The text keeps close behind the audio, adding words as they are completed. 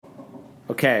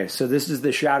Okay, so this is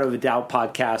the Shadow of a Doubt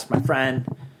podcast. My friend,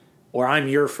 or I'm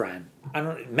your friend.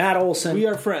 Matt Olson. We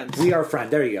are friends. We are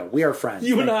friends. There you go. We are friends.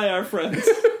 You and I are friends.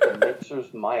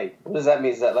 Mixer's mic. What does that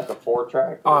mean? Is that like a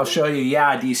 4-track? I'll show you.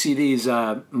 Yeah. Do you see these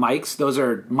mics? Those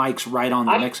are mics right on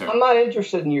the mixer. I'm not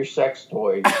interested in your sex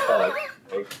toy. I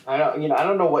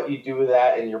don't know what you do with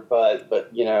that in your butt,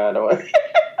 but I don't.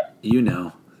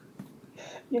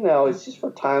 It's just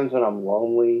for times when I'm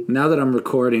lonely. Now that I'm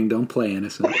recording, don't play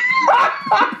innocent.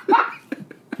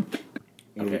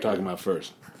 What are we talking about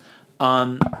first? So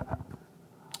I'm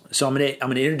gonna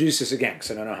introduce this again because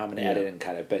I don't know how I'm gonna edit and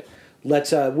cut it. But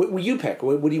let's. What you pick?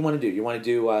 What do you want to do? You want to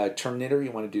do Terminator? Or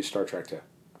you want to do Star Trek 2?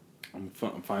 I'm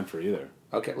fine for either.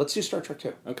 Okay, let's do Star Trek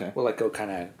 2. Okay, we'll go kind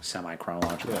of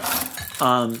semi-chronological.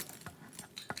 Yeah.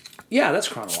 Yeah, that's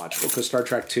chronological because Star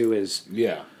Trek 2 is.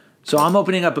 Yeah. So I'm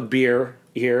opening up a beer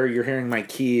here. You're hearing my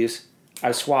keys.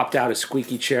 I've swapped out a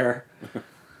squeaky chair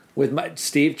with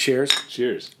Steve. Cheers.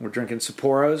 Cheers. We're drinking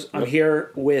Sapporos. Yep. I'm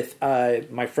here with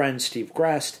my friend Steve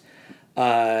Grest.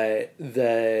 Steve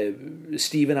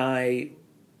and I,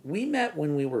 we met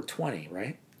when we were 20,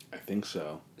 right? I think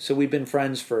so. So we've been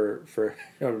friends for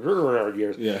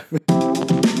years. Yeah.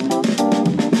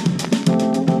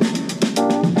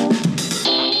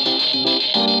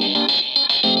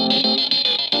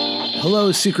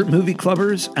 Hello, Secret Movie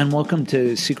Clubbers, and welcome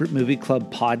to Secret Movie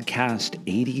Club Podcast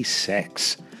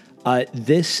 86.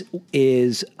 This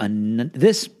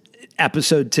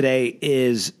episode today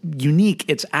is unique.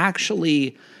 It's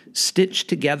actually stitched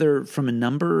together from a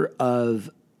number of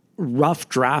rough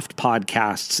draft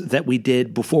podcasts that we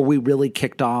did before we really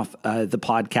kicked off the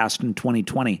podcast in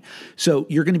 2020. So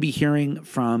you're going to be hearing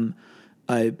from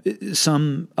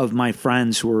some of my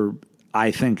friends who are,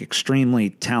 I think, extremely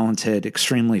talented,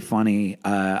 extremely funny.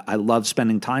 I love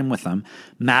spending time with them.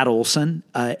 Matt Olson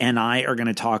and I are going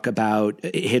to talk about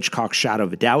Hitchcock's Shadow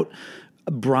of a Doubt.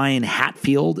 Brian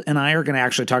Hatfield and I are going to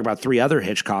actually talk about 3 other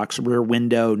Hitchcocks, Rear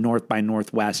Window, North by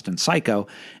Northwest, and Psycho.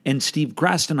 And Steve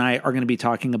Grest and I are going to be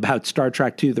talking about Star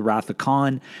Trek II, The Wrath of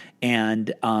Khan,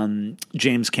 and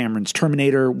James Cameron's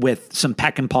Terminator with some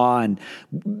peck and paw and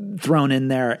thrown in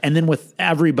there. And then with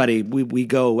everybody, we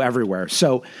go everywhere.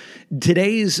 So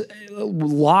today's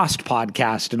lost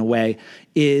podcast, in a way,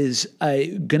 is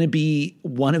going to be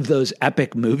one of those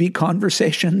epic movie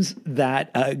conversations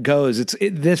that goes.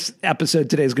 This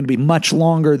episode today is going to be much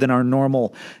longer than our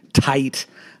normal tight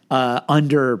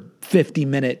under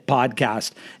 50-minute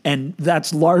podcast. And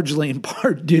that's largely in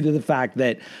part due to the fact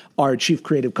that our Chief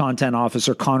Creative Content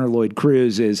Officer, Connor Lloyd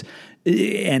Cruz,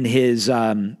 and his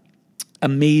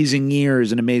amazing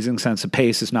ears and amazing sense of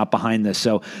pace is not behind this.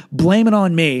 So blame it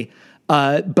on me.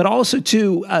 But also,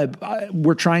 too,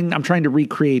 I'm trying to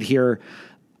recreate here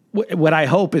what I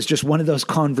hope is just one of those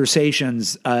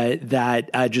conversations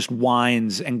that just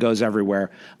winds and goes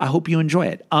everywhere. I hope you enjoy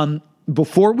it.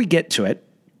 Before we get to it,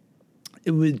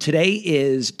 today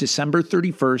is December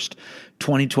 31st,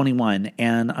 2021,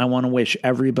 and I want to wish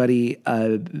everybody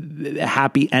a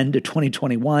happy end of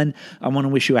 2021. I want to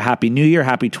wish you a happy new year,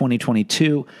 happy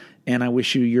 2022, and I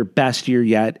wish you your best year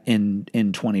yet in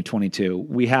 2022.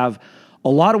 We have a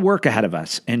lot of work ahead of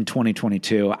us in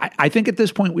 2022. I think at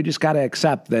this point we just got to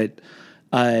accept that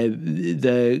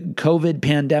the COVID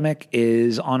pandemic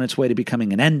is on its way to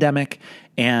becoming an endemic,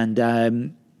 and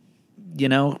we're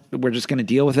just going to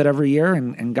deal with it every year,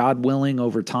 and God willing,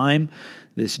 over time,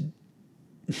 this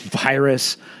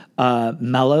virus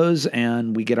mellows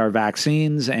and we get our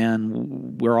vaccines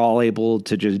and we're all able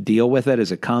to just deal with it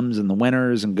as it comes in the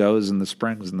winters and goes in the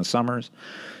springs and the summers.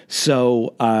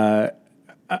 So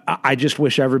I just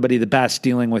wish everybody the best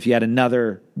dealing with yet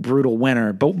another brutal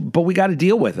winter, but we got to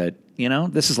deal with it.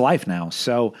 This is life now.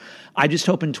 So I just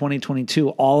hope in 2022,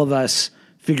 all of us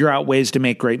figure out ways to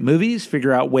make great movies,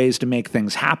 figure out ways to make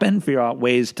things happen, figure out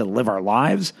ways to live our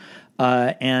lives.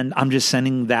 And I'm just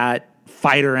sending that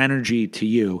fighter energy to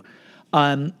you.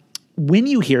 When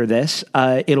you hear this,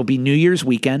 it'll be New Year's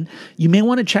weekend. You may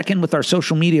want to check in with our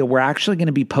social media. We're actually going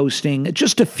to be posting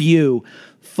just a few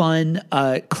fun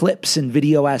clips and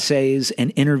video essays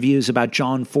and interviews about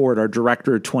John Ford, our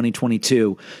director of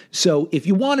 2022. So if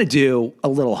you want to do a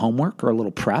little homework or a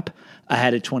little prep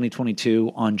ahead of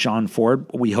 2022 on John Ford,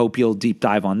 we hope you'll deep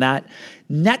dive on that.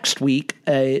 Next week,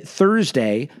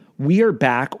 Thursday, we are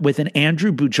back with an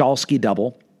Andrew Bujalski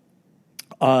double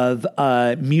of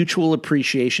Mutual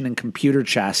Appreciation and Computer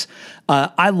Chess.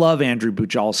 I love Andrew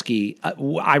Bujalski.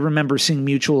 I remember seeing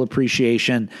Mutual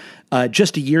Appreciation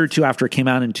just a year or two after it came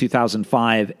out in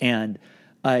 2005, and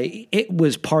it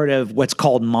was part of what's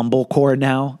called Mumblecore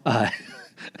now.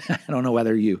 I don't know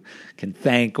whether you can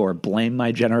thank or blame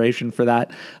my generation for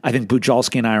that. I think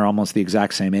Bujalski and I are almost the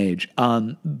exact same age.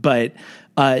 But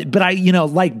I,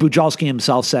 like Bujalski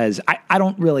himself says, I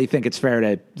don't really think it's fair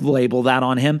to label that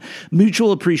on him.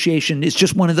 Mutual Appreciation is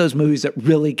just one of those movies that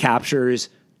really captures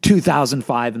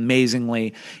 2005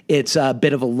 amazingly. It's a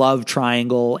bit of a love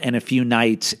triangle and a few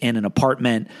nights in an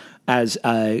apartment as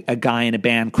a guy in a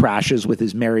band crashes with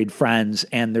his married friends,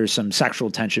 and there's some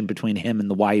sexual tension between him and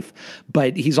the wife,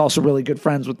 but he's also really good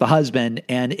friends with the husband,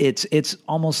 and it's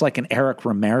almost like an Eric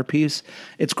Romer piece.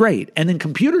 It's great. And then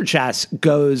Computer Chess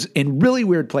goes in really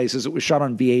weird places. It was shot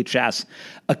on VHS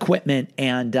equipment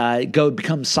and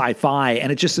becomes sci-fi, and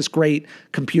it's just this great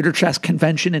computer chess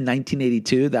convention in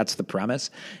 1982. That's the premise,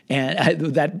 and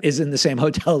that is in the same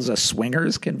hotel as a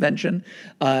swingers convention,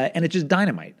 and it's just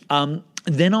dynamite.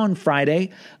 Then on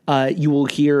Friday, you will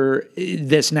hear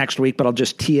this next week, but I'll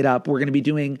just tee it up. We're going to be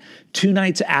doing 2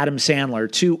 nights Adam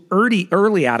Sandler, 2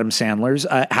 early Adam Sandlers,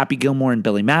 Happy Gilmore and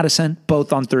Billy Madison,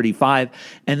 both on 35.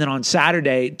 And then on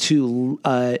Saturday, 2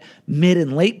 mid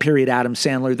and late period Adam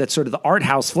Sandler. That's sort of the art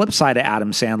house flip side of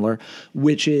Adam Sandler,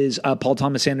 which is Paul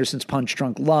Thomas Anderson's Punch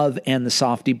Drunk Love and the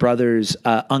Safdie Brothers'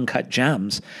 Uncut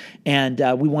Gems. And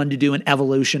we wanted to do an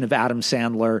evolution of Adam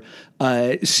Sandler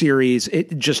series.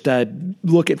 Just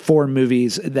look at 4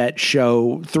 movies that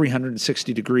show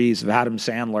 360 degrees of Adam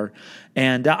Sandler.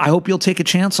 And I hope you'll take a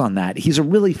chance on that. He's a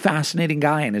really fascinating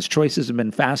guy, and his choices have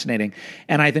been fascinating.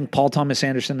 And I think Paul Thomas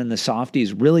Anderson and the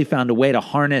Safdies really found a way to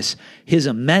harness his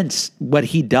what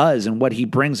he does and what he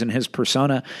brings in his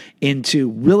persona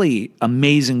into really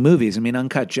amazing movies. I mean,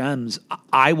 Uncut Gems,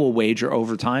 I will wager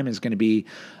over time is going to be,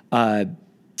 and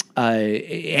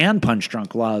Punch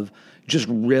Drunk Love, just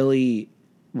really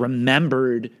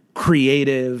remembered,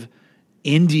 creative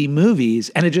indie movies.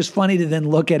 And it's just funny to then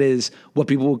look at his, what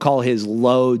people would call his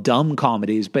low, dumb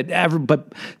comedies, but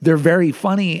they're very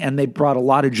funny, and they brought a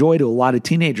lot of joy to a lot of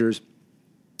teenagers.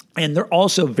 And they're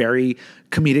also very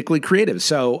comedically creative.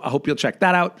 So I hope you'll check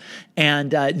that out.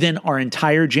 And then our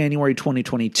entire January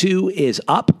 2022 is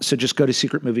up. So just go to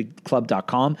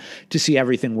secretmovieclub.com to see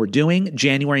everything we're doing.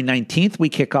 January 19th, we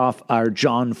kick off our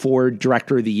John Ford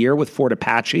Director of the Year with Fort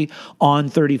Apache on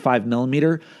 35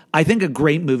 millimeter. I think a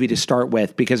great movie to start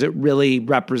with because it really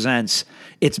represents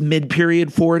its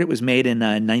mid-period Ford. It was made in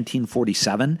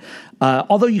 1947.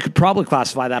 Although you could probably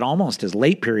classify that almost as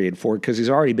late period Ford because he's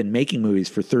already been making movies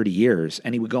for 30 years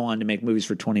and he would go on to make movies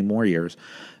for 20 more years.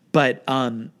 But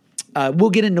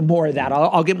we'll get into more of that.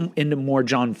 I'll get into more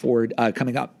John Ford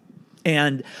coming up.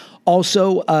 And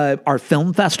also, our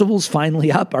film festival's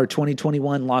finally up, our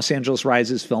 2021 Los Angeles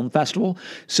Rises Film Festival.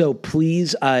 So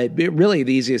please, really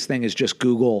the easiest thing is just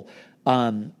Google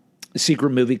Secret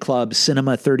Movie Club,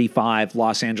 Cinema 35,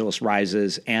 Los Angeles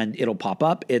Rises, and it'll pop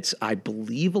up. It's, I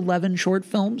believe, 11 short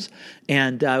films,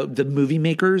 and the movie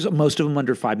makers, most of them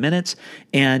under 5 minutes,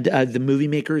 and the movie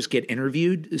makers get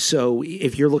interviewed. So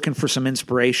if you're looking for some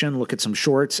inspiration, look at some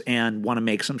shorts and want to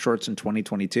make some shorts in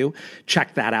 2022,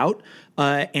 check that out.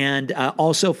 And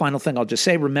also, final thing I'll just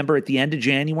say, remember at the end of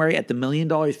January at the $1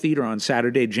 Million Theater on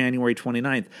Saturday, January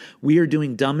 29th, we are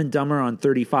doing Dumb and Dumber on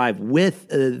 35 with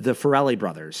the Farrelly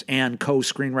brothers and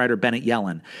co-screenwriter Bennett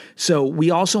Yellen. So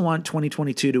we also want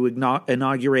 2022 to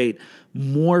inaugurate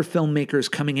more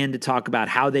filmmakers coming in to talk about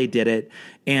how they did it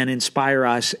and inspire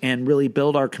us and really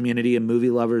build our community of movie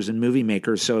lovers and movie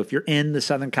makers. So if you're in the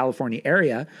Southern California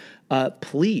area,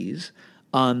 please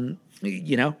come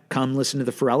listen to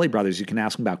the Farrelly brothers. You can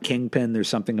ask them about Kingpin. There's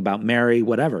something about Mary,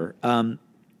 whatever. And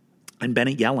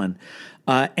Bennett Yellen.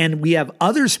 And we have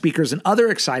other speakers and other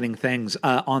exciting things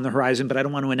on the horizon, but I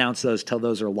don't want to announce those till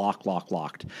those are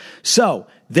locked. So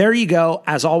there you go.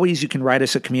 As always, you can write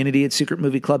us at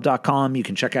community@secretmovieclub.com. You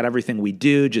can check out everything we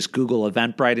do. Just Google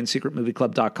Eventbrite and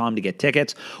secretmovieclub.com to get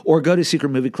tickets, or go to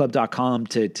secretmovieclub.com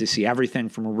to see everything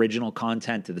from original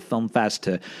content to the film fest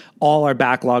to all our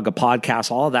backlog of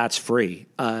podcasts. All of that's free.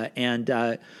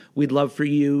 And we'd love for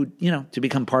you, to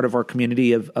become part of our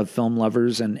community of film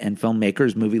lovers and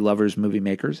filmmakers, movie lovers, movie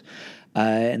makers.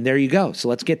 And there you go. So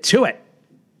let's get to it.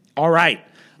 All right.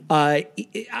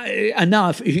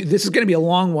 Enough. This is going to be a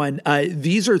long one.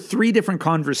 These are 3 different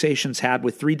conversations had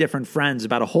with 3 different friends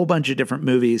about a whole bunch of different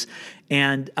movies,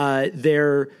 and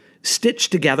they're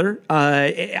stitched together.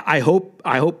 I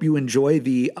hope you enjoy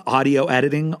the audio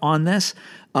editing on this.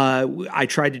 I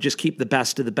tried to just keep the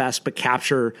best of the best, but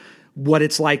capture what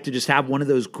it's like to just have one of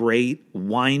those great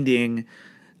winding,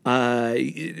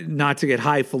 not to get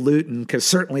highfalutin, because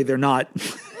certainly they're not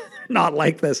not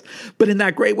like this, but in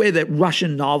that great way that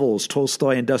Russian novels,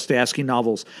 Tolstoy and Dostoevsky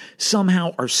novels,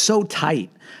 somehow are so tight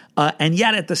and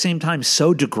yet at the same time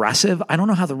so digressive. I don't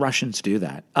know how the Russians do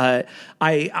that. I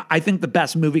think the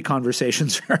best movie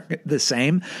conversations are the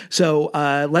same. So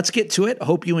let's get to it.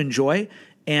 Hope you enjoy,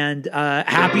 and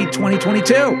happy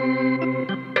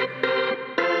 2022.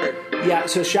 Yeah,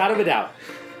 so Shadow of a Doubt.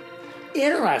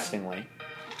 Interestingly,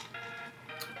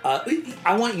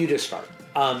 I want you to start.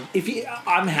 If you,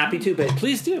 I'm happy to, but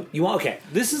please do. You want? Okay,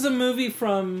 this is a movie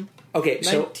from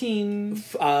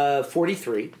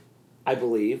 1943, I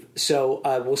believe. So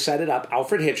we'll set it up.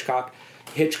 Alfred Hitchcock,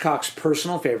 Hitchcock's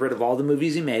personal favorite of all the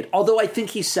movies he made. Although I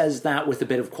think he says that with a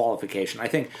bit of qualification. I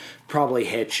think probably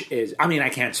Hitch is. I mean, I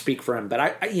can't speak for him,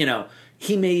 but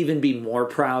he may even be more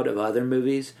proud of other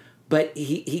movies. But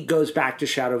he goes back to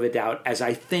Shadow of a Doubt as,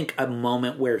 I think, a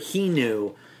moment where he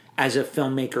knew, as a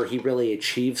filmmaker, he really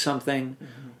achieved something,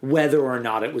 whether or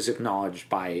not it was acknowledged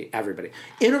by everybody.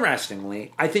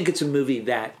 Interestingly, I think it's a movie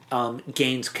that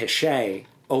gains cachet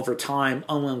over time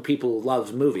among people who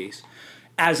love movies,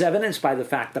 as evidenced by the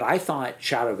fact that I thought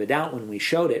Shadow of a Doubt, when we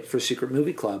showed it for Secret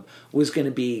Movie Club, was going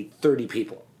to be 30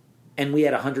 people. And we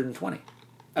had 120.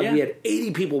 Yeah. We had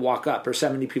 80 people walk up, or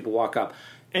 70 people walk up.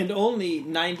 And only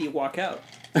 90 walk out.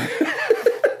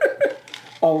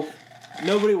 Oh,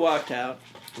 nobody walked out.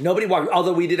 Nobody walked.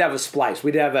 Although we did have a splice.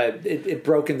 We did have it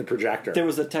broke in the projector. There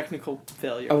was a technical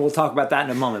failure. And we'll talk about that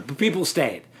in a moment. But people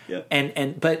stayed. Yeah.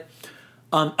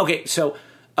 Okay. So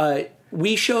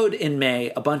we showed in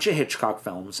May a bunch of Hitchcock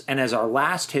films, and as our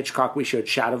last Hitchcock, we showed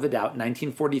Shadow of a Doubt,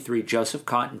 1943, Joseph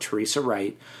Cotton, Teresa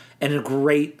Wright, and a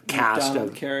great cast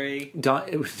Donald of Carey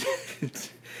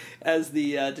as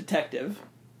the detective.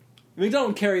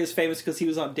 McDonald Carey is famous because he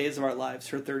was on Days of Our Lives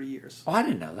for 30 years. Oh, I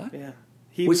didn't know that. Yeah.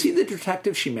 Was he the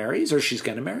detective she marries, or she's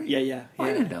going to marry? Yeah. Oh,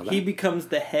 I didn't know that. He becomes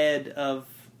the head of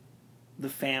the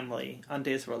family on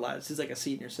Days of Our Lives. He's like a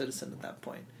senior citizen at that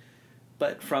point.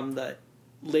 But from the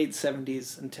late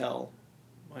 70s until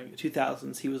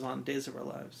 2000s, he was on Days of Our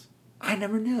Lives. I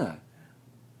never knew that.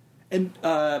 And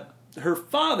her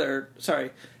father,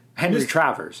 Henry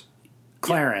Travers.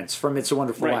 Clarence from It's a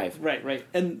Wonderful Life. Right.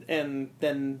 And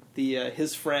then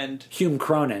his friend Hume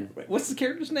Cronin. What's the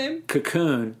character's name?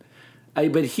 Cocoon.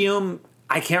 But Hume,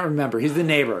 I can't remember. He's the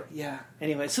neighbor. Yeah.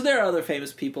 Anyway, so there are other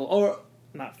famous people, or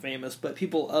not famous, but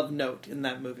people of note in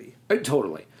that movie.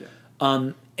 Totally. Yeah.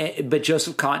 But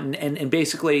Joseph Cotton, and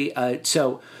basically,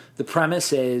 so the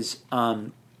premise is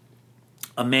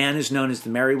a man is known as the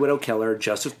Merry Widow Killer,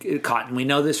 Joseph Cotton. We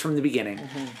know this from the beginning.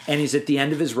 And he's at the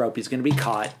end of his rope. He's going to be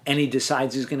caught, and he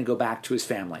decides he's going to go back to his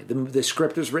family. The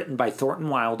script was written by Thornton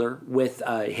Wilder with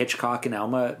Hitchcock and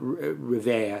Alma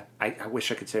Rivera. I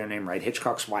wish I could say her name right.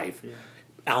 Hitchcock's wife,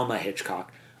 Alma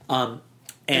Hitchcock. And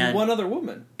one other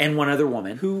woman.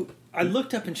 Who I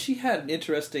looked up, and she had an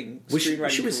interesting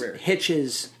screenwriting career.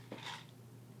 Hitch's...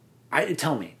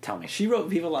 Tell me. She wrote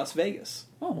Viva Las Vegas.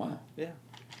 Oh, wow. Yeah.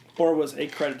 Or was a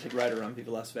credited writer on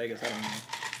Viva Las Vegas. I don't know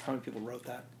how many people wrote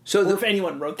that. Or if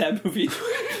anyone wrote that movie.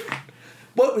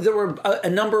 Well, there were a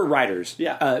number of writers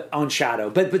on Shadow,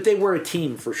 but they were a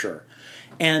team for sure.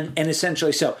 And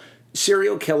essentially, so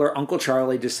serial killer Uncle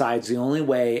Charlie decides the only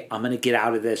way I'm going to get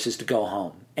out of this is to go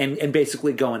home and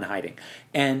basically go in hiding.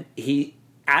 And he...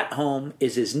 At home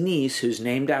is his niece, who's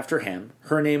named after him.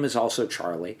 Her name is also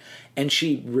Charlie. And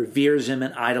she reveres him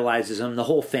and idolizes him. The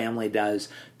whole family does.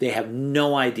 They have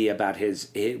no idea about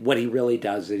what he really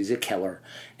does, that he's a killer.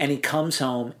 And he comes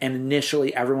home, and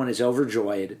initially everyone is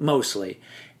overjoyed, mostly.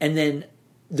 And then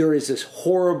there is this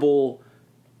horrible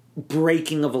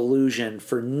breaking of illusion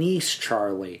for niece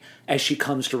Charlie as she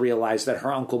comes to realize that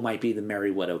her uncle might be the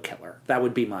Merry Widow Killer. That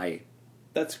would be my...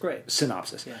 That's great.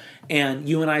 Synopsis. Yeah. And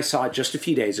you and I saw it just a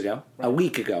few days ago, a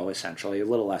week ago, essentially, a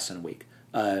little less than a week,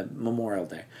 Memorial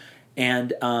Day.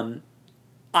 And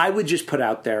I would just put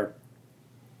out there,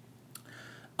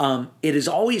 it has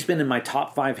always been in my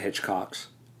top 5 Hitchcocks.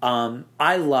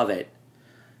 I love it.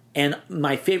 And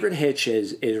my favorite Hitch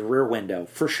is Rear Window,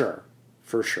 for sure.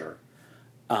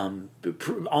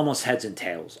 Almost heads and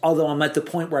tails. Although I'm at the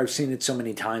point where I've seen it so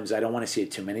many times, I don't want to see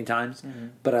it too many times. Mm-hmm.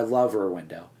 But I love Rear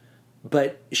Window.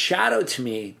 But Shadow, to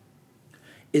me,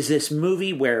 is this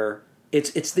movie where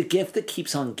it's the gift that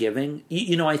keeps on giving.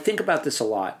 I think about this a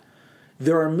lot.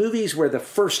 There are movies where the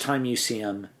first time you see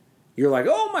them, you're like,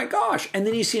 oh my gosh. And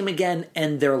then you see them again,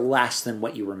 and they're less than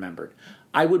what you remembered.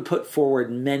 I would put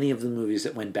forward many of the movies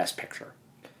that win Best Picture.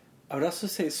 I would also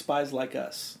say Spies Like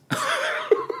Us.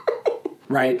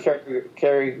 Right?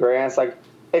 Cary Grant's like,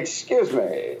 excuse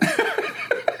me.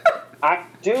 I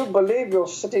do believe you're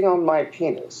sitting on my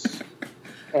penis.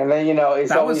 And then, it's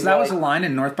that always was a line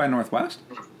in North by Northwest?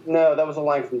 No, that was a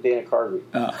line from Dana Carvey.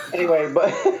 Oh. Anyway,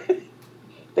 but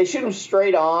they shoot him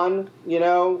straight on,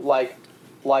 like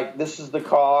like this is the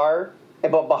car,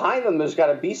 but behind them there's got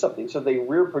to be something. So they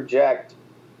rear project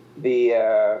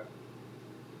the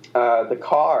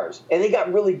cars, and they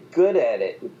got really good at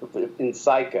it in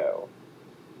Psycho,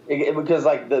 because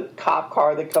like the cop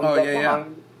car that comes up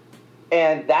behind,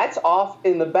 and that's off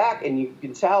in the back, and you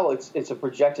can tell it's a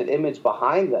projected image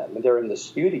behind them, and they're in the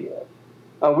studio.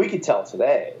 We could tell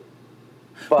today,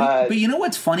 but you know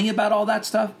what's funny about all that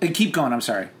stuff? Keep going. I'm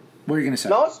sorry. What are you going to say?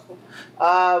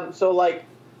 No, so like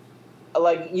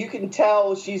you can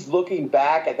tell she's looking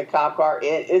back at the cop car.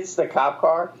 It's the cop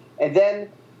car, and then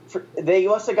they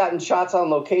must have gotten shots on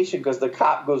location because the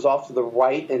cop goes off to the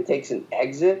right and takes an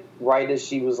exit right as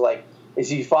she was like, "Is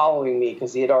he following me?"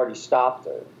 Because he had already stopped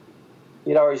her.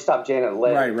 He had already stopped Janet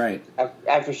Leigh. Right.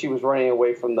 After she was running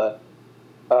away from the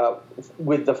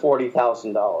with the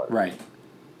 $40,000. Right.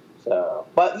 So,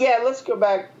 but yeah, let's go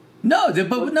back.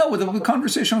 The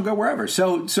conversation will go wherever.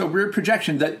 So rear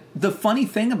projection. The funny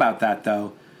thing about that,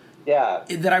 though,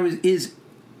 is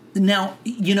now,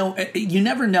 you know, you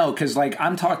never know, because like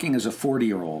I'm talking as a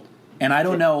 40-year-old, and I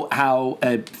don't know how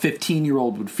a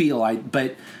 15-year-old would feel.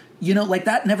 But you know, like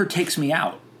that never takes me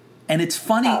out, and it's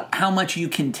funny how much you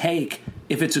can take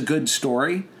if it's a good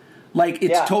story. Like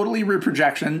it's totally rear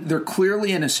projection. They're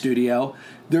clearly in a studio.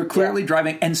 They're clearly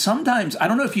driving. And sometimes, I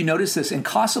don't know if you notice this, in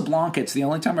Casablanca, it's the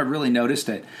only time I've really noticed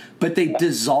it, but they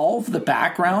dissolve the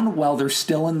background while they're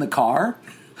still in the car.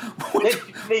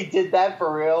 They did that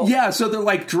for real? Yeah, so they're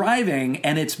like driving,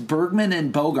 and it's Bergman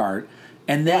and Bogart,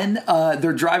 and then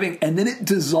they're driving, and then it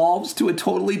dissolves to a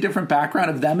totally different background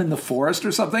of them in the forest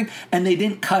or something, and they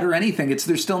didn't cut or anything.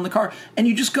 They're still in the car, and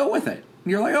you just go with it.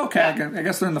 You're like, okay, I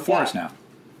guess they're in the forest now.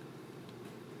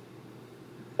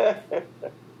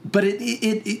 But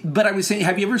but I was saying,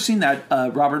 have you ever seen that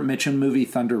Robert Mitchum movie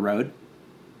Thunder Road?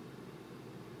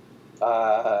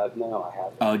 No, I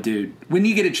haven't. Oh, dude, when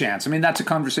you get a chance, I mean, that's a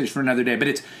conversation for another day.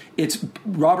 But it's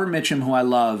Robert Mitchum, who I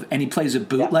love, and he plays a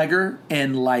bootlegger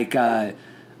in like I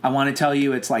want to tell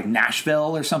you, it's like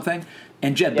Nashville or something.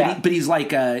 And but he's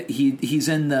like he's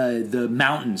in the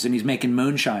mountains, and he's making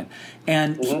moonshine,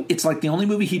 and it's like the only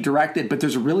movie he directed. But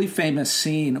there's a really famous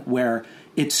scene where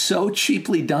it's so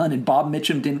cheaply done, and Bob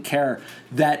Mitchum didn't care,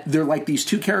 that they're like these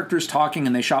two characters talking,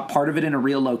 and they shot part of it in a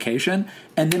real location,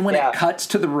 and then when it cuts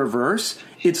to the reverse,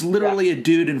 it's literally a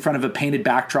dude in front of a painted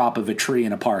backdrop of a tree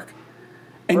in a park.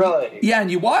 And really?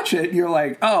 And you watch it, and you're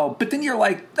like, oh, but then you're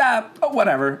like,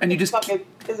 whatever, and you just...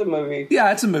 It's a movie.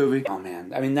 Yeah, it's a movie. Oh,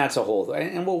 man. I mean, that's a whole...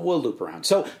 And we'll loop around.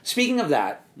 So, speaking of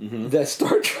that, the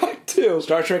Star Trek 2...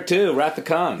 Star Trek 2, Wrath of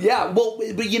Khan. Yeah, well,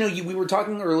 but, you know, we were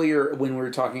talking earlier when we were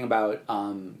talking about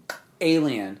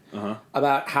Alien,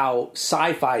 about how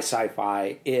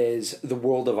sci-fi is the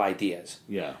world of ideas.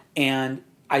 Yeah. And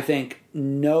I think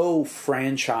no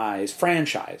franchise...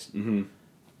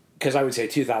 Because I would say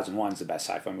 2001 is the best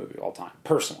sci-fi movie of all time,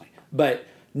 personally. But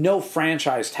no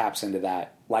franchise taps into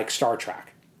that like Star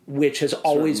Trek, which has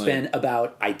always been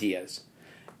about ideas.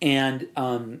 And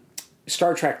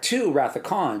Star Trek 2, Wrath of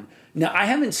Khan... Now, I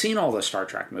haven't seen all the Star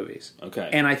Trek movies. Okay.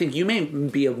 And I think you may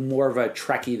be more of a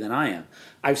Trekkie than I am.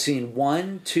 I've seen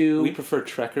 1, 2... We prefer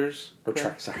Trekkers. Or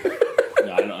Trek, sorry.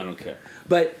 No, I don't care.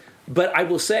 But I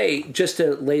will say, just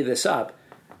to lay this up,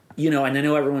 you know, and I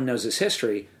know everyone knows this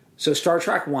history... So Star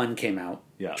Trek 1 came out,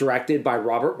 directed by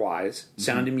Robert Wise,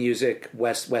 Sound and Music,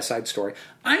 West Side Story.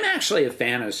 I'm actually a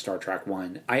fan of Star Trek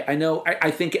 1. I know I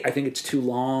think it's too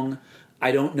long.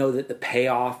 I don't know that the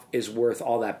payoff is worth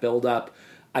all that build-up.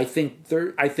 I think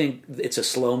it's a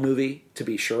slow movie, to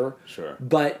be sure. Sure.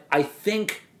 But I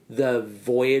think the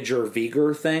Voyager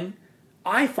Viger thing,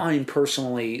 I find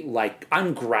personally, like,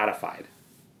 I'm gratified.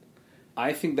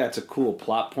 I think that's a cool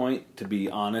plot point, to be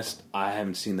honest. I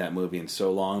haven't seen that movie in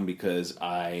so long because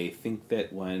I think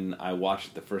that when I watched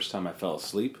it the first time I fell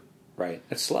asleep. Right.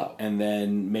 It's slow. And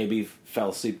then maybe fell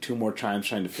asleep 2 more times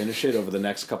trying to finish it over the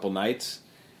next couple nights,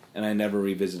 and I never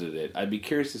revisited it. I'd be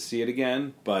curious to see it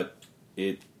again, but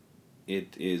it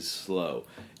is slow.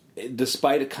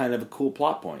 Despite a kind of a cool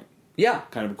plot point. Yeah.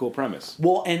 Kind of a cool premise.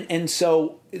 Well, and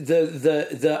so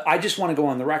the I just want to go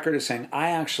on the record as saying I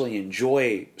actually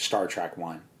enjoy Star Trek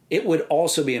 1. It would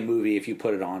also be a movie if you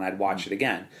put it on, I'd watch it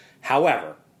again.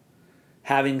 However,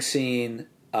 having seen,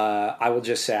 I will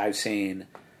just say I've seen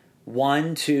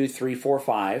 1, 2, 3, 4,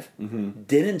 5.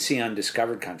 Didn't see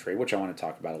Undiscovered Country, which I want to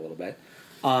talk about a little bit.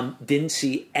 Didn't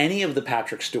see any of the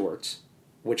Patrick Stewarts,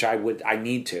 which I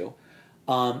need to.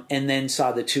 And then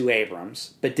saw the 2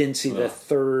 Abrams, but didn't see the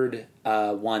third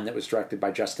one that was directed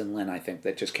by Justin Lin, I think,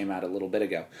 that just came out a little bit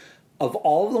ago. Of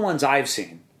all of the ones I've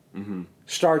seen,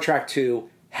 Star Trek 2,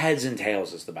 heads and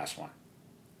tails is the best one.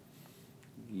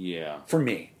 Yeah. For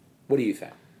me. What do you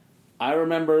think? I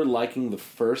remember liking the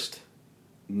first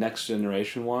Next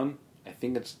Generation one. I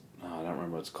think it's... I don't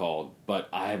remember what it's called, but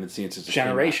I haven't seen it since it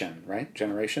Generation, right?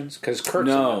 Generations? Because Kirk's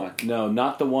in that one. No,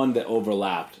 not the one that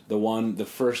overlapped. The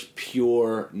first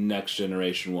pure Next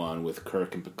Generation one with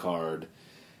Kirk and Picard.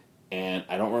 And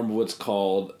I don't remember what it's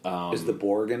called. Is the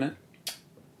Borg in it?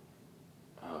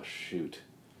 Oh, shoot.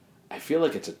 I feel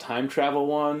like it's a time travel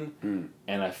one,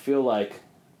 and I feel like...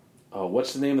 Oh,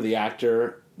 what's the name of the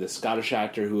actor, the Scottish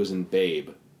actor who was in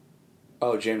Babe?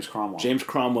 Oh, James Cromwell. James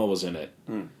Cromwell was in it.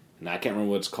 And I can't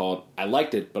remember what it's called. I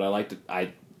liked it, but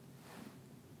I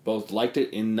both liked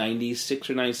it in 96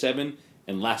 or 97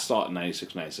 and last saw it in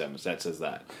 96, 97. So that says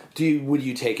that. Would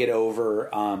you take it over...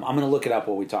 I'm going to look it up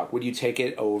while we talk. Would you take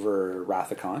it over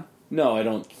Wrath of Khan? No, I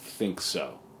don't think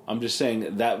so. I'm just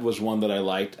saying that was one that I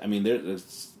liked. I mean,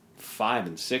 there's 5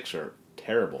 and 6 are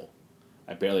terrible.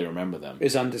 I barely remember them.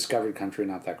 Is Undiscovered Country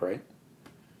not that great?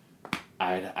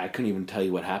 I couldn't even tell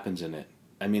you what happens in it.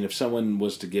 I mean, if someone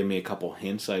was to give me a couple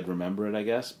hints, I'd remember it, I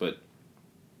guess, but...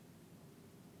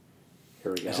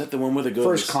 Here we go. Is that the one where they go...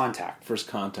 First Contact. First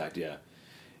Contact, yeah.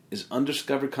 Is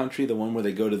Undiscovered Country the one where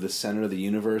they go to the center of the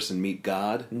universe and meet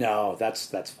God? No, that's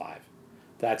 5.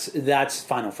 That's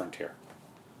Final Frontier.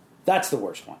 That's the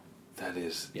worst one. That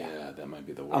is... Yeah, that might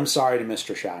be the worst. I'm sorry to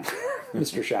Mr. Shatner.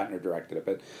 Mr. Shatner directed it,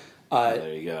 but...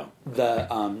 there you go.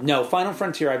 No, Final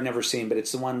Frontier I've never seen, but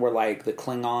it's the one where like the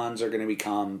Klingons are going to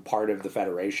become part of the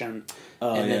Federation,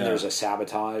 and then there's a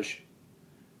sabotage.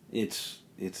 It's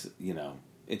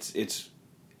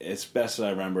best as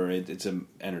I remember. It's an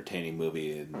entertaining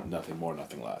movie, and nothing more,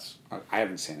 nothing less. I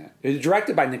haven't seen it. It was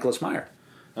directed by Nicholas Meyer.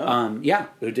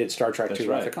 Who did Star Trek II: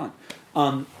 Wrath of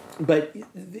Khan. But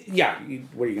yeah,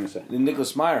 what are you going to say?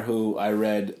 Nicholas Meyer, who I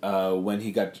read when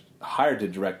he got hired to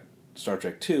direct Star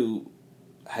Trek II,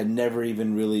 had never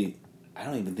even really, I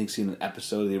don't even think, seen an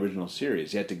episode of the original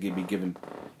series. He had to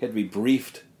be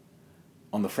briefed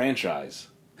on the franchise.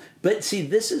 But see,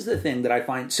 this is the thing that I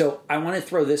find. So I want to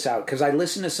throw this out because I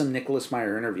listened to some Nicholas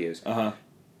Meyer interviews.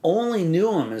 Only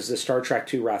knew him as the Star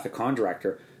Trek II: Wrath of Khan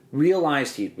director.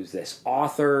 Realized he was this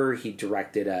author. He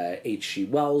directed a H.G.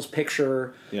 Wells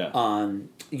picture. Yeah.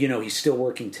 He's still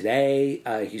working today.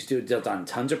 He's done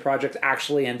tons of projects.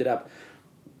 Actually, ended up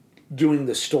doing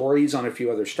the stories on a few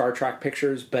other Star Trek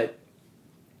pictures, but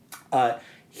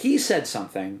he said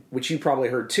something, which you probably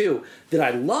heard too, that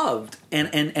I loved,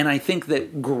 and I think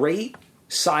that great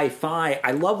sci-fi,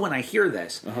 I love when I hear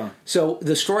this. So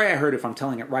the story I heard, if I'm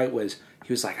telling it right, was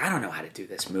he was like, I don't know how to do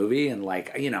this movie, and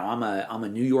like, I'm a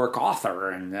New York author,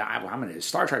 and I'm in a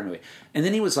Star Trek movie. And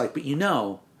then he was like, but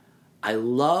I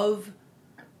love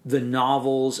the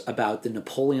novels about the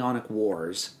Napoleonic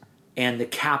Wars and the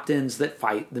captains that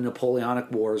fight the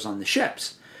Napoleonic Wars on the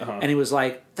ships. And he was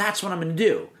like, that's what I'm going to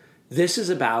do. This is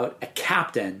about a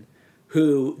captain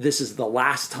who, this is the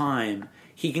last time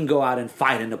he can go out and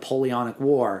fight a Napoleonic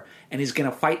War, and he's going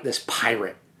to fight this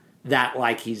pirate that,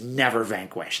 like, he's never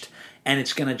vanquished. And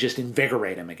it's going to just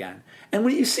invigorate him again. And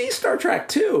when you see Star Trek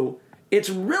 2, it's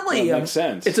really... That makes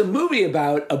sense. It's a movie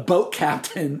about a boat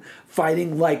captain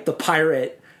fighting, like, the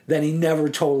pirate that he never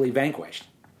totally vanquished.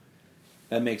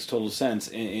 That makes total sense.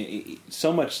 And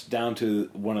so much down to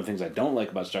one of the things I don't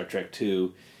like about Star Trek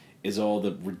 2 is all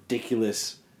the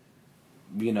ridiculous,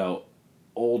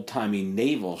 old-timey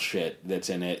naval shit that's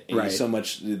in it. And right. So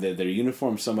much, their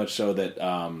uniforms so much so that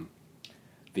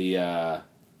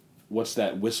what's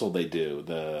that whistle they do?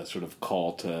 The sort of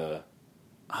call to...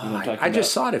 I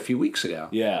just saw it a few weeks ago.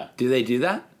 Yeah. Do they do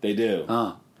that? They do.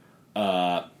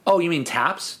 Oh, you mean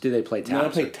taps? Do they play taps? No, they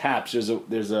play taps. There's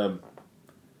a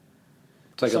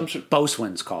it's like a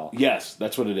boatswain's call. Yes,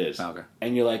 that's what it is. Okay.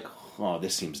 And you're like, oh,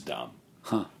 this seems dumb.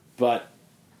 Huh. But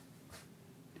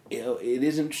it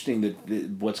is interesting that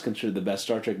what's considered the best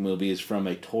Star Trek movie is from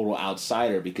a total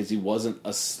outsider because he wasn't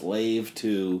a slave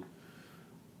to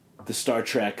the Star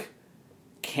Trek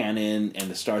canon and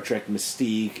the Star Trek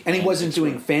mystique. And he wasn't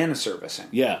doing fan servicing.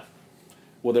 Yeah.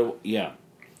 Well, yeah.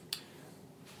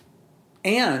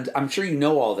 And I'm sure you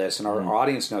know all this, and our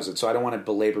audience knows it, so I don't want to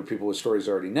belabor people with stories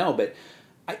they already know, but,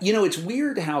 it's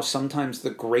weird how sometimes the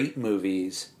great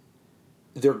movies,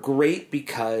 they're great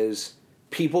because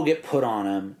people get put on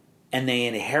them, and they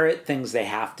inherit things they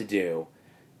have to do,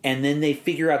 and then they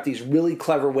figure out these really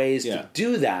clever ways to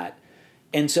do that.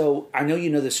 And so, I know you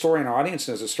know the story, and our audience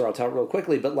knows the story, I'll tell it real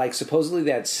quickly, but, like, supposedly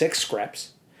they had 6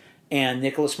 scripts, and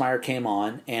Nicholas Meyer came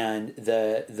on, and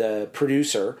the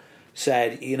producer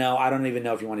said, I don't even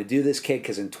know if you want to do this, kid,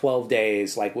 because in 12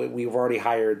 days, like, we've already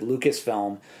hired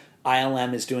Lucasfilm,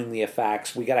 ILM is doing the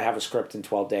effects, we got to have a script in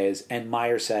 12 days, and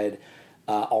Meyer said,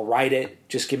 I'll write it.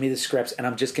 Just give me the scripts, and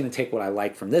I'm just going to take what I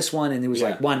like from this one. And it was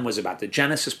like one was about the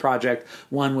Genesis project,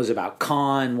 one was about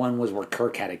Khan, one was where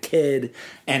Kirk had a kid,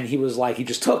 and he was like he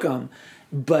just took them.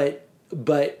 But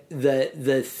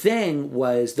the thing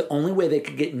was the only way they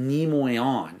could get Nimoy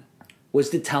on was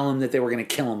to tell him that they were going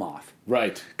to kill him off.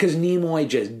 Right. Because Nimoy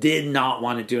just did not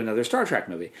want to do another Star Trek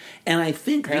movie. And I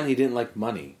think... Apparently he didn't like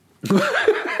money.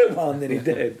 Well, and then he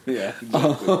did. Yeah,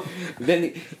 exactly.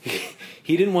 Then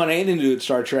he didn't want anything to do with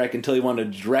Star Trek until he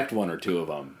wanted to direct one or two of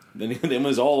them. Then it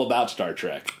was all about Star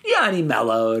Trek. Yeah, and he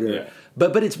mellowed. Yeah.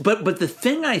 But the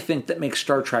thing I think that makes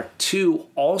Star Trek 2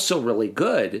 also really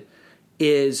good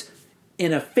is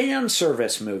in a fan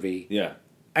service movie... Yeah.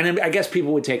 And I guess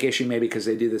people would take issue maybe because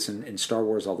they do this in Star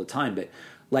Wars all the time, but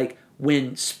like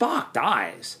when Spock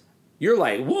dies, you're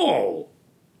like, whoa,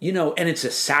 and it's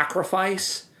a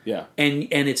sacrifice. Yeah. And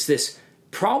it's this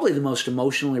probably the most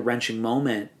emotionally wrenching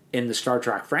moment in the Star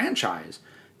Trek franchise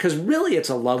because really it's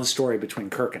a love story between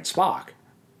Kirk and Spock.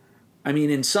 I mean,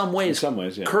 in some ways,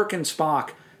 yeah. Kirk and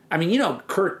Spock, I mean,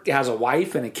 Kirk has a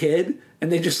wife and a kid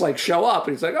and they just like show up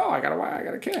and he's like, oh, I got a wife, I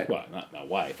got a kid. Well, not a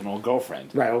wife, an old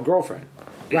girlfriend. Right, old girlfriend.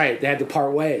 Right, they had to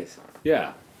part ways.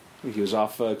 Yeah. He was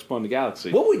off exploring the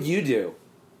galaxy. What would you do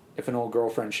if an old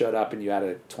girlfriend showed up and you had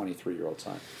a 23-year-old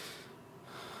son?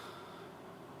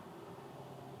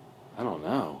 I don't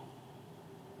know.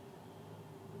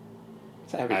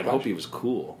 I'd hope he was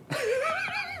cool.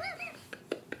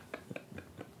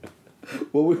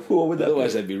 What would that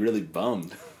Otherwise, be? I'd be really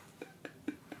bummed.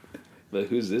 But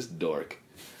who's this dork?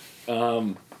 I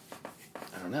don't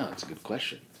know. It's a good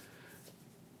question.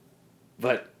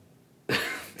 But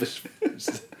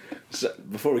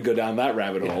before we go down that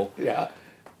rabbit hole, Yeah.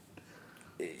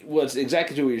 well, it's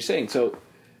exactly what you're saying. So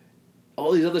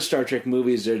all these other Star Trek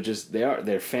movies,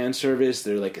 they're fan service.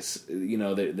 They're like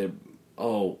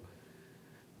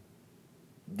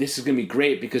this is going to be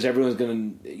great because everyone's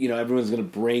going to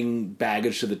bring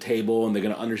baggage to the table and they're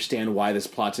going to understand why this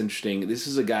plot's interesting. This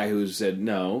is a guy who said,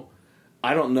 no,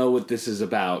 I don't know what this is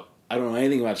about. I don't know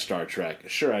anything about Star Trek.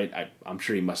 Sure, I'm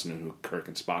sure he must know who Kirk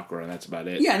and Spock were, and that's about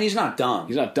it. Yeah, and he's not dumb.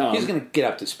 He's not dumb. He's going to get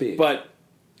up to speed. But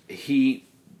he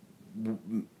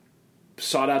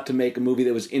sought out to make a movie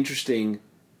that was interesting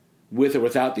with or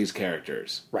without these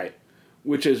characters. Right.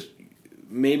 Which is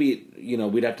maybe,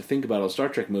 we'd have to think about all Star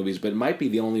Trek movies, but it might be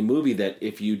the only movie that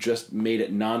if you just made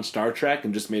it non-Star Trek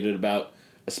and just made it about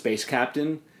a space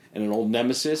captain and an old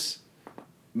nemesis,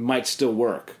 might still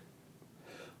work.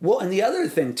 Well, and the other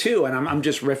thing, too, and I'm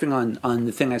just riffing on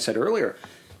the thing I said earlier,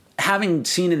 having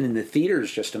seen it in the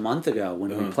theaters just a month ago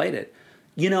when we played it,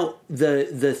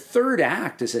 the third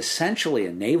act is essentially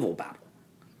a naval battle.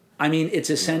 I mean,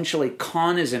 it's essentially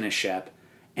Khan is in a ship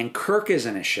and Kirk is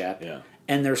in a ship,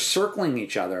 and they're circling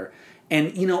each other.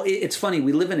 And, it's funny,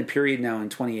 we live in a period now in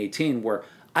 2018 where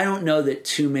I don't know that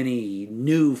too many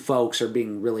new folks are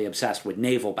being really obsessed with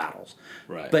naval battles.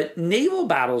 Right. But naval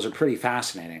battles are pretty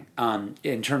fascinating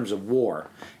in terms of war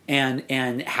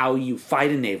and how you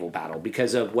fight a naval battle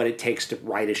because of what it takes to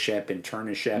right a ship and turn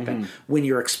a ship and when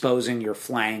you're exposing your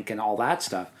flank and all that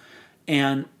stuff.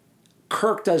 And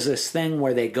Kirk does this thing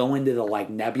where they go into the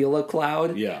nebula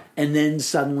cloud. Yeah. And then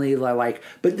suddenly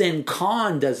but then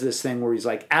Khan does this thing where he's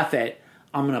like, F it,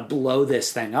 I'm going to blow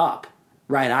this thing up.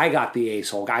 Right, I got the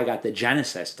Ace Hulk. I got the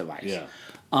Genesis device. Yeah.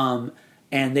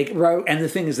 And the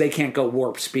thing is, they can't go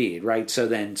warp speed, right? So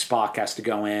then Spock has to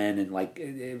go in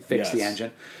and fix the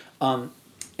engine. But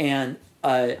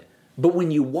when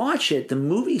you watch it, the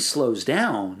movie slows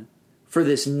down for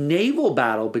this naval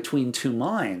battle between two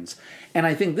minds. And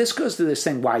I think this goes to this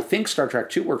thing why I think Star Trek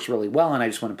 2 works really well, and I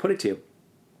just want to put it to you.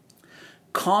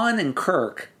 Khan and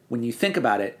Kirk, when you think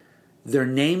about it, their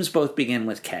names both begin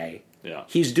with K. Yeah.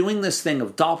 He's doing this thing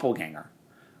of doppelganger,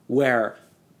 where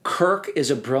Kirk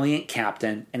is a brilliant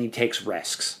captain and he takes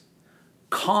risks.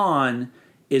 Khan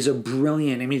is a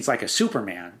brilliant, he's like a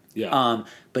Superman. Yeah.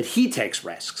 But he takes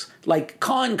risks. Like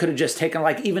Khan could have just taken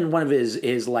even one of his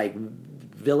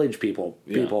village people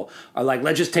are like,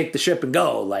 let's just take the ship and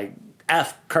go,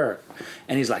 F Kirk.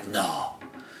 And he's like, no.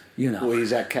 Well,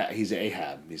 he's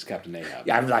Ahab. He's Captain Ahab.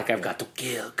 Yeah, I've got to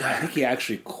kill Kirk. I think he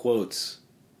actually quotes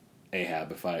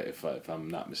Ahab, if I'm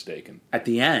not mistaken. At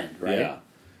the end, right? Yeah.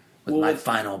 With my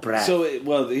final breath. So,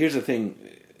 here's the thing.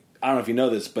 I don't know if you know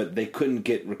this, but they couldn't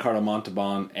get Ricardo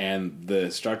Montalban and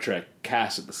the Star Trek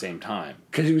cast at the same time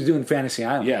because he was doing Fantasy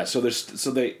Island. Yeah. So and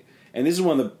this is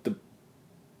one of the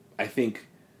I think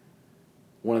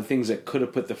one of the things that could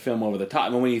have put the film over the top. I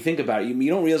mean, when you think about it, you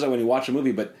don't realize that when you watch a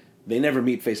movie, but they never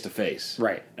meet face to face.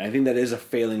 Right. And I think that is a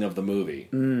failing of the movie.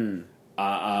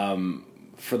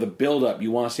 For the build-up, you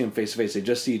want to see them face-to-face. They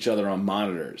just see each other on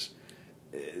monitors.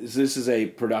 this is a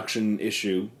production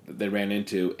issue that they ran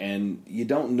into, and you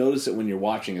don't notice it when you're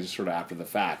watching it sort of after the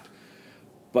fact.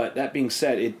 But that being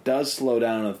said, it does slow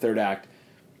down in the third act.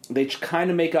 They kind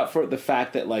of make up for it, the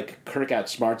fact that like Kirk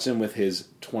outsmarts him with his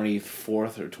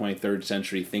 24th or 23rd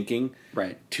century thinking,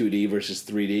 Right. 2D versus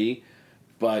 3D,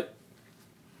 but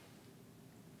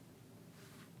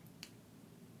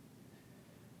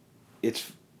I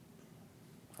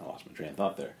lost my train of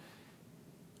thought there.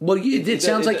 Well, it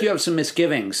sounds like you have some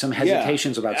misgivings, some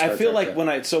hesitations about Star I feel Trek,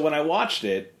 like when I watched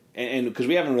it, and because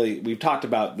we've talked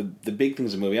about the big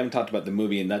things of the movie, we haven't talked about the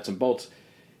movie in nuts and bolts.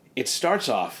 It starts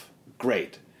off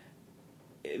great.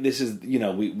 This is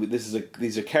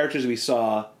these are characters we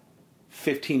saw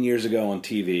 15 years ago on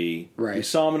TV. Right. We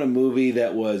saw them in a movie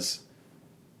that was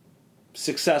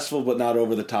successful but not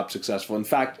over the top successful. In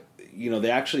fact,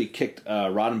 they actually kicked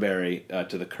Roddenberry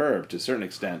to the curb to a certain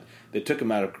extent. They took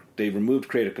him out of. They removed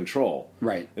creative control.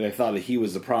 Right. And they thought that he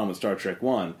was the problem with Star Trek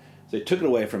 1. So they took it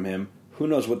away from him. Who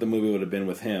knows what the movie would have been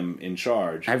with him in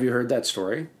charge. Have you heard that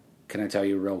story? Can I tell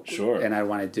you real quick? Sure. And I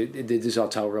want to do this. I'll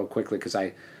tell real quickly because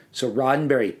So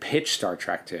Roddenberry pitched Star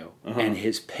Trek 2, and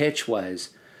his pitch was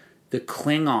the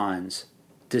Klingons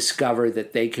discover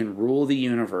that they can rule the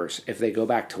universe if they go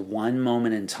back to one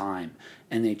moment in time,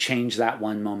 and they change that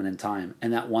one moment in time.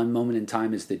 And that one moment in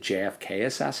time is the JFK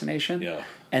assassination. Yeah.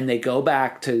 And they go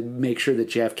back to make sure that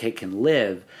JFK can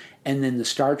live. And then the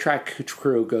Star Trek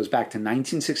crew goes back to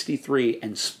 1963,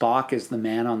 and Spock is the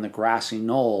man on the grassy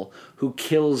knoll who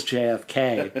kills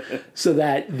JFK so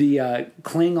that the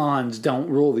Klingons don't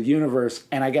rule the universe.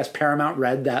 And I guess Paramount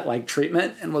read that like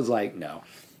treatment and was like, no.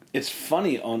 It's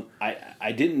funny.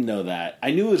 I didn't know that.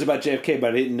 I knew it was about JFK,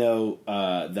 but I didn't know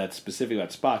that specific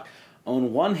about Spock.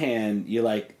 On one hand, you're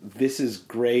like, this is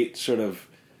great sort of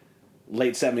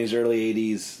late 70s, early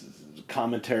 80s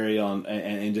commentary on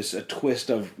and just a twist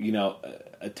of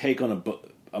a take on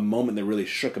a moment that really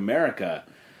shook America.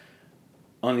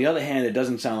 On the other hand, it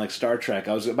doesn't sound like Star Trek.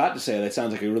 I was about to say that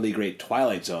sounds like a really great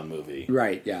Twilight Zone movie,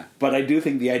 Right? Yeah. but I do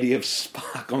think the idea of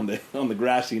Spock on the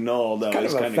grassy knoll though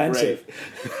is kind of offensive.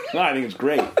 great. No, I think it's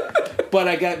great.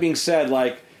 But that being said,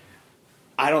 like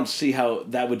I don't see how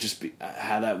that would just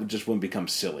wouldn't become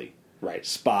silly. Right.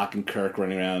 Spock and Kirk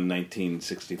running around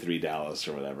 1963 Dallas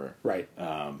or whatever. Right.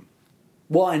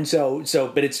 Well, and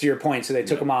but it's to your point. So they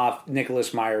took him off.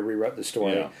 Nicholas Meyer rewrote the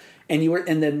story, Yeah.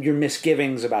 and then your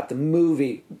misgivings about the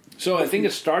movie. So I think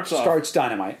it starts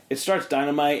Dynamite. It starts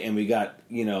Dynamite, and we got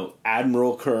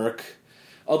Admiral Kirk.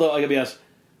 Although I gotta be honest,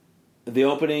 the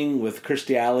opening with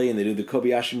Kirstie Alley and they do the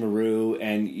Kobayashi Maru,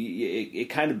 and it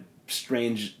kind of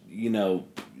strange,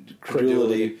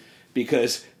 credulity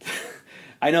because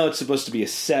I know it's supposed to be a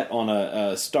set on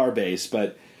a star base,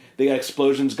 but they got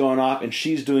explosions going off, and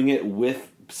she's doing it with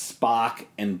Spock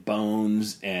and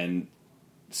Bones and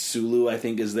Sulu, I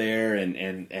think, is there, and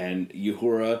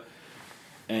Uhura,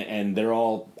 and they're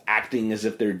all acting as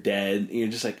if they're dead. And you're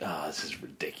just like, oh, this is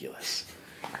ridiculous.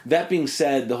 That being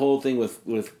said, the whole thing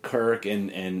with Kirk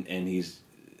and he's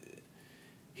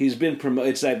been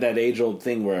promoted. It's that age-old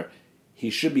thing where he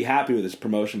should be happy with his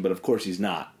promotion, but of course he's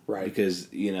not, right? Because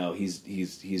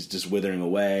he's just withering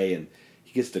away, and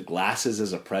he gets the glasses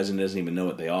as a president, doesn't even know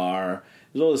what they are.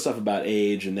 There's all this stuff about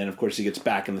age, and then of course he gets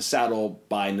back in the saddle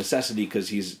by necessity because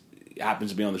he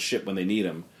happens to be on the ship when they need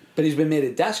him. But he's been made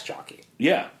a desk jockey.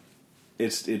 Yeah,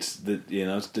 it's the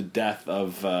death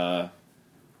of the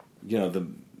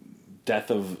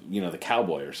death of the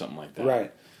cowboy or something like that,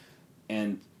 right?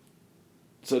 And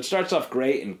so it starts off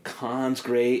great, and Khan's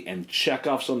great, and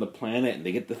Chekhov's on the planet, and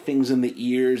they get the things in the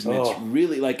ears, and it's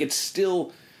really it's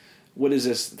still. What is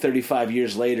this? 35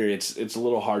 years later, it's a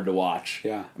little hard to watch.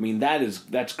 Yeah, I mean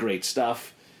that's great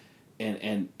stuff,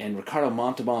 and Ricardo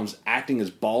Montalban's acting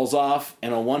his balls off.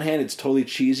 And on one hand, it's totally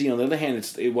cheesy. On the other hand,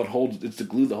 it's the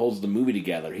glue that holds the movie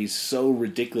together. He's so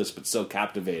ridiculous but so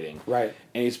captivating. Right,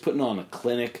 and he's putting on a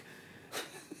clinic.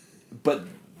 But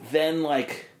then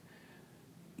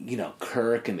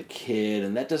Kirk and the kid,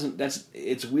 and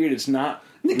it's weird. It's not.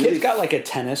 The kid's got like a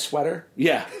tennis sweater.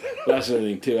 Yeah, that's the other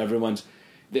thing too.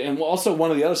 And also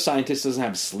one of the other scientists doesn't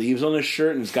have sleeves on his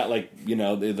shirt, and he's got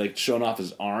they're showing off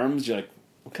his arms. You're like,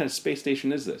 what kind of space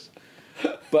station is this?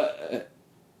 But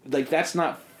that's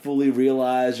not fully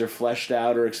realized or fleshed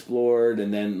out or explored.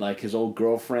 And then his old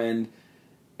girlfriend,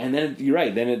 and then you're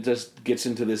right. Then it just gets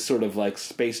into this sort of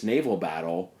space naval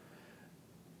battle.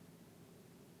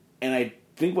 And I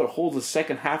think what holds the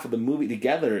second half of the movie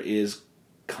together is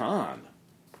Khan.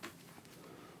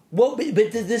 Well, but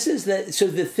this is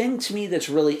the thing to me that's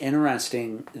really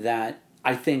interesting that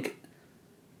I think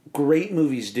great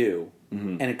movies do,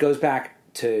 and it goes back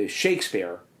to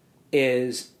Shakespeare,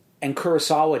 is and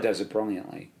Kurosawa does it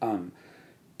brilliantly,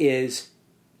 is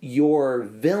your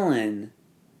villain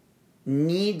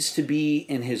needs to be,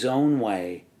 in his own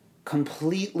way,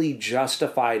 completely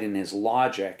justified in his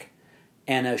logic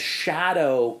and a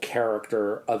shadow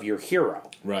character of your hero.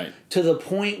 Right. To the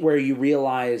point where you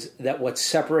realize that what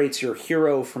separates your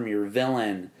hero from your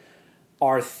villain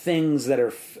are things that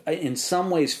are in some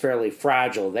ways fairly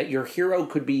fragile, that your hero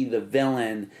could be the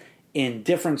villain in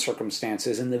different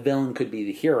circumstances and the villain could be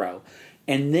the hero.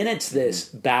 And then it's this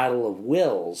battle of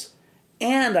wills.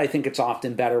 And I think it's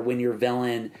often better when your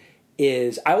villain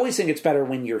is... I always think it's better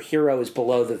when your hero is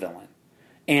below the villain.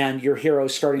 And your hero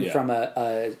starting from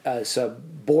a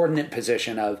subordinate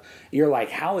position of, you're like,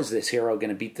 how is this hero going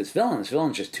to beat this villain? This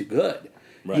villain's just too good.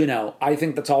 Right. You know, I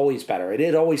think that's always better.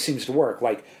 It always seems to work.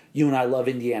 Like, you and I love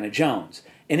Indiana Jones.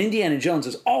 And Indiana Jones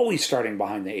is always starting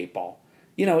behind the 8 ball.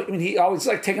 You know, I mean, he always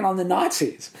like taking on the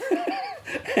Nazis.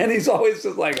 And he's always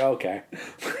just like, okay,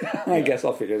 I guess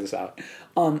I'll figure this out.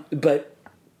 But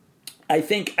I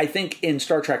think in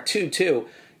Star Trek 2, too,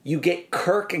 you get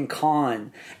Kirk and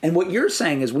Khan. And what you're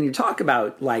saying is when you talk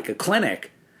about like a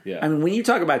clinic, I mean, when you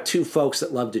talk about two folks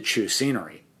that love to chew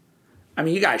scenery, I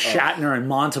mean, you got Shatner and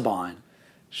Montalban.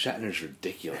 Shatner's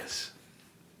ridiculous.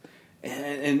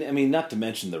 And I mean, not to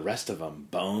mention the rest of them,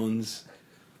 Bones.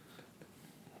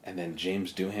 And then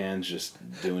James Doohan's just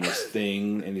doing his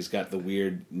thing, and he's got the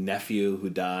weird nephew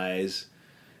who dies.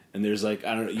 And there's like,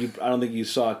 I don't think you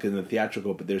saw it in the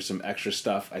theatrical, but there's some extra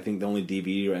stuff. I think the only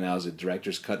DVD right now is a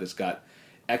director's cut that's got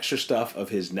extra stuff of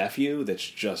his nephew that's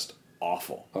just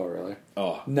awful. Oh, really?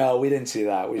 Oh. No, we didn't see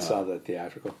that. We saw the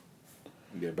theatrical.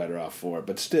 You're better off for it.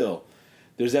 But still,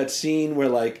 there's that scene where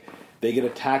like they get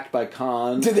attacked by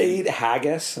Khan. Do they eat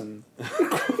haggis and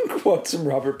quote some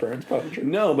Robert Burns poetry?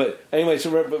 No, but anyway,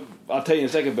 so I'll tell you in a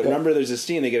second. But remember, there's a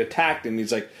scene they get attacked, and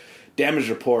he's like, damage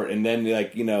report, and then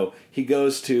like, you know, he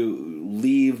goes to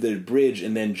leave the bridge,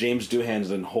 and then James Doohan's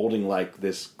then holding like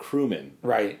this crewman,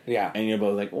 right? Yeah, and you're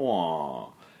both like,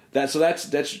 "Aww." That's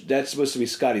supposed to be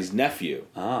Scotty's nephew.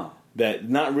 Oh, that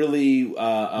not really.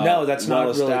 No, that's well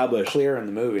not established, really clear in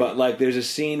the movie. But like, there's a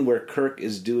scene where Kirk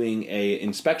is doing a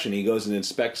inspection. He goes and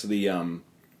inspects the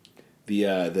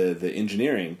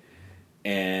engineering,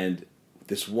 and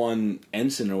this one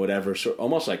ensign or whatever,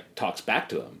 almost like talks back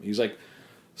to him. He's like,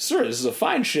 "Sir, this is a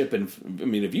fine ship, and I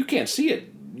mean, if you can't see it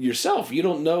yourself, you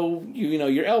don't know, you know,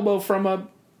 your elbow from a,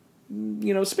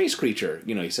 you know, space creature."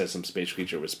 You know, he says some space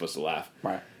creature was supposed to laugh,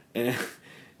 right? And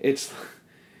it's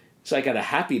like at a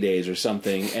Happy Days or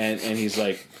something, and he's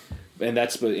like,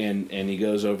 and he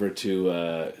goes over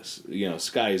to you know,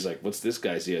 Sky. He's like, "What's this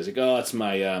guy's?" He's like, "Oh, it's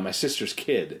my sister's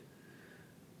kid."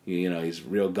 You know, he's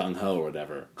real gung ho or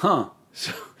whatever. Huh?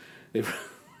 So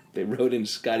they wrote in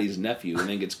Scotty's nephew, and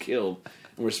then gets killed.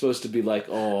 And we're supposed to be like,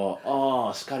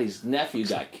 oh, Scotty's nephew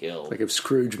got killed. Like if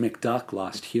Scrooge McDuck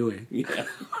lost Huey. Yeah.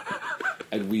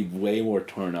 I'd be way more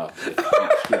torn up if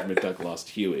Scrooge McDuck lost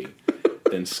Huey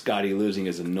than Scotty losing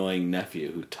his annoying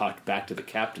nephew who talked back to the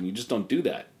captain. You just don't do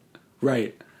that.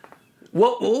 Right.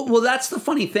 Well, that's the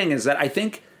funny thing is that I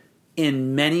think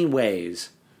in many ways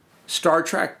Star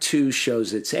Trek II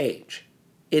shows its age.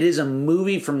 It is a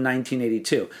movie from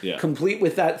 1982, complete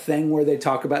with that thing where they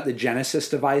talk about the Genesis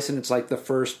device, and it's like the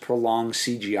first prolonged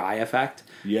CGI effect,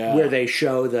 where they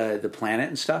show the planet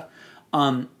and stuff.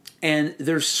 And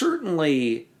there's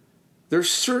certainly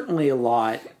a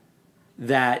lot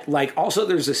that, like, also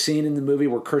there's a scene in the movie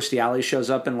where Kirstie Alley shows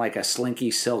up in like a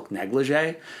slinky silk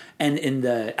negligee, and in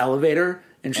the elevator,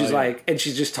 and she's like, and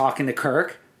she's just talking to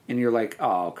Kirk, and you're like,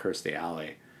 oh, Kirstie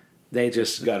Alley. They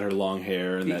just got her long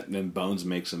hair, and then Bones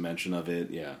makes a mention of it.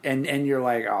 Yeah, and you're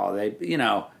like, oh,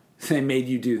 they made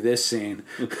you do this scene.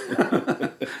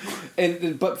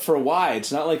 But for why?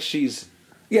 It's not like she's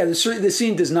the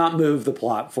scene does not move the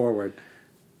plot forward.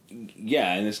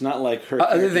 Yeah, and it's not like her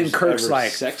other than Kirk's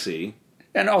like sexy,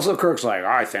 and also Kirk's like,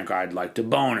 I think I'd like to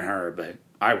bone her, but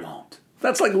I won't.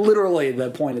 That's like literally the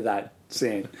point of that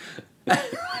scene.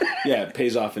 Yeah, it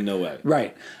pays off in no way.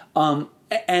 Right.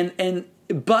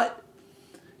 But,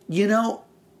 you know,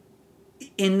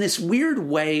 in this weird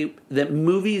way that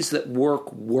movies that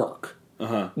work.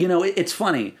 You know, it's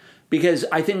funny because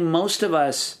I think most of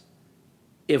us,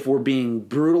 if we're being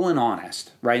brutal and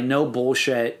honest, right? No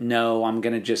bullshit. No, I'm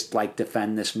going to just like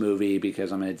defend this movie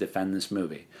because I'm going to defend this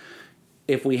movie.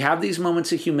 If we have these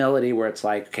moments of humility where it's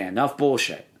like, okay, enough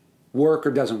bullshit, work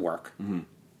or doesn't work. Mm-hmm.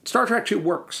 Star Trek 2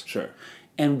 works. Sure.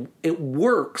 And it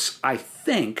works, I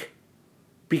think,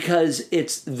 because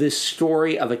it's this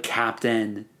story of a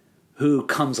captain who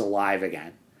comes alive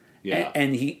again. Yeah.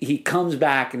 And he comes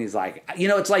back and he's like, you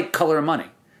know, it's like Color of Money.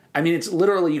 I mean, it's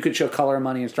literally, you could show Color of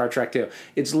Money in Star Trek too.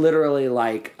 It's literally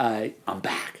like, I'm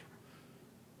back.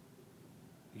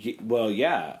 Well,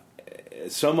 yeah.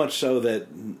 So much so that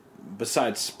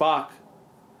besides Spock,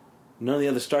 none of the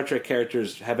other Star Trek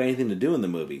characters have anything to do in the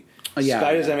movie.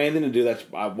 Sky doesn't have anything to do. That's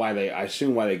why I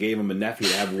assume why they gave him a nephew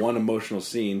to have one emotional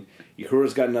scene.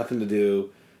 Uhura's got nothing to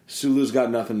do. Sulu's got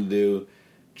nothing to do.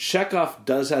 Chekhov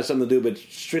does have something to do, but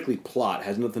strictly plot.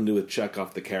 Has nothing to do with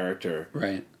Chekhov, the character.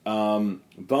 Right.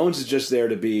 Bones is just there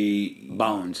to be...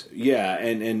 Bones. Yeah,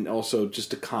 and also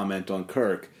just to comment on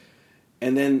Kirk.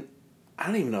 And then, I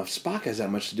don't even know if Spock has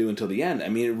that much to do until the end. I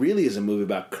mean, it really is a movie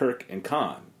about Kirk and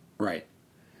Khan. Right.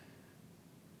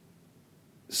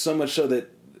 So much so that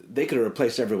they could have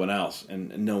replaced everyone else,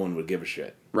 and no one would give a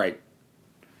shit. Right.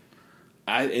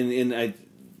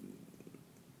 It's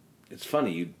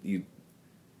funny, you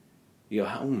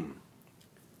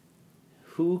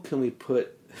who can we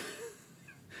put...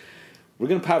 We're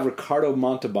going to have Ricardo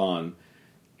Montalban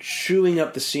chewing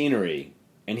up the scenery,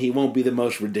 and he won't be the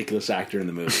most ridiculous actor in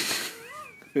the movie.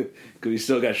 Because we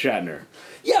still got Shatner.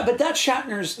 Yeah, but that's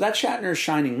Shatner's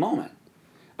shining moment.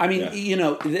 I mean,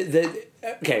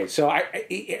 okay, so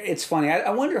it's funny. I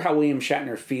wonder how William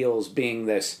Shatner feels being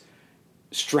this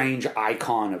strange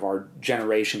icon of our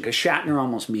generation, because Shatner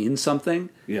almost means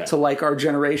something to like our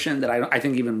generation that I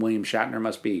think even William Shatner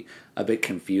must be a bit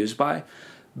confused by.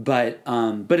 But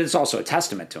it's also a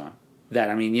testament to him that,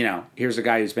 I mean, here's a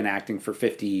guy who's been acting for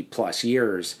 50 plus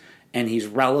years, and he's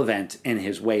relevant in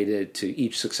his way to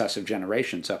each successive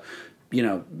generation. So,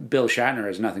 Bill Shatner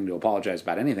has nothing to apologize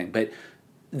about anything. But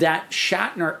that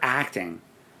Shatner acting,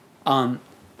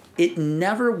 it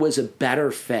never was a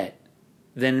better fit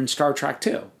than in Star Trek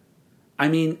II. I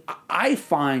mean, I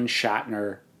find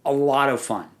Shatner a lot of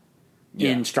fun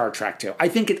in Star Trek II. I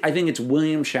think it's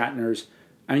William Shatner's.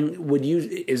 I mean,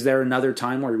 is there another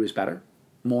time where he was better,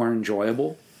 more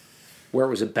enjoyable, where it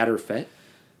was a better fit?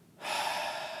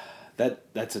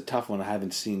 That's a tough one. I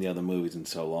haven't seen the other movies in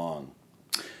so long.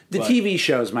 The TV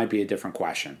shows might be a different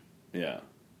question. Yeah.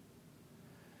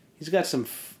 He's got some...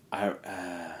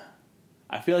 I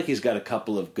feel like he's got a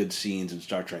couple of good scenes in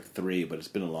Star Trek 3, but it's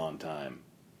been a long time.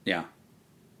 Yeah.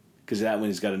 Because that one,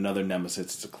 he's got another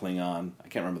nemesis. It's a Klingon. I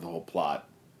can't remember the whole plot.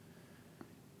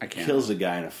 I can't. Kills the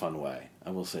guy in a fun way. I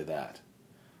will say that.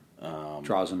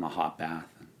 Draws him a hot bath.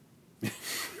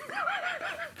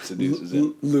 Seduces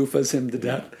him. Loofahs him to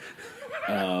death.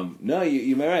 No,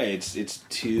 you're right. It's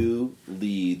two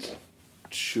leads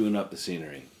chewing up the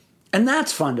scenery. And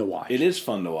that's fun to watch. It is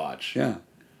fun to watch. Yeah.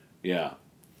 Yeah.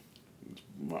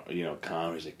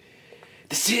 Connery's like,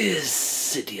 this is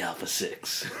City Alpha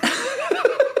 6.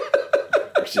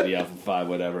 Or City Alpha 5,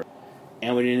 whatever.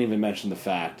 And we didn't even mention the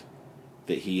fact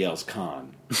that he yells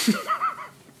Khan.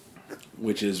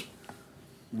 Which is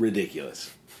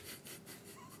ridiculous.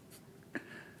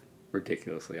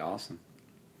 Ridiculously awesome.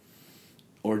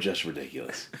 Or just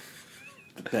ridiculous.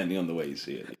 Depending on the way you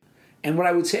see it. And what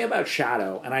I would say about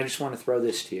Shadow, and I just want to throw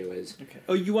this to you, is... Okay.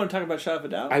 Oh, you want to talk about Shadow of a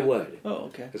Doubt? I would. Oh,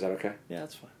 okay. Is that okay? Yeah,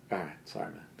 that's fine. All right. Sorry,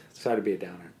 man. Sorry to be a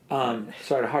downer.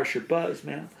 Sorry to harsh your buzz,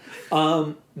 man.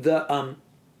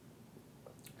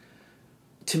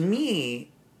 To me,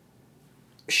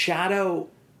 Shadow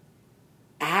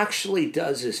actually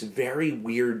does this very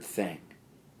weird thing.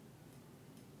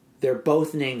 They're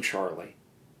both named Charlie.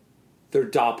 They're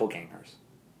doppelgangers.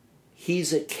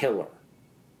 He's a killer.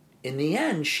 In the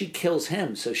end, she kills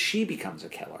him, so she becomes a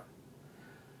killer.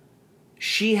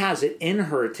 She has it in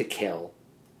her to kill.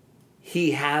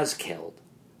 He has killed.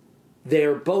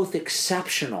 They're both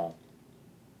exceptional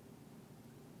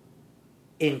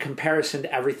in comparison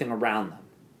to everything around them.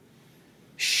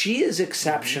 She is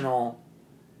exceptional,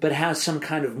 but has some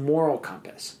kind of moral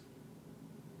compass.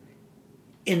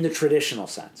 In the traditional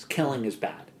sense, killing is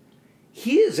bad.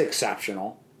 He is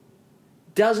exceptional,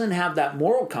 doesn't have that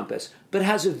moral compass, but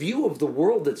has a view of the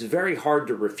world that's very hard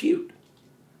to refute.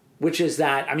 Which is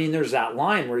that, I mean, there's that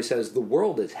line where he says, the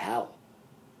world is hell.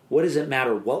 What does it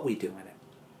matter what we do in it?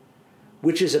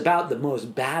 Which is about the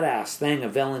most badass thing a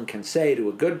villain can say to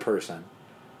a good person.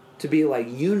 To be like,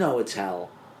 you know it's hell,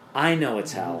 I know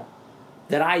it's hell.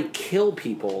 That I kill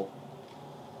people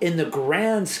in the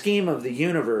grand scheme of the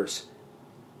universe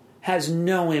has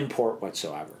no import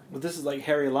whatsoever. Well, this is like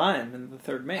Harry Lime in The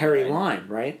Third Man. Harry Lime,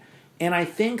 right? And I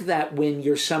think that when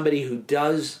you're somebody who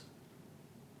does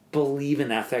believe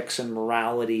in ethics and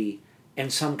morality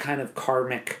and some kind of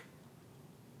karmic,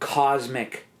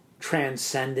 cosmic,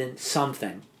 transcendent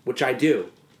something, which I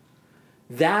do,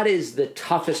 that is the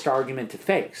toughest argument to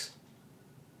face.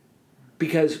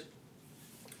 Because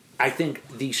I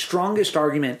think the strongest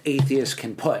argument atheists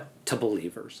can put to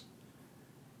believers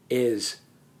is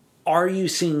are you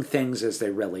seeing things as they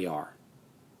really are?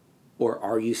 Or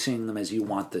are you seeing them as you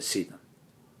want to see them?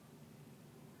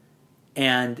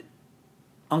 And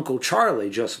Uncle Charlie,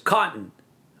 Joseph Cotten,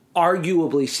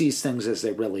 arguably sees things as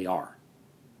they really are.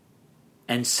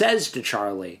 And says to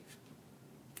Charlie,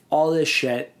 all this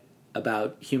shit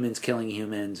about humans killing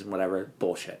humans and whatever,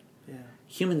 bullshit. Yeah.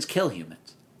 Humans kill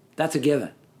humans. That's a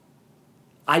given.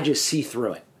 I just see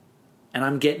through it. And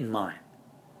I'm getting mine.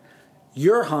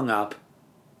 You're hung up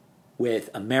with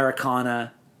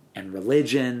Americana and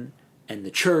religion and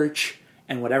the church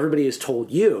and what everybody has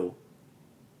told you.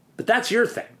 But that's your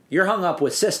thing. You're hung up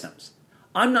with systems.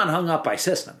 I'm not hung up by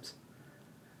systems.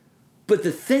 But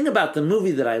the thing about the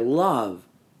movie that I love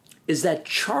is that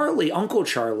Charlie, Uncle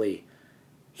Charlie,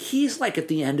 he's like at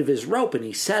the end of his rope and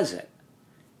he says it.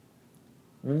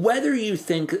 Whether you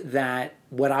think that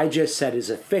what I just said is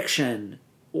a fiction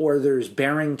or there's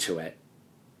bearing to it,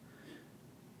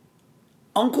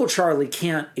 Uncle Charlie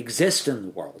can't exist in the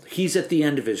world. He's at the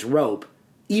end of his rope,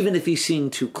 even if he's seeing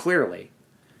too clearly.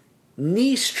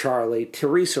 Niece Charlie,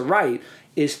 Teresa Wright,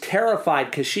 is terrified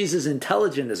because she's as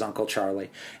intelligent as Uncle Charlie,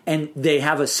 and they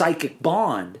have a psychic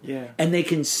bond, and they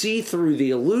can see through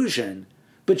the illusion,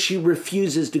 but she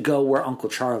refuses to go where Uncle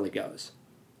Charlie goes.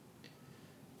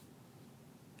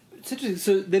 It's interesting.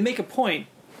 So they make a point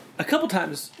a couple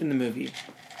times in the movie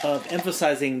of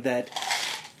emphasizing that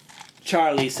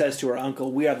Charlie says to her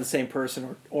uncle, "We are the same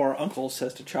person," or Uncle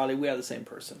says to Charlie, "We are the same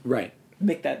person." Right.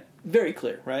 Make that very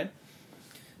clear, right?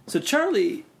 So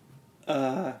Charlie,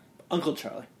 Uncle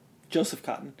Charlie, Joseph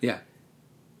Cotten. Yeah.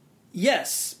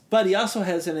 Yes, but he also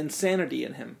has an insanity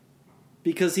in him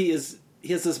because he has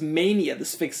this mania,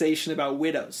 this fixation about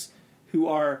widows who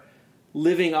are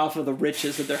living off of the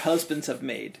riches that their husbands have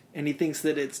made, and he thinks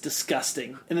that it's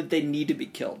disgusting and that they need to be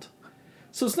killed.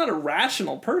 So it's not a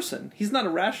rational person. He's not a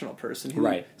rational person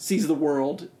who sees the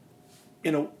world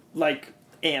like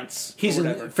ants.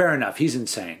 Fair enough. He's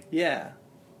insane. Yeah.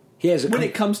 He has when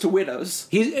it comes to widows.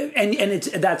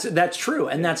 That's true,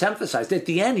 and that's emphasized. At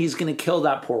the end, he's going to kill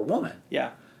that poor woman.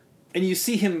 Yeah. And you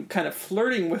see him kind of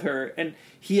flirting with her, and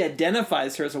he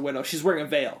identifies her as a widow. She's wearing a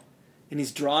veil. And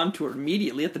he's drawn to her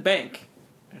immediately at the bank.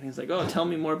 And he's like, "Oh, tell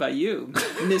me more about you,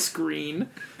 Miss Green."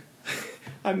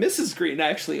 I'm Mrs. Green,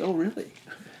 actually. Oh, really?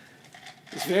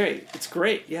 It's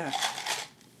great, yeah.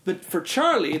 But for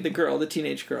Charlie, the girl, the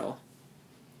teenage girl,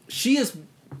 she is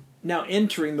now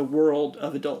entering the world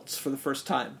of adults for the first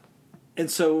time.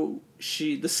 And so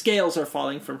the scales are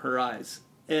falling from her eyes.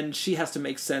 And she has to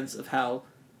make sense of how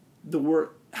the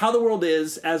world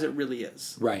is as it really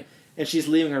is. Right. And she's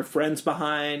leaving her friends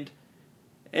behind.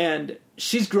 And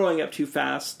she's growing up too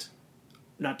fast.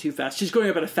 Not too fast. She's growing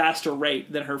up at a faster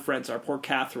rate than her friends are. Poor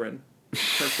Catherine, her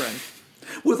friend.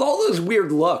 With all those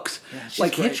weird looks.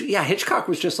 Yeah, Hitchcock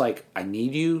was just like, I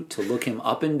need you to look him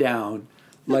up and down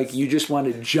like you just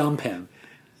want to jump him.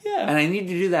 Yeah. And I need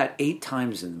to do that 8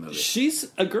 times in the movie.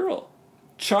 She's a girl.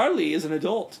 Charlie is an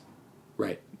adult.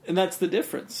 Right. And that's the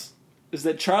difference. Is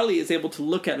that Charlie is able to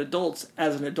look at adults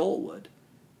as an adult would.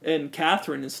 And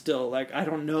Catherine is still like, I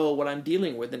don't know what I'm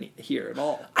dealing with here at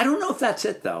all. I don't know if that's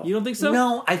it, though. You don't think so?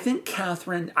 No, I think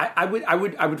Catherine. I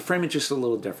would frame it just a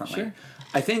little differently. Sure.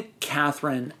 I think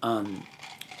Catherine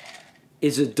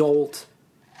is adult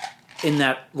in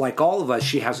that, like all of us,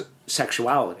 she has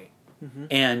sexuality,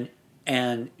 and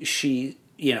she,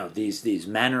 these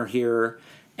men are here,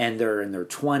 and they're in their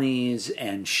 20s,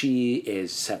 and she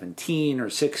is 17 or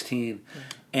 16,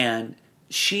 and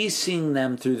she's seeing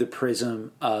them through the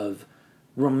prism of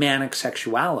romantic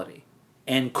sexuality.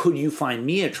 And could you find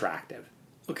me attractive?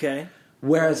 Okay.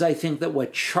 Whereas I think that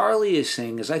what Charlie is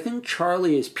saying is, I think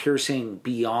Charlie is piercing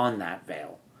beyond that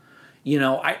veil.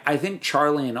 I think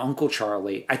Charlie and Uncle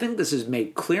Charlie, I think this is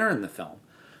made clear in the film.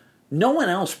 No one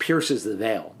else pierces the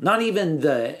veil. Not even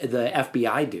the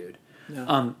FBI dude.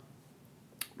 No.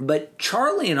 But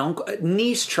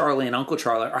niece Charlie and Uncle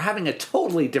Charlie are having a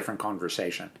totally different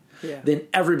conversation than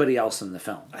everybody else in the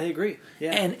film. I agree.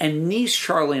 Yeah. And niece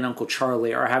Charlie and Uncle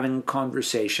Charlie are having a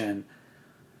conversation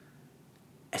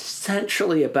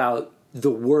essentially about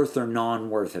the worth or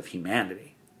non-worth of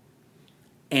humanity.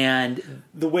 And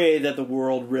the way that the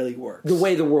world really works. The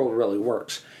way the world really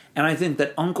works. And I think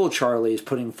that Uncle Charlie is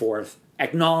putting forth,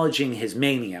 acknowledging his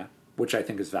mania, which I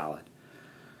think is valid.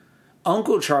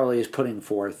 Uncle Charlie is putting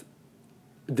forth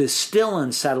this still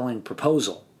unsettling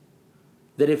proposal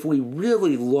that if we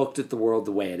really looked at the world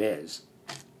the way it is,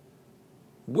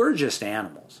 we're just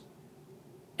animals.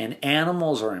 And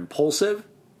animals are impulsive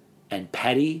and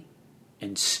petty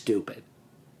and stupid.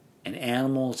 And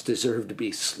animals deserve to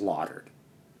be slaughtered.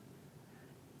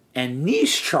 And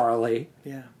niece Charlie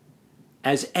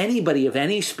as anybody of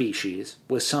any species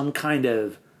with some kind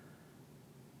of,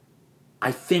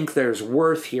 I think there's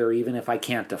worth here even if I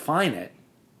can't define it,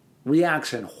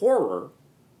 reacts in horror,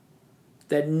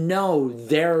 that no,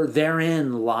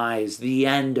 therein lies the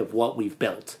end of what we've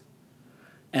built.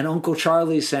 And Uncle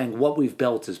Charlie's saying what we've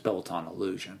built is built on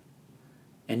illusion.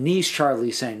 And Niece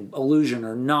Charlie's saying, illusion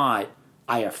or not,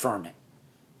 I affirm it.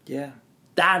 Yeah.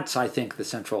 That's, I think, the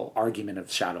central argument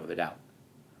of Shadow of a Doubt.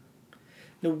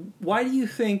 Now, why do you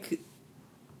think...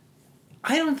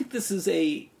 I don't think this is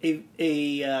a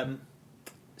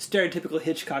stereotypical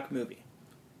Hitchcock movie.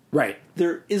 Right.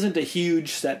 There isn't a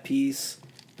huge set piece.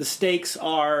 The stakes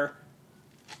are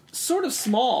sort of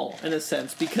small, in a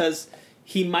sense, because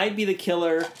he might be the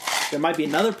killer. There might be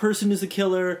another person who's the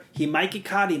killer. He might get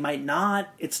caught. He might not.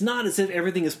 It's not as if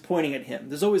everything is pointing at him.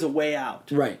 There's always a way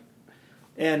out. Right.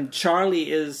 And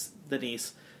Charlie is the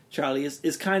niece. Charlie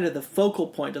is kind of the focal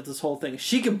point of this whole thing.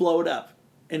 She can blow it up,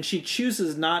 and she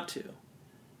chooses not to.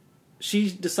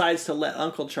 She decides to let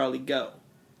Uncle Charlie go,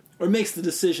 or makes the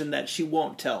decision that she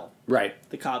won't tell Right.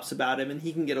 the cops about him, and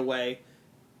he can get away.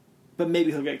 But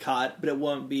maybe he'll get caught, but it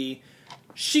won't be.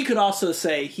 She could also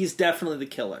say he's definitely the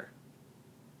killer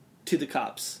to the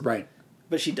cops. Right.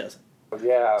 But she doesn't.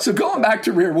 Yeah. So going back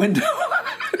to Rear Window.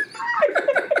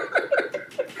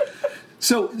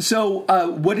 So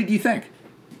what did you think?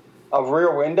 Of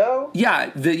Rear Window?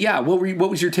 Yeah, what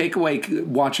was your takeaway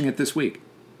watching it this week?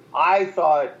 I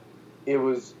thought it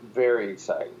was very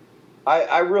exciting.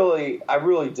 I really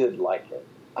did like it.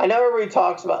 I know everybody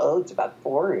talks about, it's about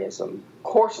voyeurism. Of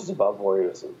course it's about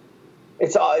voyeurism.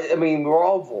 We're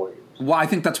all voyeurs. Well, I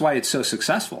think that's why it's so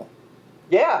successful.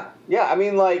 Yeah.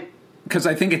 Because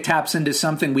I think it taps into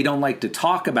something we don't like to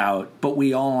talk about, but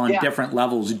we all on different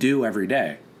levels do every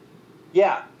day.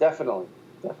 Yeah, definitely.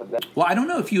 Well, I don't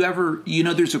know if you ever,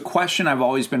 there's a question I've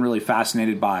always been really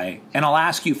fascinated by, and I'll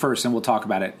ask you first and we'll talk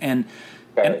about it. And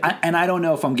I don't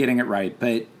know if I'm getting it right,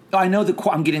 but I know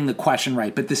I'm getting the question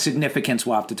right, but the significance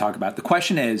we'll have to talk about. The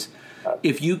question is,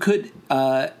 if you could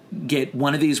get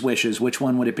one of these wishes, which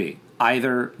one would it be?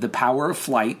 Either the power of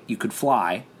flight, you could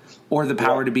fly, or the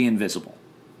power to be invisible.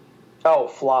 Oh,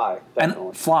 fly. Definitely.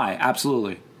 And fly,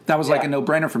 absolutely. That was like a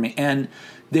no-brainer for me. And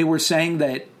they were saying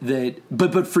that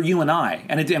but for you and I,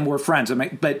 and we're friends,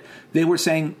 but they were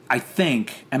saying, I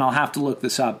think, and I'll have to look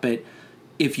this up, but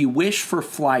if you wish for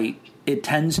flight, it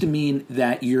tends to mean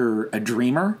that you're a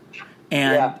dreamer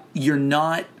and you're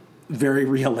not very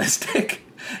realistic.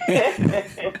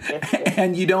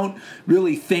 And you don't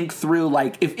really think through,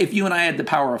 like, if you and I had the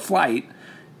power of flight,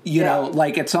 you know,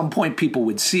 like at some point people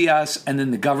would see us and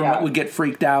then the government would get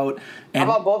freaked out. And,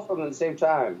 how about both of them at the same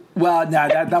time? Well, no,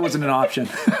 that wasn't an option.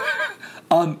 That's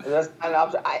not an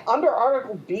option. Under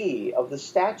Article B of the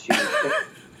statute,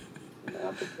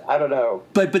 I don't know.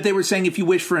 But they were saying if you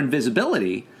wish for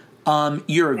invisibility,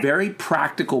 you're a very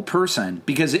practical person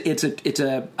because it's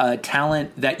a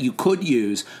talent that you could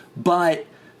use, but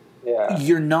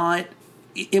you're not.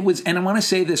 It was, and I want to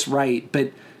say this right,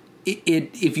 but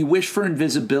if you wish for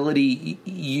invisibility,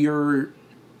 you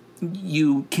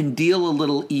can deal a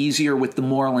little easier with the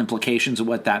moral implications of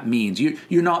what that means.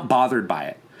 You're not bothered by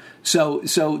it. So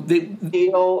they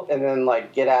deal and then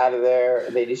like get out of there.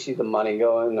 And they just see the money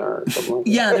going or something. Like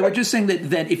that. They were just saying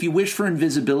that if you wish for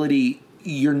invisibility,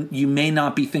 you may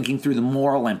not be thinking through the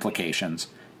moral implications.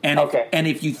 And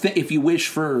if you wish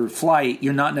for flight,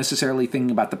 you're not necessarily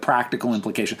thinking about the practical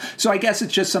implication. So I guess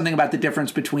it's just something about the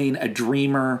difference between a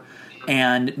dreamer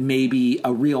and maybe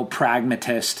a real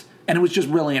pragmatist. And it was just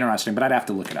really interesting, but I'd have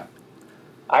to look it up.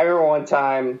 I remember one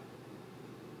time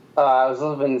I was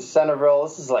living in Centerville.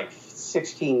 This is like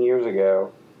 16 years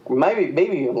ago, maybe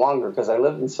even longer because I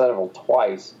lived in Centerville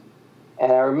twice.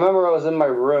 And I remember I was in my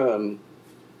room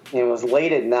and it was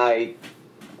late at night.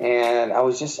 And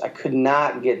I could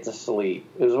not get to sleep.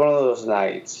 It was one of those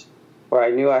nights where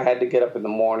I knew I had to get up in the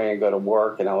morning and go to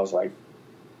work. And I was like,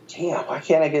 damn, why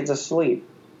can't I get to sleep?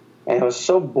 And I was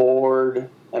so bored.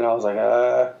 And I was like,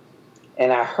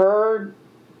 And I heard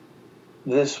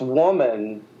this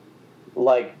woman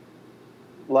like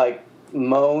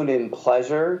moan in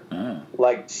pleasure,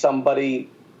 like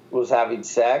somebody was having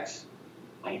sex.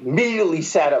 I immediately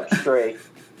sat up straight.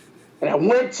 And I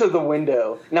went to the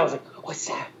window, and I was like, what's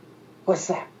that? What's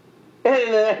that?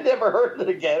 And then I never heard it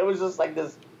again. It was just like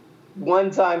this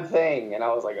one-time thing. And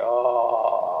I was like,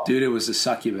 oh. Dude, it was a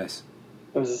succubus.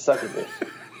 It was a succubus.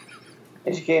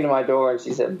 And she came to my door, and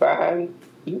she said, Brian,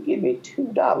 you give me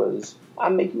 $2, I'll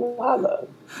make you holler.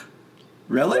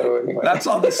 Really? So anyway. That's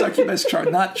all the succubus charge?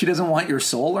 Not, she doesn't want your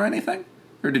soul or anything?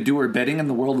 Or to do her bidding in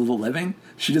the world of the living?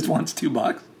 She just wants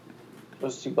 $2? It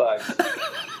was $2.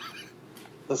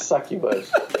 The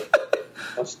succubus.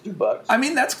 That's $2. I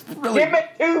mean, that's really. Give me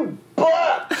 $2.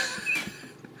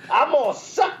 I'm gonna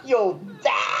suck your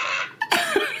dick.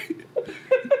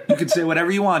 You can say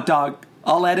whatever you want, dog.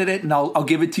 I'll edit it and I'll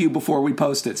give it to you before we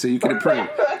post it so you can approve.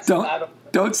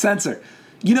 Don't censor.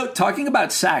 You know, talking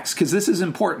about sex, because this is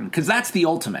important, because that's the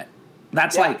ultimate.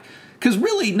 That's like, because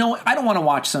really, no, I don't want to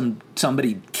watch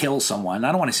somebody kill someone.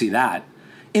 I don't want to see that.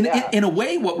 In a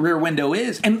way, what Rear Window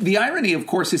is, and the irony, of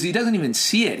course, is he doesn't even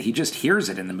see it. He just hears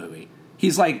it in the movie.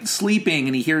 He's like sleeping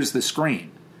and he hears the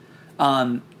scream.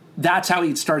 That's how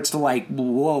he starts to like,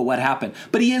 whoa, what happened?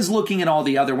 But he is looking at all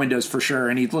the other windows for sure,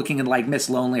 and he's looking at like Miss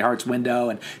Lonely Heart's window,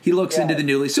 and he looks into the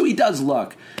newly. So he does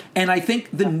look. And I think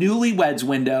the newlyweds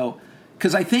window,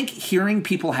 because I think hearing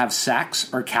people have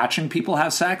sex or catching people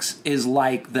have sex is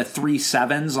like the 3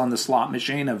 7s on the slot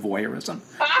machine of voyeurism.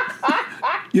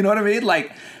 You know what I mean?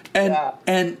 Like,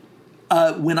 and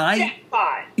when I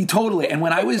totally, and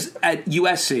when I was at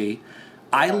USC,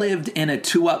 I lived in a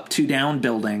 2 up, 2 down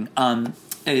building.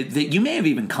 That you may have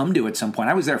even come to at some point.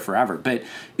 I was there forever, but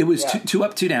it was 2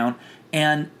 up, 2 down.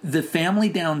 And the family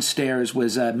downstairs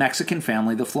was a Mexican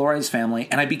family, the Flores family,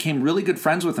 and I became really good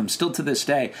friends with them still to this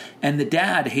day. And the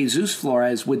dad, Jesus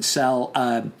Flores, would sell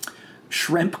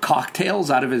shrimp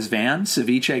cocktails out of his van,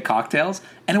 ceviche cocktails,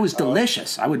 and it was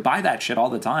delicious. I would buy that shit all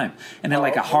the time. And then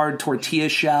like a hard tortilla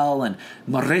shell and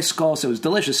marisco, so it was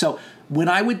delicious. So when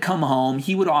I would come home,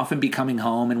 he would often be coming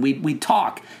home, and we'd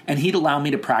talk, and he'd allow me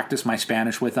to practice my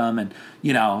Spanish with him, and,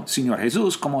 you know, Señor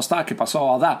Jesus, ¿cómo está? ¿Qué pasó?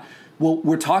 All that. Well,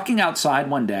 we're talking outside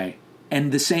one day,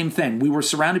 and the same thing. We were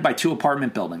surrounded by 2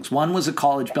 apartment buildings. One was a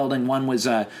college building, one was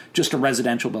just a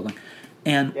residential building.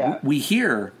 And we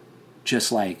hear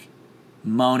just like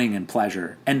moaning in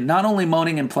pleasure. And not only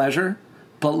moaning in pleasure,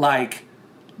 but like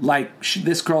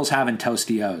this girl's having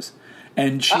Tostios.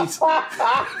 And she's,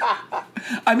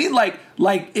 I mean, like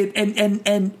it,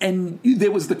 and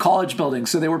there was the college building,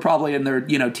 so they were probably in their,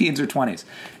 you know, teens or 20s.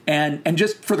 And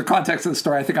just for the context of the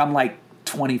story, I think I'm like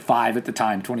 25 at the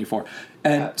time, 24.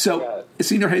 And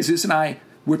Señor Jesus and I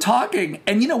were talking,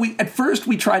 and, you know, at first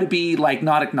we try to be like,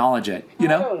 not acknowledge it, you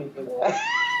know?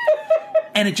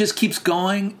 And it just keeps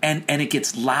going, and it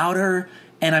gets louder.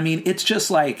 And I mean, it's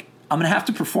just like, I'm going to have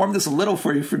to perform this a little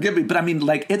for you, forgive me. But I mean,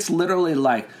 like, it's literally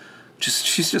like,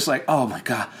 she's just like, oh my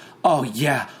God. Oh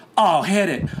yeah. Oh, hit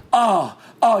it. Oh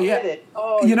yeah. Hit it.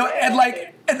 Oh, you know, and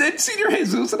like, and then Señor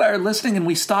Jesus and I are listening, and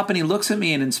we stop, and he looks at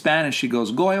me, and in Spanish he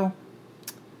goes, Goyo,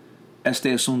 este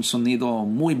es un sonido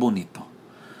muy bonito.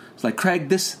 It's like, Craig,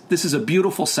 this is a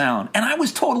beautiful sound. And I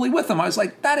was totally with him. I was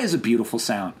like, that is a beautiful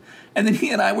sound. And then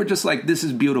he and I were just like, this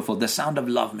is beautiful. The sound of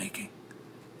lovemaking.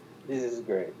 This is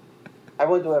great. I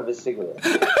want to have a cigarette.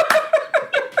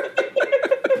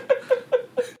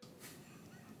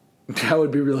 That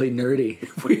would be really nerdy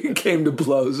if we came to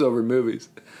blows over movies.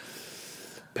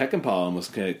 Peckinpah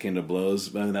almost came to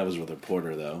blows. I mean, that was with a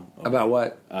reporter, though. About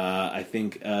what? I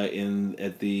think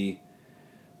at the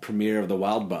premiere of The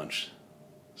Wild Bunch.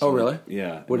 So, oh, really?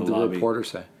 Yeah. What did the reporter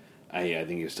say? I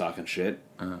think he was talking shit.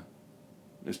 Uh-huh.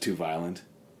 It was too violent.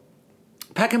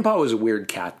 Peckinpah was a weird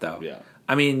cat, though. Yeah.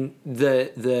 I mean,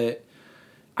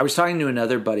 I was talking to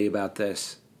another buddy about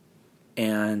this,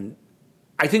 and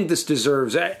I think this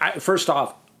deserves. First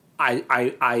off,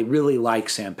 I really like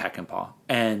Sam Peckinpah,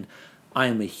 and I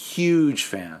am a huge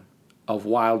fan of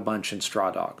Wild Bunch and Straw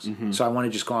Dogs. Mm-hmm. So I want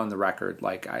to just go on the record,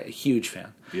 like, a huge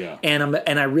fan. Yeah.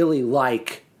 And I really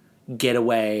like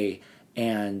Getaway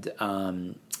and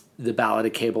The Ballad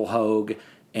of Cable Hogue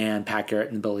and Pat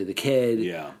Garrett and Billy the Kid.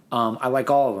 Yeah. I like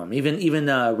all of them. Even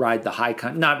Ride the High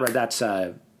Country. Not Ride. That's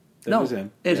that was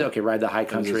him. It's okay. Ride the High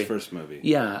Country. That was his first movie.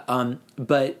 Yeah.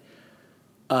 But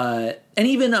and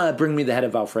even Bring Me the Head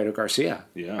of Alfredo Garcia.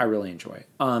 Yeah. I really enjoy.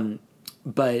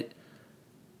 But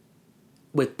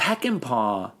with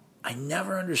Peckinpah, I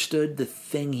never understood the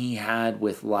thing he had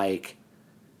with, like,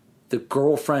 the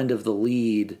girlfriend of the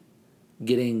lead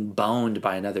getting boned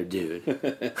by another dude.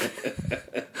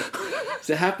 Does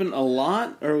it happen a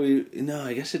lot? Or no,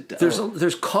 I guess it does.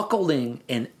 There's cuckolding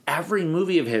in every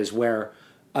movie of his where,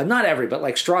 not every, but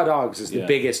like Straw Dogs is the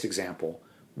biggest example,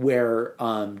 where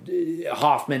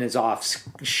Hoffman is off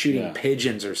shooting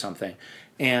pigeons or something,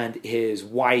 and his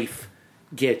wife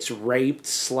gets raped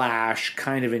 /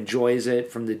 kind of enjoys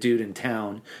it from the dude in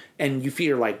town, and you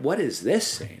feel like, what is this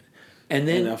scene? And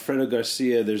then Alfredo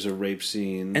Garcia, there's a rape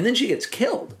scene, and then she gets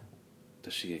killed.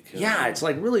 Does she get killed? Yeah, it's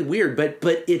like really weird, but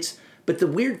the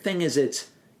weird thing is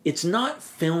it's not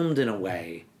filmed in a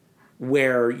way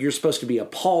where you're supposed to be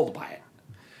appalled by it.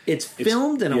 It's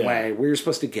filmed in a way where you're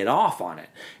supposed to get off on it.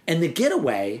 And the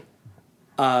Getaway,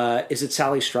 is it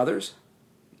Sally Struthers?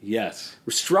 Yes.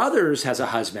 Struthers has a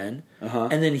husband,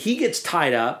 and then he gets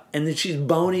tied up, and then she's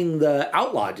boning the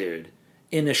outlaw dude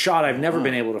in a shot I've never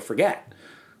been able to forget,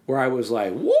 where I was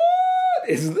like, what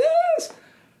is this?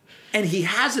 And he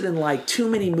has it in like too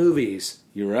many movies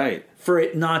You're right. for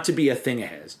it not to be a thing of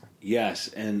his. Yes,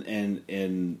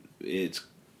 and it's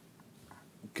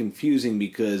confusing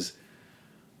because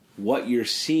what you're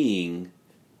seeing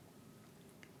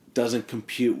doesn't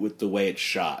compute with the way it's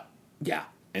shot. Yeah.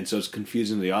 And so it's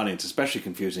confusing to the audience, especially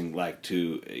confusing like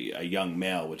to a young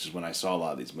male, which is when I saw a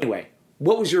lot of these movies. Anyway,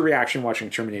 what was your reaction watching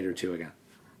Terminator 2 again?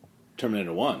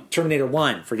 Terminator 1. Terminator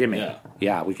 1, forgive me.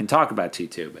 Yeah, we can talk about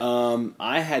T2. But.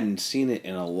 I hadn't seen it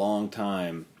in a long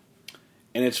time.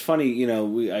 And it's funny, you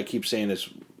know, I keep saying this.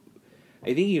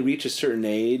 I think you reach a certain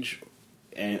age,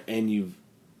 and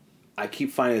I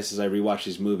keep finding this as I rewatch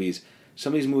these movies.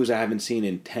 Some of these movies I haven't seen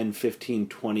in 10, 15,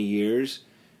 20 years,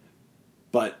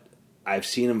 but I've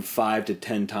seen them 5 to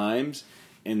 10 times.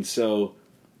 And so,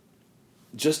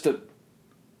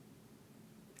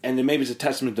 and then maybe it's a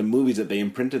testament to movies that they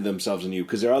imprinted themselves on you,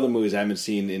 because there are other movies I haven't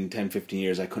seen in 10, 15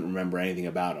 years. I couldn't remember anything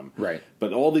about them. Right.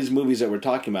 But all these movies that we're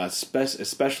talking about,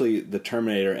 especially The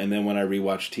Terminator, and then when I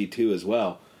rewatched T2 as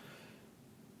well,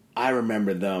 I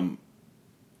remember them.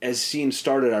 As scenes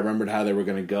started, I remembered how they were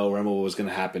going to go, remember what was going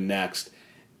to happen next.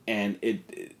 And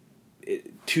it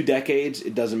 2 decades,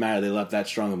 it doesn't matter. They left that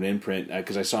strong of an imprint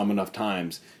because I saw them enough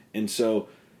times. And so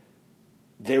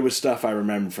there was stuff I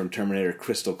remembered from Terminator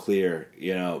crystal clear,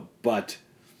 you know, but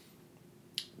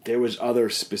there was other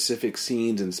specific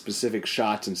scenes and specific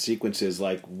shots and sequences,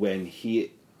 like when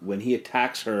he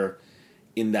attacks her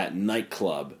in that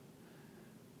nightclub.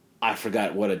 I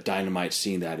forgot what a dynamite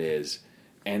scene that is.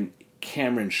 And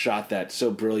Cameron shot that so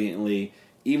brilliantly,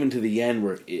 even to the end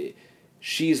where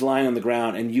she's lying on the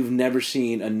ground and you've never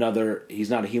seen another, he's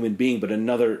not a human being, but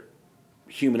another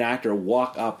human actor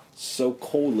walk up so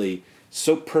coldly,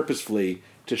 so purposefully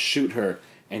to shoot her.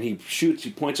 And he shoots, he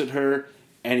points at her,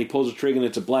 and he pulls the trigger and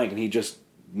it's a blank, and he just,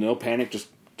 no panic, just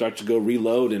starts to go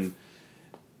reload. And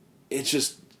it's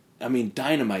just, I mean,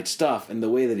 dynamite stuff. And the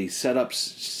way that he set up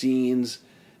scenes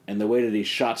and the way that he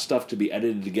shot stuff to be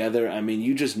edited together, I mean,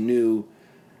 you just knew.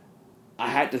 I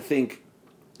had to think,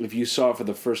 if you saw it for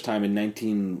the first time in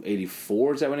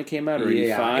 1984, is that when it came out, or 85?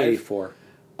 Yeah, 84.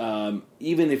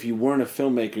 Even if you weren't a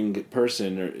filmmaking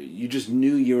person, or you just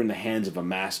knew you were in the hands of a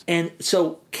master. And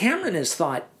so Cameron has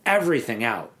thought everything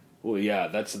out. Well, yeah,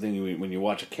 that's the thing. When you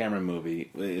watch a Cameron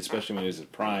movie, especially when he was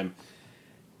at Prime,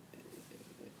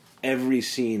 every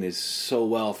scene is so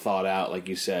well thought out, like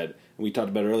you said. We talked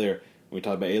about earlier, when we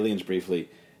talked about Aliens briefly,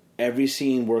 every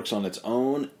scene works on its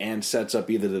own and sets up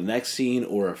either the next scene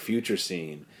or a future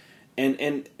scene.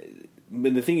 And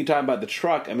the thing you talk about, the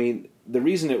truck, I mean, the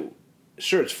reason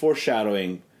sure, it's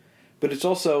foreshadowing, but it's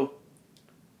also,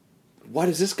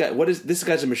 this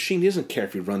guy's a machine. He doesn't care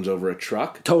if he runs over a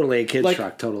truck. Totally, a kid's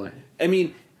truck, totally. I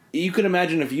mean, you could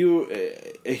imagine if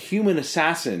a human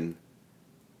assassin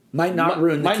might not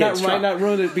ruin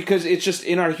it, because it's just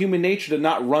in our human nature to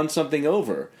not run something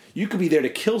over. You could be there to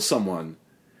kill someone,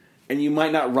 and you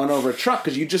might not run over a truck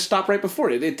because you just stop right before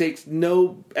it. It takes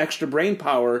no extra brain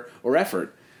power or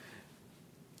effort.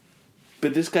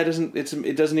 But this guy doesn't.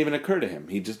 It doesn't even occur to him.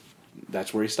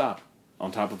 That's where he stopped,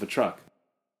 on top of a truck.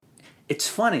 It's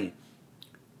funny.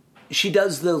 She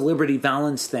does the Liberty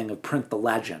Valance thing of print the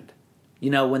legend.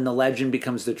 You know, when the legend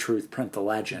becomes the truth, print the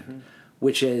legend.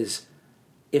 Which is,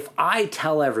 if I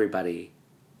tell everybody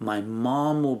my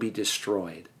mom will be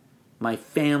destroyed, my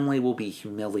family will be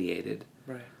humiliated,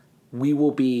 right, we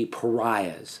will be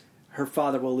pariahs. Her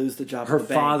father will lose the job. Her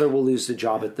father will lose the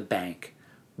job at the bank.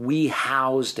 We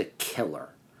housed a killer.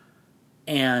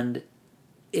 And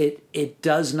it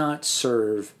does not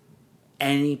serve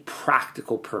any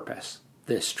practical purpose,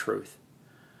 this truth.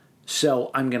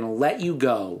 So I'm going to let you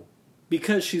go.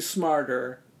 Because she's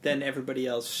smarter than everybody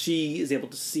else, she is able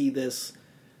to see this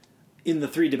in the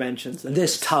 3 dimensions.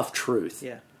 This tough truth.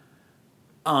 Yeah.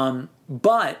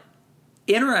 But,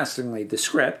 interestingly, the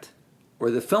script,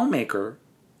 or the filmmaker,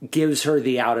 gives her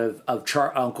the out of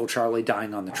Uncle Charlie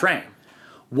dying on the train.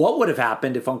 What would have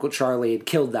happened if Uncle Charlie had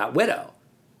killed that widow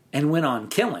and went on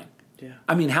killing? Yeah.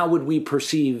 I mean, how would we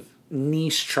perceive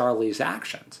niece Charlie's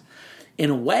actions? In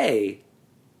a way,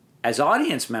 as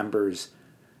audience members,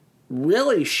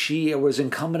 really it was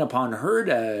incumbent upon her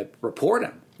to report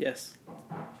him. Yes.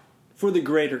 For the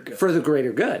greater good. For the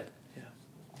greater good. Yeah.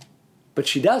 But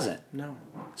she doesn't. No.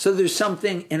 So there's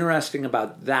something interesting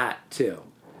about that, too.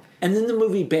 And then the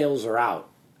movie bails her out.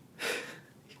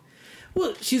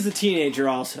 Well, she's a teenager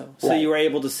also, so you were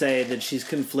able to say that she's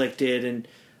conflicted, and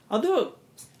although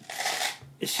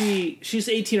she's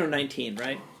 18 or 19,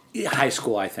 right? High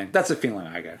school, I think. That's the feeling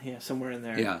I get. Yeah, somewhere in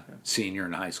there. Yeah, senior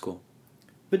in high school.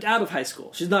 But out of high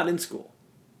school. She's not in school.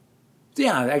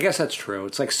 Yeah, I guess that's true.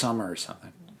 It's like summer or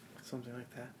something. Something like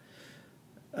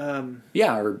that.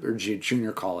 Yeah, or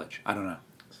junior college. I don't know.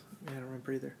 I don't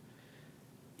remember either.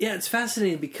 Yeah, it's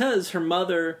fascinating because her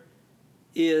mother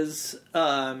is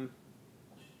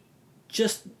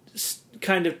just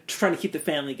kind of trying to keep the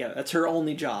family together. That's her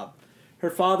only job. Her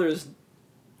father is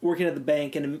working at the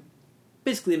bank in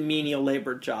basically a menial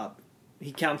labor job.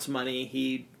 He counts money,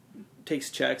 he takes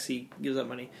checks, he gives up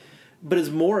money, but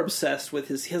is more obsessed with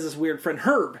he has this weird friend,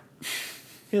 Herb.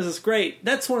 He has this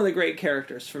that's one of the great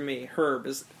characters for me. Herb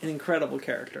is an incredible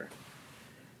character.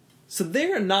 So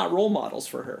they're not role models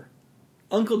for her.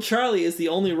 Uncle Charlie is the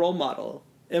only role model.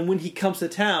 And when he comes to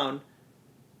town,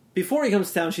 before he comes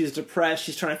to town, she's depressed.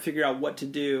 She's trying to figure out what to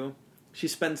do. She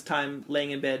spends time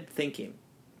laying in bed thinking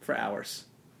for hours.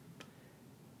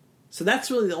 So that's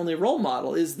really the only role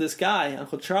model is this guy,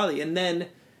 Uncle Charlie. And then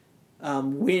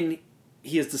when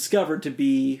he is discovered to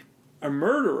be a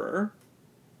murderer,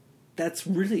 that's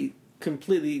really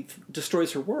completely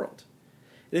destroys her world.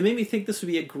 And it made me think this would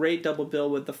be a great double bill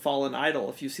with The Fallen Idol,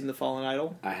 if you've seen The Fallen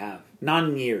Idol. I have. Not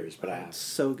in years, but I have. It's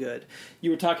so good.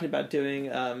 You were talking about doing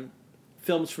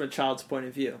films from a child's point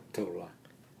of view. Totally.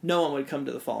 No one would come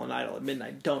to The Fallen Idol at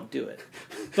midnight. Don't do it.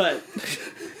 But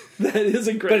that is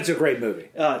a great... But it's a great movie.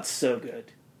 Oh, it's so good.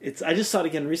 I just saw it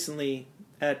again recently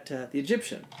at The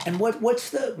Egyptian. And what's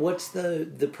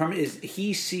the premise? Is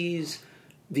he sees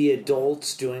the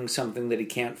adults doing something that he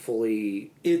can't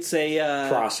fully It's a...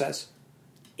 process?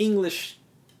 English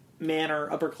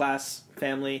manor, upper class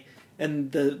family,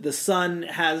 and the son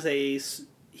has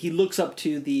he looks up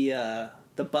to the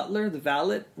butler, the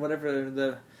valet, whatever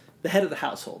the head of the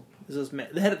household,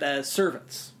 the head of the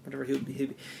servants, whatever he would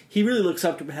be. He really looks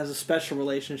up to him and has a special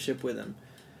relationship with him.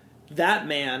 That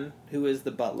man, who is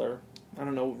the butler, I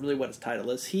don't know really what his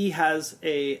title is, he has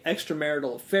a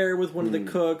extramarital affair with one of the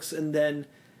cooks, and then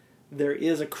there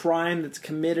is a crime that's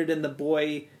committed, and the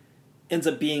boy ends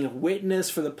up being a witness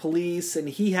for the police, and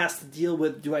he has to deal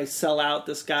with, do I sell out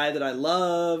this guy that I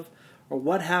love, or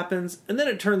what happens? And then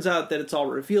it turns out that it's all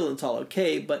revealed and it's all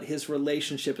okay, but his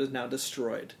relationship is now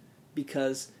destroyed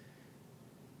because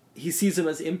he sees him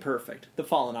as imperfect, the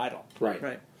fallen idol.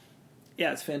 Right.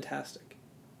 Yeah, it's fantastic.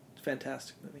 It's a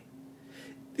fantastic movie.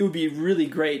 It would be really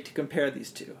great to compare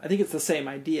these two. I think it's the same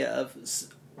idea of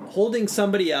holding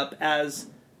somebody up as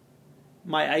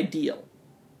my ideal.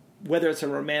 Whether it's a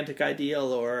romantic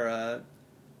ideal or...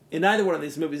 in either one of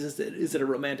these movies, is it a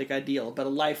romantic ideal, but a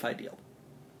life ideal.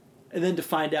 And then to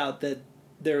find out that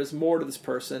there is more to this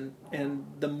person, and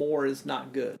the more is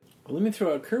not good. Well, let me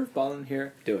throw a curveball in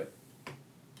here. Do it.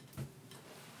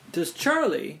 Does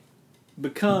Charlie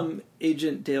become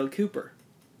Agent Dale Cooper?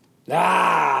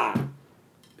 Ah!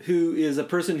 Who is a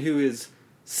person who has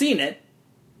seen it,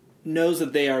 knows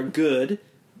that they are good,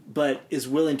 but is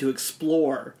willing to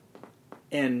explore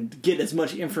and get as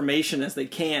much information as they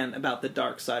can about the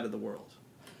dark side of the world.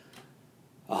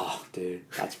 Oh, dude,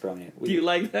 that's brilliant. Do you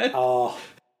like that? Oh.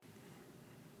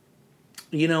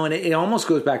 You know, and it almost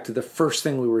goes back to the first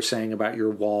thing we were saying about your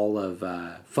wall of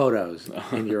photos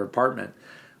in your apartment,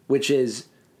 which is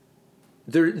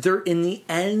they're in the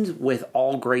end with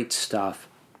all great stuff.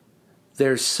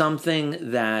 There's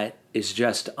something that is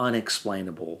just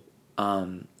unexplainable.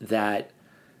 That,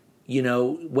 you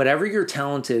know, whatever your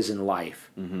talent is in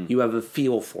life, you have a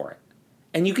feel for it.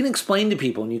 And you can explain to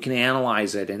people and you can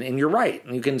analyze it. And you're right.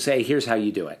 And you can say, here's how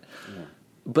you do it. Yeah.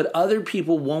 But other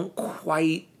people won't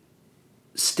quite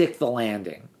stick the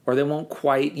landing. Or they won't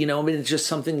quite, you know, I mean, it's just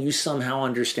something you somehow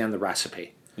understand the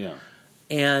recipe. Yeah.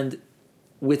 And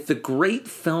with the great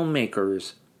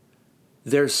filmmakers,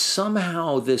 there's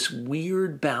somehow this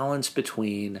weird balance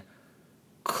between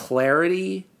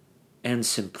clarity and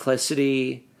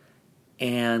simplicity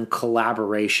and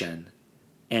collaboration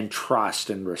and trust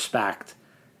and respect.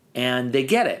 And they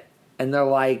get it. And they're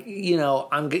like, you know,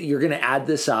 you're going to add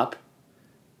this up,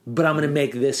 but I'm going to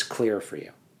make this clear for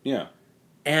you. Yeah.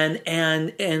 And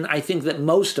I think that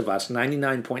most of us,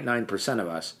 99.9% of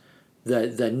us,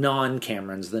 the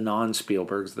non-Camerons, the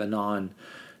non-Spielbergs, the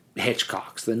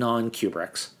non-Hitchcocks, the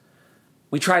non-Kubricks,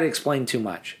 we try to explain too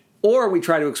much. Or we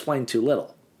try to explain too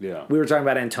little. Yeah. We were talking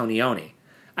about Antonioni.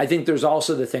 I think there's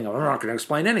also the thing of, I'm not going to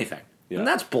explain anything. Yeah. And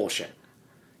that's bullshit.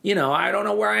 You know, I don't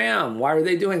know where I am. Why are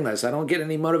they doing this? I don't get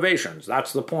any motivations.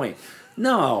 That's the point.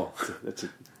 No.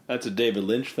 That's a David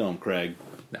Lynch film, Craig.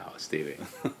 No, Stevie.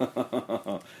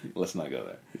 Let's not go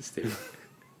there. Stevie.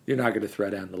 You're not going to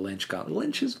throw down the Lynch gauntlet.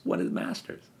 Lynch is one of the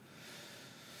masters.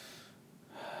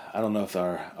 I don't know if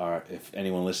if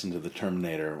anyone listening to the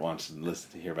Terminator wants to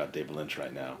listen to hear about David Lynch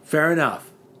right now. Fair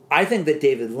enough. I think that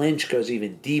David Lynch goes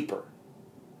even deeper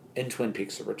in Twin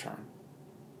Peaks: The Return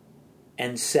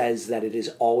and says that it is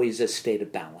always a state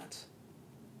of balance,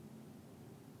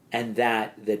 and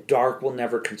that the dark will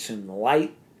never consume the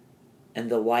light, and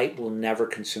the light will never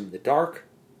consume the dark,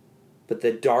 but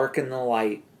the dark and the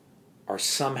light are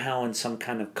somehow in some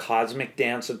kind of cosmic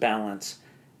dance of balance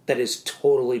that is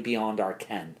totally beyond our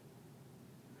ken.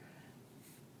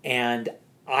 And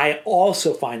I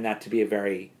also find that to be a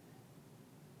very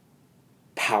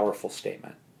powerful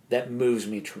statement that moves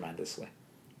me tremendously.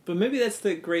 But maybe that's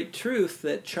the great truth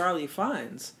that Charlie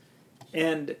finds.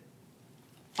 And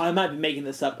I might be making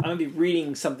this up. I might be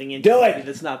reading something into it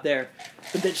that's not there.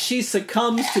 But that she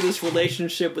succumbs to this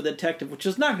relationship with a detective, which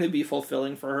is not going to be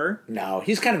fulfilling for her. No,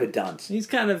 he's kind of a dunce. He's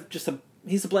kind of just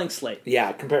he's a blank slate.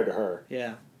 Yeah, compared to her.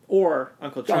 Yeah. Or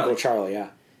Uncle Charlie. Uncle Charlie, yeah.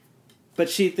 But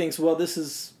she thinks, well, this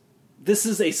is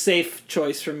a safe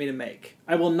choice for me to make.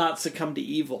 I will not succumb to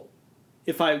evil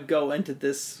if I go into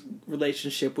this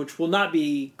relationship, which will not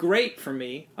be great for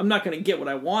me. I'm not going to get what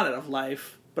I want out of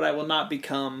life, but I will not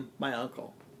become my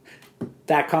uncle.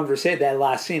 That conversation, that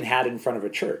last scene, had in front of a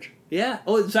church. Yeah.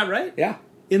 Oh, is that right? Yeah.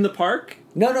 In the park?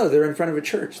 No, they're in front of a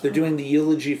church. They're doing the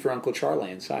eulogy for Uncle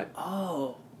Charlie inside.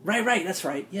 Oh, right. That's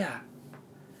right. Yeah.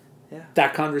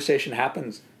 That conversation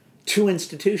happens. 2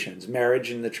 institutions, marriage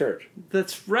and the church.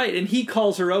 That's right. And he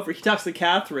calls her over. He talks to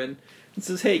Catherine and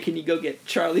says, hey, can you go get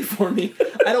Charlie for me?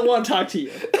 I don't want to talk to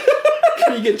you.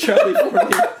 Can you get Charlie for me?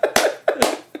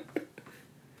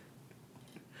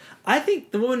 I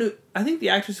think the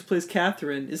actress who plays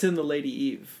Catherine is in The Lady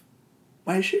Eve.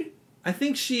 Why is she? I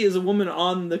think she is a woman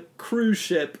on the cruise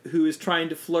ship who is trying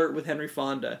to flirt with Henry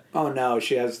Fonda. Oh, no,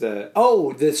 she has the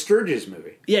Sturges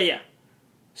movie. Yeah.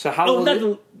 So how old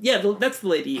that's The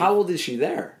Lady Eve. How old is she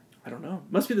there? I don't know.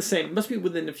 Must be the same. Must be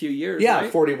within a few years, Yeah,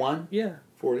 right? 41. Yeah.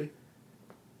 40.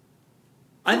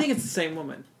 I think it's the same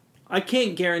woman. I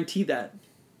can't guarantee that.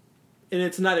 And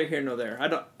it's neither here nor there.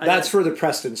 That's for the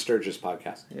Preston Sturges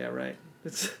podcast. Yeah, right.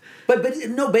 But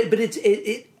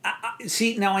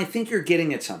see, now I think you're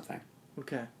getting at something.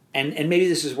 Okay. And maybe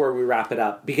this is where we wrap it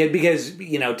up because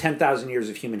 10,000 years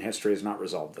of human history has not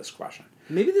resolved this question.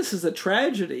 Maybe this is a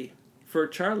tragedy for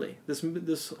Charlie.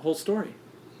 This whole story.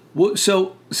 Well,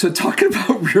 so talking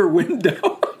about Rear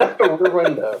Window. Rear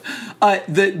Window. I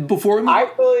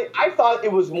thought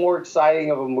it was more exciting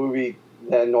of a movie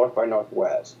than North by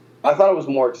Northwest. I thought it was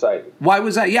more exciting. Why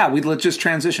was that? Yeah, let's just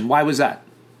transition. Why was that?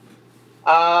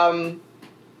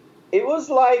 It was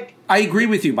like... I agree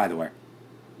with you, by the way.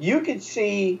 You could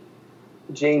see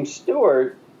James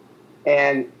Stewart,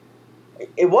 and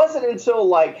it wasn't until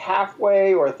like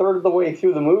halfway or a third of the way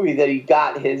through the movie that he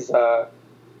got his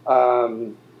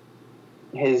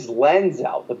lens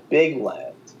out, the big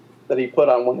lens that he put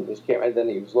on one of his cameras, and then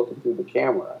he was looking through the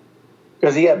camera.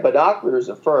 Because he had binoculars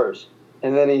at first,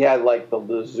 and then he had like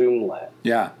the zoom lens.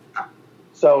 Yeah.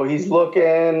 So he's looking,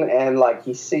 and like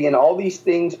he's seeing all these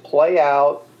things play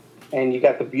out, and you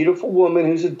got the beautiful woman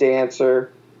who's a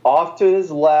dancer. Off to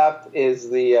his left is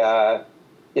the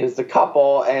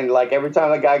couple, and like every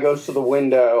time the guy goes to the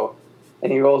window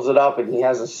and he rolls it up and he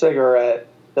has a cigarette,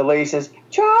 the lady says,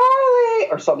 "Charlie,"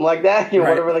 or something like that, right.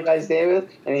 Whatever the guy's name is,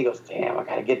 and he goes, "Damn, I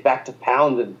gotta get back to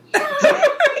pounding."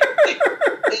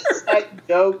 It's that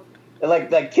joke, and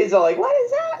like kids are like, "What is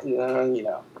that?"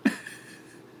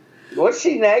 Was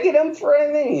she nagging him for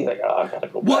anything? He's like, "Oh, I gotta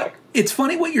go back." It's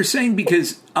funny what you're saying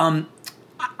because I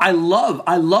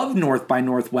love North by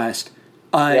Northwest.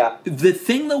 The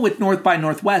thing though with North by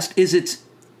Northwest is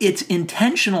it's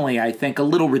intentionally, I think, a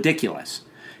little ridiculous.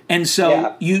 And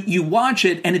so you watch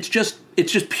it and it's just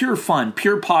pure fun,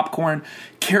 pure popcorn.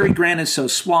 Cary Grant is so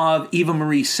suave, Eva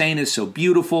Marie Saint is so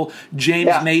beautiful,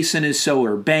 James Mason is so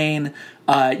urbane.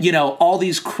 All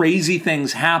these crazy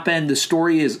things happen. The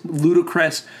story is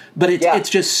ludicrous, but it's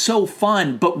just so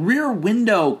fun. But Rear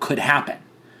Window could happen.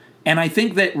 And I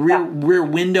think that Rear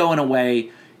Window, in a way,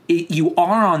 you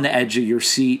are on the edge of your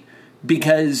seat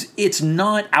because it's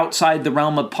not outside the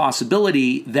realm of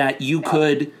possibility that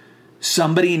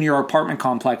somebody in your apartment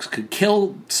complex could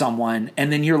kill someone,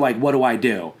 and then you're like, what do I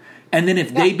do? And then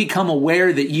if they become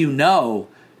aware that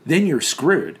then you're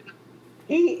screwed.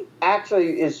 He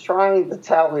actually is trying to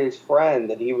tell his friend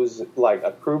that he was like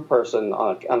a crew person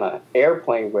on an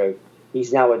airplane with.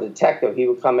 He's now a detective. He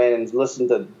would come in and listen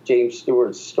to James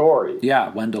Stewart's story. Yeah,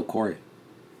 Wendell Corey.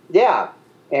 Yeah,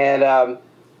 and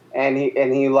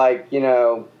he like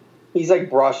he's like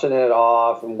brushing it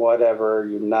off and whatever.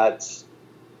 You're nuts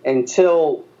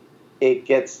until it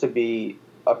gets to be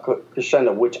a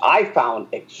crescendo, which I found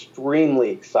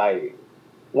extremely exciting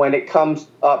when it comes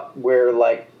up where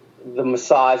like the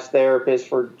massage therapist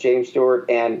for James Stewart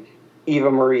and Eva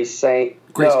Marie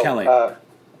Grace Kelly.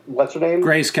 What's her name?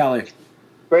 Grace Kelly.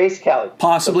 Grace Kelly.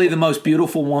 Possibly the most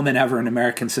beautiful woman ever in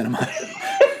American cinema.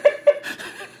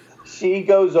 She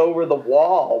goes over the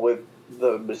wall with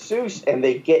the masseuse, and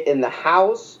they get in the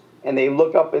house, and they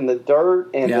look up in the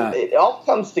dirt, and it all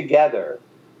comes together.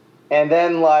 And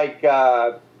then, like,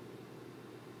 there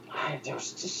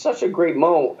was just such a great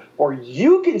moment where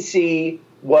you can see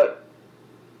what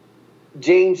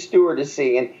James Stewart is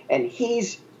seeing, and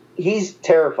he's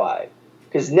terrified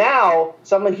because now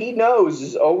someone he knows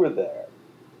is over there,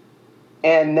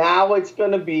 and now it's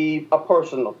going to be a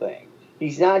personal thing.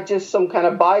 He's not just some kind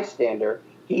of bystander.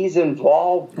 He's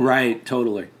involved. Right,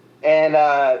 totally. And,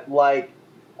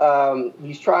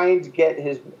 he's trying to get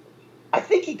his... I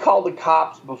think he called the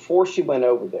cops before she went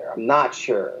over there. I'm not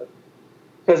sure.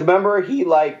 Because remember,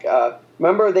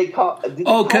 remember they called...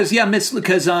 because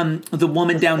the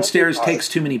woman downstairs takes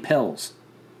too many pills.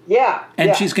 Yeah.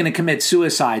 And she's going to commit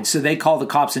suicide, so they call the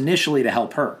cops initially to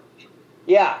help her.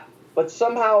 Yeah, but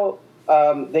somehow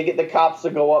they get the cops to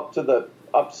go up to the...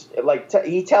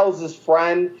 he tells his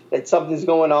friend that something's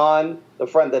going on,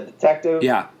 the detective.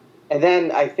 Yeah. And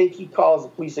then I think he calls the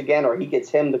police again, or he gets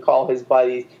him to call his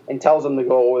buddies and tells them to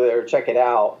go over there and check it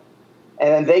out. And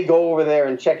then they go over there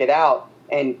and check it out.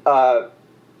 And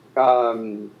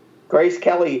Grace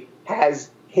Kelly has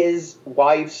his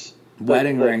wife's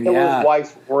wedding ring, his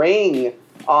wife's ring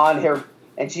on her,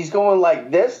 and she's going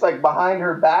like this, like behind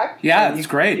her back. Yeah, it's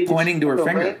great, pointing to her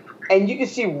finger. Ring. And you can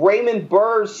see Raymond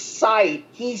Burr's sight.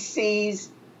 He sees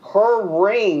her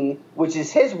ring, which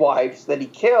is his wife's that he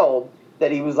killed,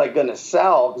 that he was like going to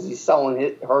sell because he's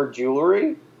selling her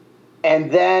jewelry. And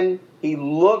then he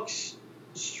looks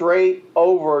straight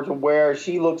over to where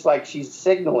she looks like she's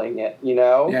signaling it, you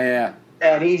know? Yeah.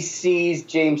 And he sees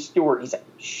James Stewart. He's like,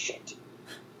 shit.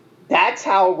 That's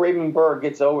how Raymond Burr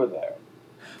gets over there.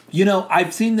 You know,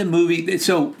 I've seen the movie.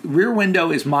 So Rear Window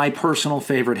is my personal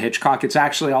favorite Hitchcock. It's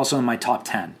actually also in my top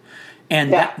 10.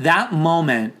 And that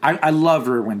moment, I love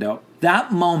Rear Window.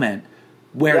 That moment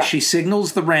where she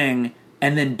signals the ring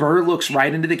and then Burr looks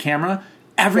right into the camera,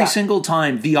 every single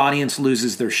time the audience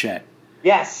loses their shit.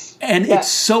 Yes. And it's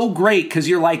so great because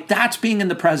you're like, that's being in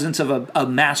the presence of a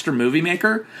master movie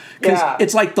maker. Because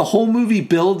it's like the whole movie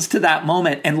builds to that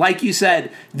moment. And like you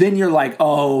said, then you're like,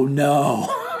 oh no,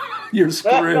 you're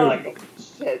screwed. Like, oh,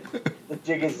 shit. The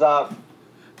jig is up.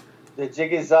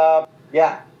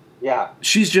 Yeah.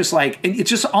 She's just like, it's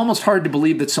just almost hard to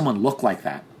believe that someone looked like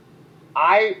that.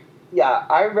 I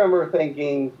remember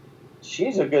thinking,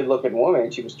 she's a good looking woman.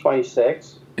 She was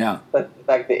 26. Yeah. That's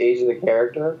like the age of the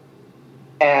character.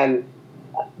 And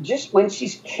just when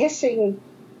she's kissing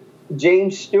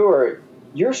James Stewart,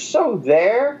 you're so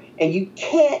there, and you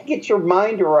can't get your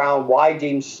mind around why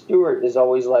James Stewart is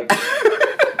always like,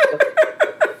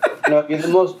 you're the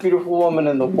most beautiful woman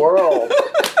in the world.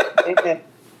 And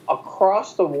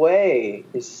across the way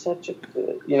is such a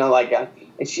good,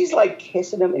 and she's like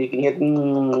kissing him, and you can hear,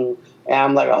 and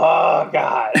I'm like, oh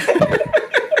God.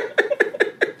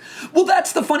 Well,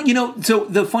 that's the funny, so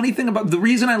the funny thing about the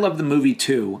reason I love the movie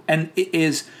too, and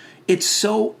it's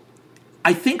so,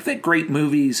 I think that great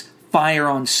movies fire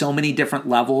on so many different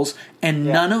levels, and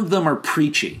none of them are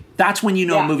preachy. That's when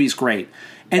a movie's great.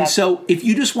 And so if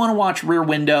you just want to watch Rear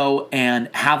Window and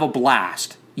have a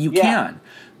blast, you can.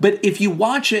 But if you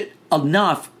watch it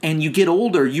enough and you get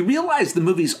older, you realize the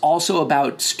movie's also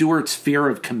about Stewart's fear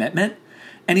of commitment.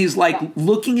 And he's like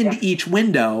looking into each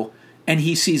window, and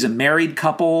he sees a married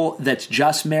couple that's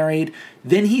just married.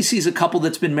 Then he sees a couple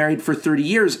that's been married for 30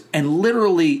 years, and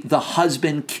literally the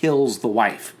husband kills the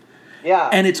wife. Yeah.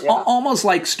 And it's almost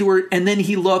like Stewart, and then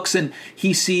he looks and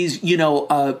he sees,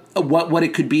 what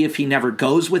it could be if he never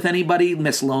goes with anybody,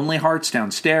 Miss Lonely Hearts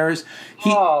downstairs.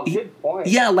 Good point.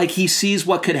 Yeah, like he sees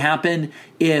what could happen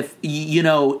if,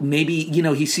 maybe,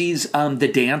 he sees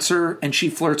the dancer and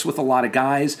she flirts with a lot of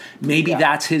guys. Maybe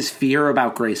that's his fear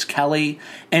about Grace Kelly.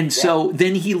 And so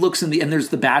then he looks and there's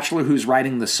the bachelor who's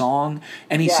writing the song,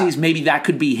 and he sees maybe that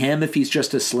could be him if he's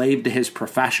just a slave to his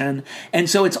profession. And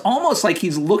so it's almost like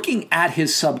he's looking at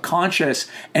his subconscious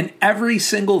and every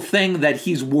single thing that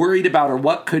he's worried about or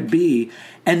what could be.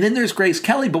 And then there's Grace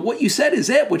Kelly. But what you said is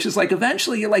it, which is like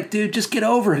eventually you're like, dude, just get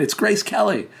over it. It's Grace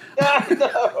Kelly. I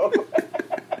know.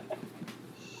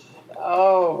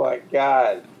 Oh, my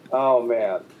God. Oh,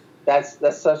 man. That's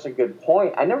such a good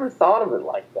point. I never thought of it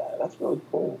like that. That's really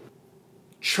cool.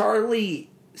 Charlie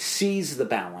sees the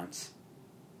balance,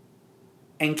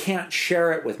 and can't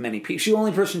share it with many people. The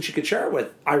only person she could share it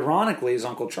with, ironically, is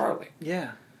Uncle Charlie.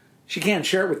 Yeah. She can't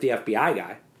share it with the FBI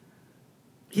guy.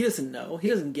 He doesn't know. He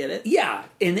doesn't get it. Yeah,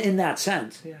 in that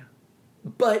sense. Yeah.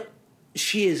 But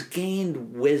she has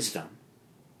gained wisdom,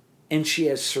 and she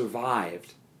has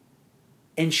survived,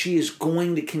 and she is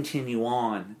going to continue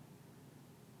on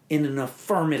in an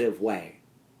affirmative way.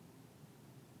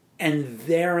 And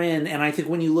therein, and I think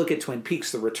when you look at Twin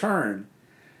Peaks: The Return,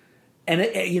 and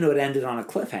it ended on a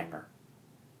cliffhanger.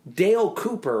 Dale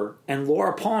Cooper and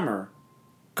Laura Palmer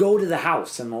go to the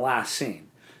house in the last scene.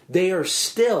 They are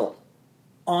still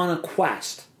on a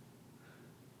quest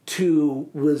to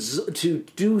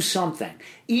do something,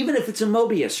 even if it's a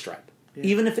Mobius strip,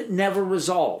 even if it never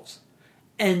resolves.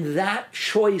 And that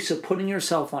choice of putting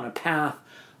yourself on a path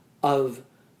of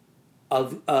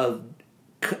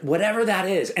whatever that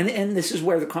is, and this is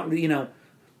where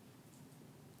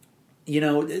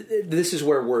this is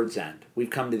where words end. We've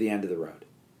come to the end of the road,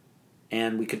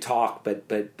 and we could talk, but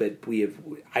we have.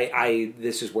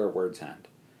 This is where words end.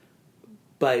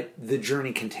 But the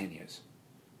journey continues,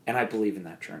 and I believe in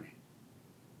that journey.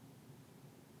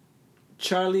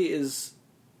 Charlie is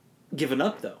given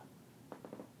up, though.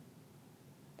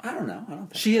 I don't know. I don't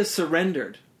think she has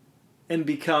surrendered and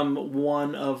become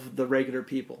one of the regular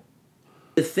people.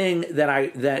 The thing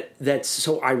that's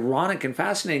so ironic and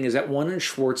fascinating is that one of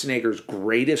Schwarzenegger's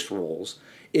greatest roles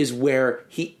is where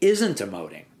he isn't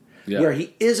emoting, where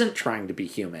he isn't trying to be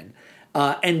human.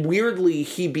 And weirdly,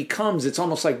 he becomes, it's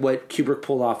almost like what Kubrick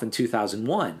pulled off in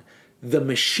 2001. The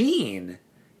machine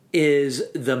is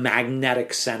the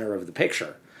magnetic center of the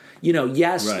picture.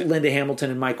 Yes, right. Linda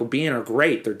Hamilton and Michael Biehn are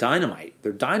great. They're dynamite.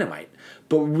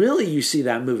 But really, you see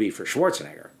that movie for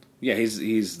Schwarzenegger. Yeah, he's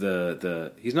he's not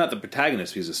the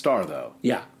protagonist. He's a star, though.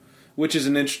 Yeah, which is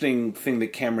an interesting thing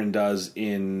that Cameron does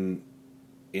in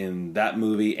that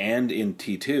movie and in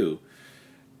T2.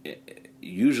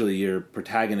 Usually, your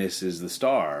protagonist is the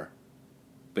star,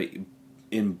 but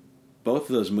in both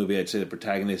of those movies, I'd say the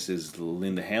protagonist is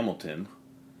Linda Hamilton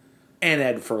and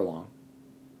Ed Furlong.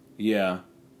 Yeah.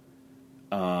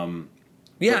 But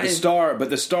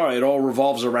the star, it all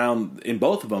revolves around, in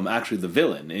both of them, actually the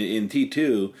villain. In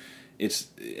T2,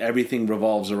 everything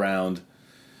revolves around,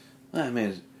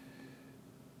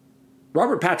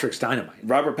 Robert Patrick's dynamite.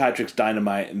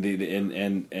 And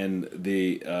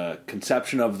the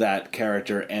conception of that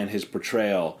character and his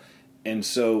portrayal. And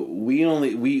so we know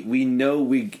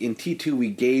in T2 we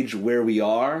gauge where we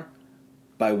are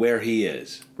by where he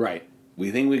is. Right.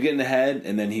 We think we're getting ahead,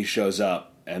 and then he shows up.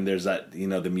 And there's that,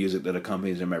 the music that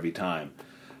accompanies him every time.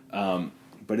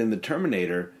 But in the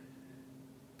Terminator,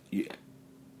 you're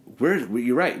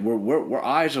right. We're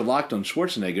eyes are locked on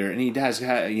Schwarzenegger, and he has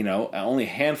only a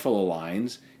handful of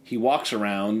lines. He walks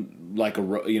around like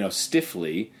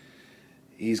stiffly.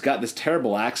 He's got this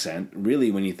terrible accent,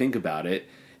 really, when you think about it.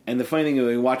 And the funny thing is,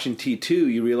 when you're watching T2,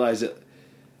 you realize that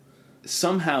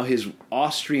somehow his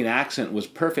Austrian accent was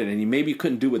perfect, and he maybe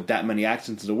couldn't do with that many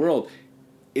accents in the world.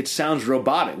 It sounds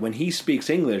robotic. When he speaks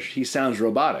English, he sounds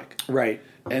robotic. Right.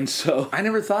 And so I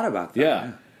never thought about that.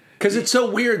 Yeah. Because it's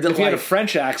so weird that if he had a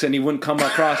French accent, he wouldn't come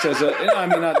across as a...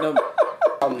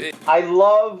 I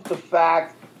love the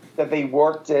fact that they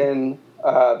worked in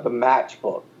the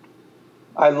matchbook.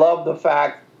 I love the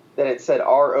fact that it said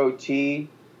R.O.T.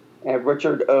 and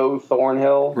Richard O.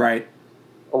 Thornhill. Right.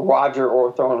 Or Roger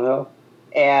O. Thornhill.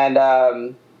 And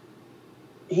that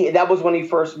was when he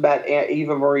first met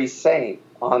Eva Marie Saint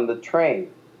on the train,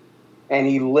 and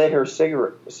he lit her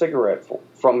cigarette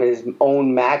from his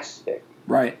own matchstick.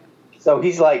 Right. So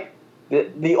he's like,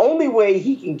 the only way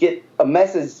he can get a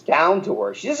message down to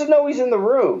her, she doesn't know he's in the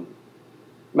room.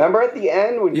 Remember at the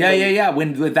end?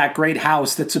 When with that great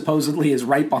house that supposedly is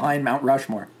right behind Mount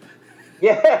Rushmore.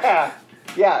 Yeah.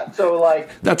 So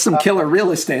that's some killer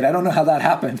real estate. I don't know how that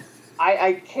happened.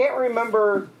 I can't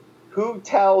remember who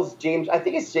tells James. I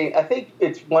think it's James. I think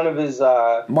it's one of his.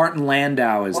 Martin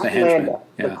Landau is the henchman.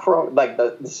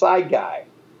 The side guy.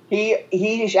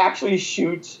 He actually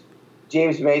shoots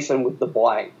James Mason with the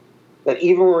blank that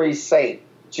Eva Marie Saint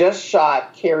just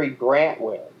shot Cary Grant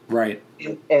with. Right.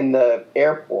 In the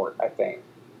airport, I think.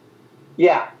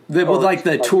 Yeah.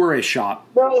 The tourist shop.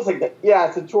 No, it's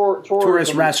it's a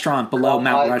tourist restaurant below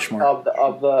Mount Rushmore of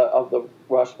the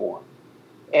Rushmore,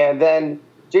 and then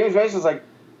James Mason's like.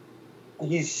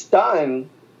 He's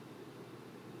stunned,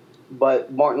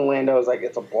 but Martin Landau is like,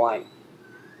 it's a blank.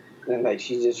 And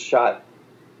she just shot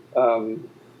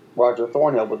Roger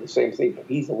Thornhill with the same thing, but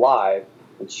he's alive,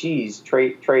 and she's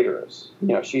traitorous.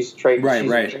 She's traitorous.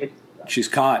 Right. She's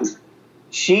caught.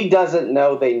 She doesn't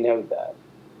know they know that.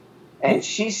 and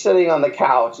she's sitting on the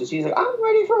couch, and she's like, "I'm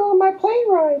ready for my plane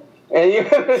ride," and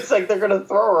it's like they're gonna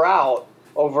throw her out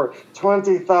over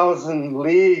 20,000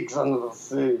 leagues under the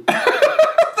sea.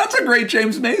 That's a great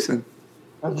James Mason.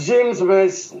 James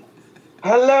Mason.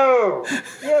 Hello.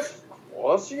 Yes, of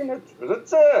course, you know, but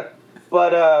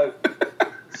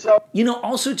so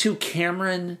Also too,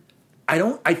 Cameron,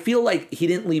 I feel like he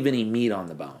didn't leave any meat on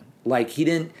the bone. Like he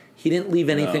didn't leave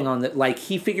anything on the, like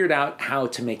he figured out how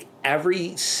to make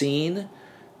every scene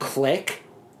click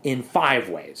in 5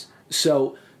 ways.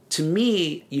 So to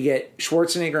me, you get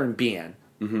Schwarzenegger and Biehn,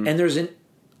 and there's an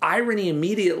irony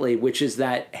immediately, which is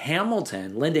that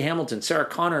Linda Hamilton, Sarah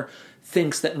Connor,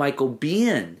 thinks that Michael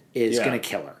Biehn is going to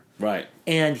kill her. Right.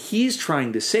 And he's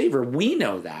trying to save her. We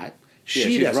know that.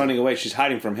 She's running away. She's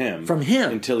hiding from him.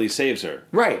 Until he saves her.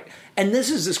 Right. And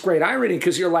this is this great irony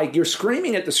because you're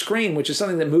screaming at the screen, which is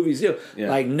something that movies do. Yeah.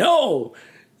 Like, no,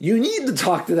 you need to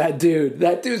talk to that dude.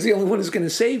 That dude's the only one who's going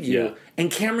to save you. Yeah.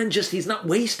 And Cameron he's not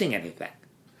wasting anything.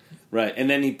 Right. And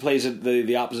then he plays it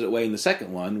the opposite way in the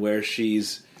second one where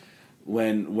she's,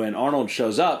 when Arnold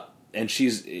shows up and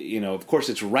she's, of course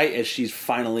it's right as she's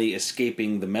finally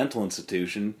escaping the mental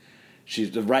institution.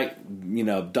 She's the right,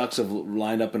 ducks have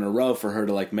lined up in a row for her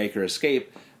to like make her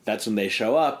escape. That's when they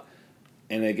show up,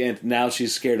 and again, now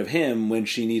she's scared of him when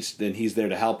she needs. Then he's there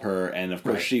to help her, and of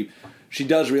course she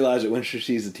does realize it when she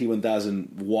sees the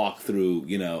T-1000 walk through,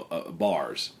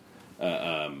 bars.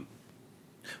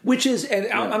 Which is, and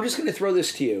I'm just going to throw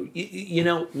this to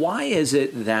you. Why is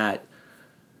it that?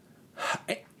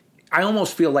 I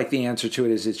almost feel like the answer to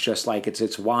it is it's just like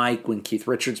it's why when Keith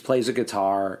Richards plays a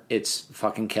guitar, it's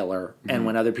fucking killer, and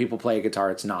when other people play a guitar,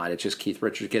 it's not. It's just Keith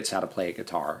Richards gets how to play a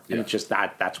guitar, and it's just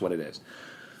that's what it is.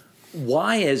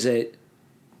 Why is it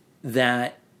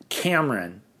that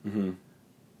Cameron,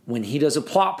 when he does a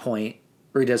plot point,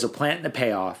 or he does a plant and a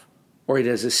payoff, or he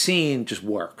does a scene, just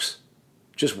works,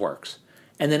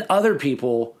 and then other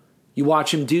people, you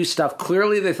watch him do stuff.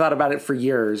 Clearly, they thought about it for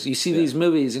years. You see these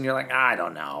movies, and you're like, I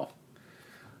don't know.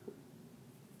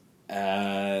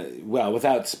 Well,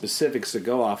 without specifics to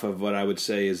go off of, what I would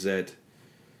say is that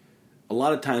a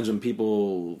lot of times when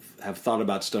people have thought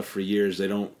about stuff for years, they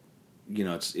don't,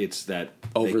 it's that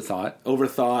overthought,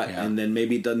 and then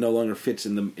maybe it no longer fits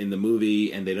in the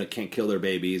movie, and they can't kill their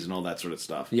babies and all that sort of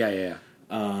stuff. Yeah.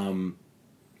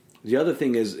 The other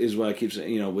thing is what I keep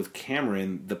saying, with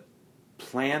Cameron, the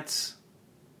plants,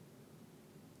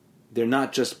 they're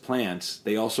not just plants;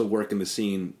 they also work in the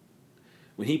scene.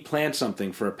 When he plants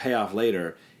something for a payoff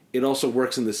later, it also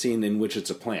works in the scene in which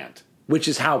it's a plant. Which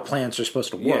is how plants are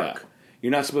supposed to work. Yeah.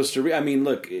 You're not supposed to...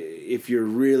 look, if you're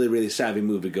really, really savvy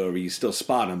moviegoer, you still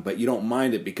spot them, but you don't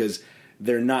mind it because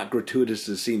they're not gratuitous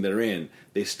to the scene they're in.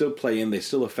 They still play in, they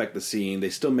still affect the scene, they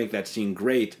still make that scene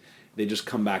great. They just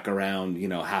come back around,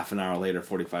 half an hour later,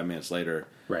 45 minutes later.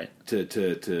 Right.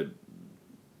 To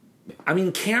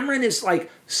Cameron is,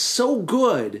 so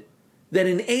good that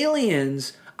in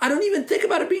Aliens... I don't even think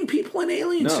about it being people in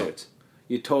alien suits.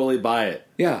 You totally buy it.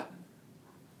 Yeah.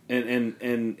 And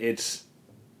it's...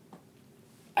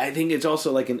 I think it's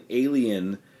also like an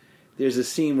Alien. There's a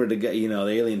scene where the guy, the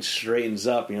alien straightens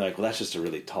up, and you're like, well, that's just a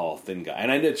really tall, thin guy.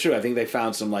 And it's true. I think they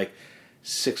found some,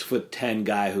 6'10"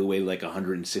 guy who weighed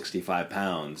 165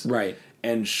 pounds. Right.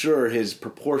 And sure, his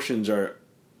proportions are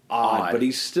odd, but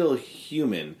he's still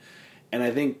human. And I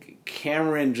think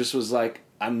Cameron just was like,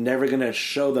 I'm never going to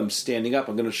show them standing up.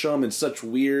 I'm going to show them in such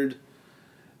weird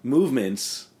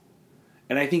movements.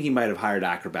 And I think he might have hired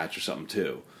acrobats or something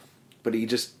too. But he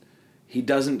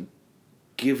doesn't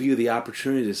give you the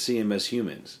opportunity to see him as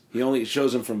humans. He only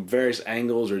shows them from various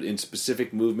angles or in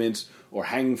specific movements or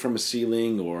hanging from a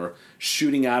ceiling or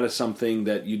shooting out of something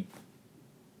that you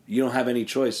don't have any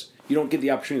choice. You don't get the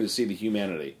opportunity to see the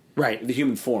humanity. Right. The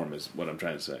human form is what I'm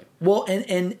trying to say. Well, and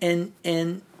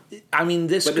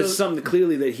this. But it's something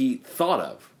clearly that he thought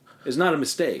of. It's not a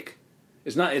mistake.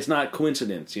 It's not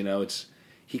coincidence.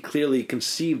 He clearly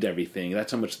conceived everything.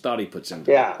 That's how much thought he puts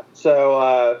into it. Yeah.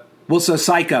 So. So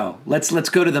Psycho. Let's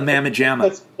go to the Mamma Jamma.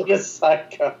 Let's go to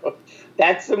Psycho.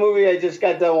 That's the movie I just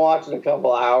got done watching a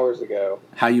couple of hours ago.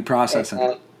 How you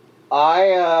processing?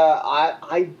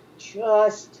 I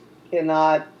just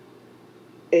cannot.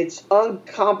 It's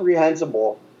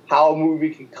incomprehensible how a movie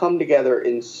can come together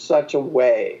in such a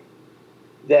way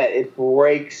that it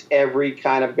breaks every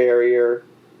kind of barrier.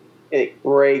 It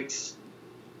breaks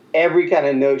every kind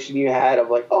of notion you had of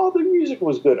the music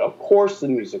was good. Of course the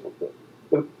music was good.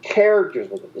 The characters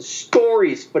were good. The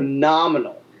story is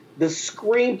phenomenal. The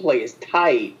screenplay is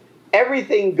tight.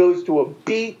 Everything goes to a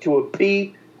beat,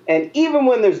 and even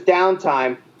when there's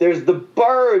downtime, there's the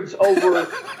birds over,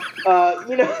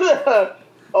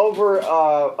 over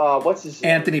what's his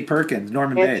name? Anthony Perkins,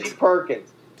 Norman Anthony Bates. Perkins.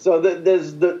 So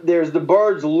there's the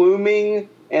birds looming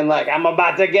and like I'm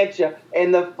about to get you.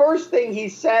 And the first thing he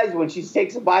says when she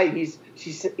takes a bite,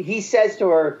 he says to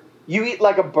her, "You eat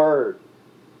like a bird."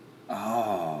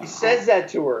 Oh. He says that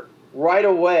to her right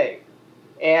away.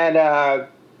 And the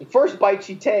first bite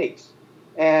she takes,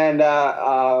 and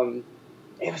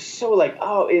it was so like,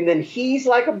 oh, and then he's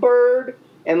like a bird,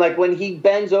 and like when he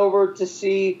bends over to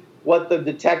see what the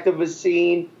detective has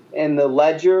seen in the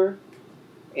ledger,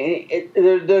 and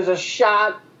there's a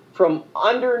shot from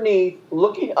underneath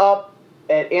looking up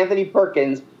at Anthony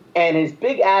Perkins and his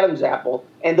big Adam's apple,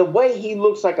 and the way he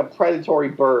looks like a predatory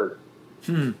bird.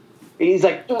 He's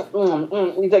like,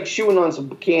 he's like chewing on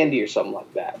some candy or something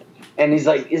like that. And he's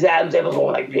like, his Adam's apple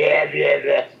going like, yeah, yeah,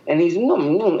 yeah. And he's,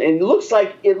 and it looks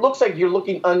like you're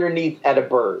looking underneath at a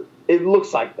bird. It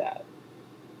looks like that.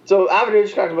 So Alfred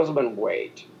Hitchcock must have been,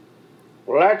 wait,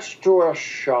 let's do a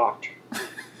shot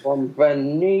from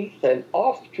beneath and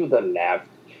off to the left.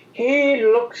 He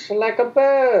looks like a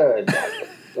bird.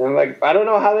 And I'm like, I don't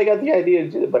know how they got the idea to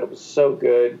do it, but it was so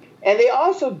good. And they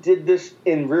also did this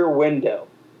in Rear Window.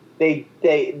 They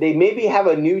maybe have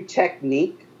a new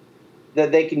technique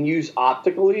that they can use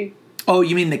optically. Oh,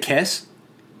 you mean the kiss?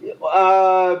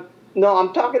 No,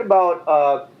 I'm talking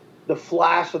about the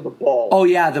flash of the bulb. Oh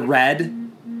yeah, the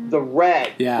red. The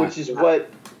red, Yeah. which is what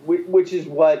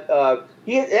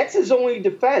that's his only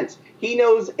defense. He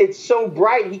knows it's so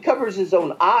bright. He covers his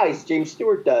own eyes. James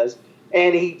Stewart does,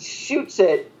 and he shoots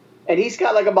it, and he's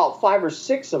got like about 5 or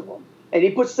 6 of them. And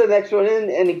he puts the next one in,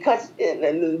 and he cuts in,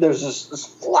 and there's this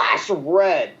flash of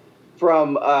red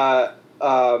from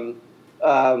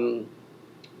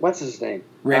what's his name?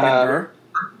 Raymond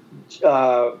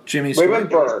Burr. Jimmy Stewart. Raymond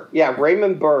Burr. Yeah,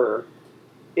 Raymond Burr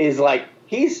is like,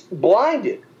 he's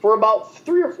blinded for about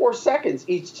 3 or 4 seconds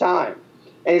each time,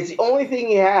 and it's the only thing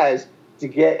he has to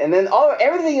get. And then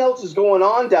everything else is going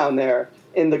on down there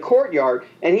in the courtyard,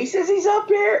 and he says he's up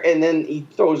here, and then he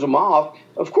throws him off.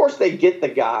 Of course, they get the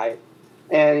guy.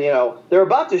 And, they're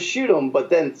about to shoot him, but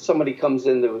then somebody comes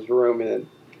into his room, and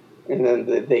then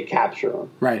they capture him.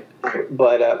 Right.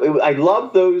 But I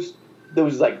love those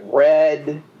like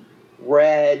red,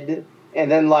 and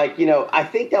then like, I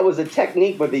think that was a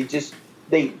technique where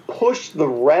they pushed the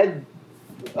red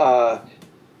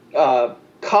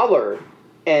color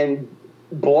and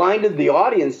blinded the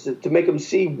audience to make them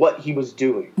see what he was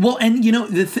doing. Well, and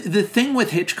the thing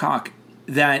with Hitchcock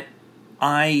that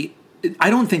I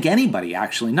don't think anybody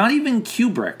actually, not even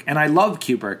Kubrick, and I love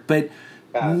Kubrick, but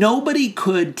nobody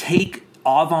could take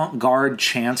avant-garde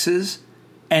chances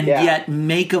and yet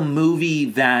make a movie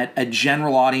that a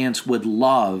general audience would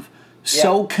love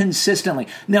so consistently.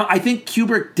 Now, I think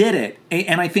Kubrick did it,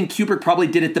 and I think Kubrick probably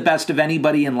did it the best of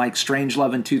anybody in like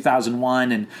Strangelove in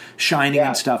 2001 and Shining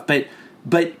and stuff,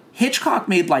 but Hitchcock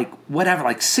made like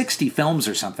 60 films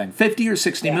or something, 50 or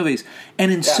 60 movies.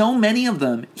 And in so many of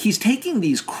them, he's taking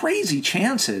these crazy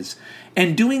chances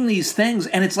and doing these things.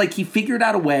 And it's like he figured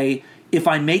out a way, if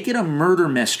I make it a murder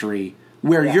mystery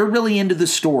where you're really into the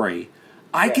story,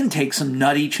 I can take some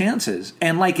nutty chances.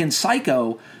 And like in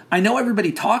Psycho, I know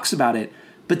everybody talks about it,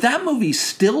 but that movie's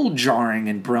still jarring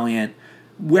and brilliant,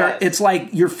 where it's like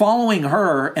you're following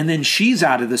her and then she's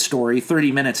out of the story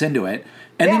 30 minutes into it.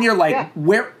 And then you're like,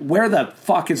 where the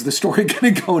fuck is the story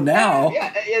going to go now?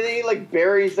 Yeah, and then he like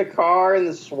buries the car in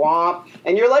the swamp,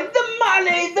 and you're like,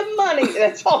 the money.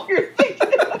 That's all you're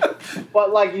thinking of.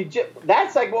 But like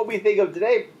that's like what we think of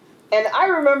today. And I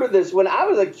remember this when I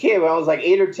was a kid, when I was like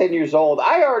 8 or 10 years old.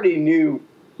 I already knew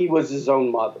he was his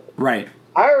own mother. Right.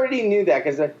 I already knew that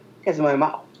because my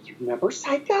mom. Oh, you remember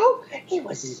Psycho? He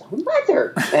was his own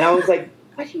mother, and I was like,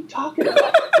 what are you talking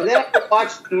about? And then I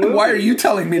watched the movie. Why are you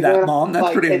telling me that, Mom?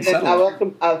 That's pretty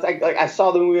unsettling. I was like, I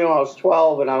saw the movie when I was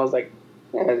 12, and I was like,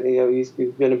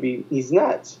 he's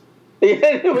nuts. And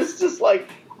it was just like,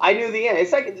 I knew the end.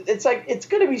 It's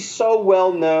going to be so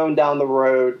well known down the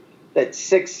road that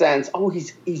Sixth Sense. Oh,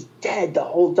 he's dead the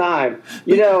whole time.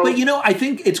 But I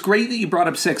think it's great that you brought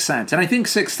up Sixth Sense, and I think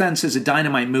Sixth Sense is a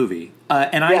dynamite movie.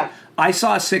 I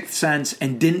saw Sixth Sense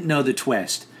and didn't know the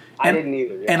twist. I didn't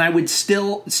either. Yeah. And I would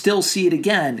still see it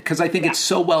again because I think it's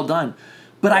so well done.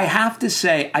 But I have to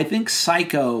say, I think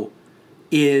Psycho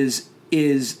is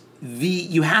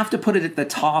you have to put it at the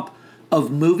top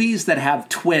of movies that have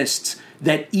twists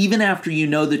that even after you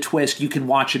know the twist, you can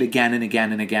watch it again and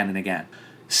again and again and again.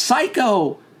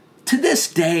 Psycho, to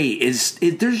this day,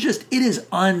 it is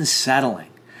unsettling.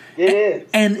 It is.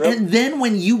 And then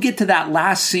when you get to that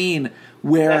last scene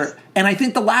where, and I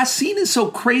think the last scene is so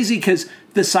crazy because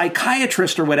the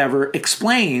psychiatrist or whatever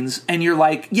explains, and you're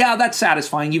like, yeah, that's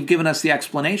satisfying. You've given us the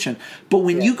explanation. But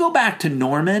when you go back to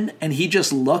Norman and he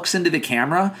just looks into the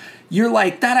camera, you're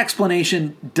like, that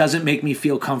explanation doesn't make me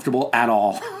feel comfortable at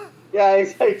all. Yeah,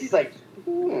 he's like,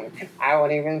 I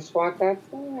won't even swat that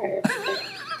fire.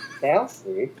 They'll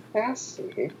see.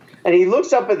 And he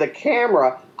looks up at the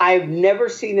camera. I've never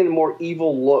seen a more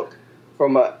evil look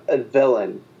from a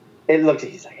villain. It looked,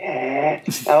 he's like, I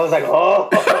was like, oh.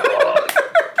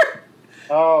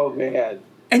 Oh, man.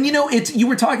 And you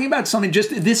were talking about something,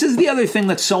 this is the other thing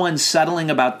that's so unsettling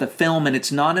about the film, and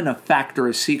it's not an effect or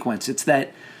a sequence. It's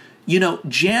that,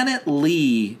 Janet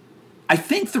Leigh, I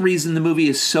think the reason the movie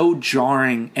is so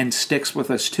jarring and sticks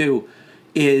with us too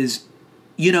is,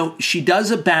 she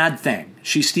does a bad thing.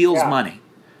 She steals money.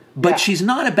 But she's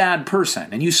not a bad person,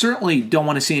 and you certainly don't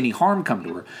want to see any harm come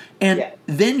to her. And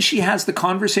then she has the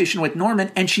conversation with Norman,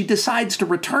 and she decides to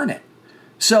return it.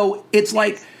 So it's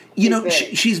like,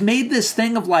 she's made this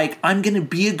thing of like, I'm going to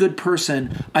be a good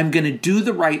person. I'm going to do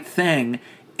the right thing.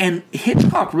 And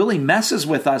Hitchcock really messes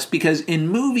with us because in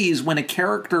movies, when a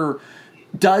character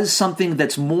does something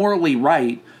that's morally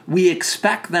right, we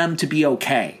expect them to be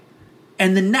okay.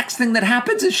 And the next thing that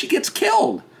happens is she gets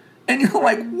killed. And you're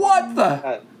like, what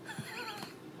the...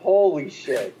 Holy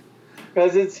shit.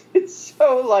 Because it's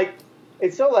so like,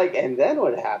 and then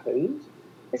what happens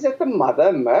is that the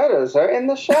mother murders her in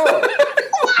the shower.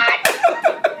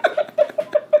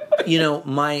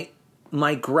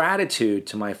 My gratitude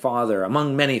to my father,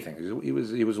 among many things, he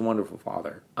was a wonderful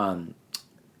father,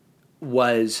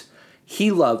 was he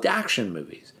loved action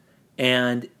movies.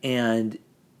 And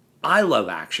I love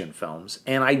action films,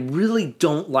 and I really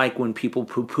don't like when people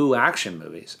poo-poo action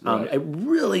movies. Right. It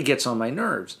really gets on my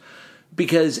nerves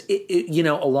because,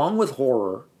 along with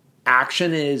horror,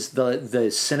 action is the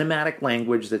cinematic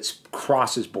language that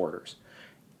crosses borders.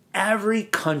 Every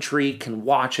country can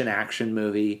watch an action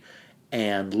movie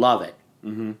and love it.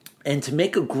 Mm-hmm. And to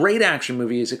make a great action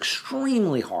movie is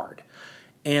extremely hard.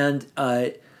 And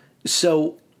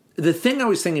so the thing I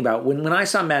was thinking about, when I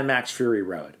saw Mad Max Fury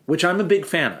Road, which I'm a big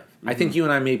fan of, I think you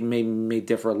and I may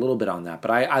differ a little bit on that, but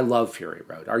I love Fury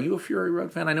Road. Are you a Fury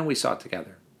Road fan? I know we saw it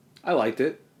together. I liked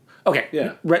it. Okay.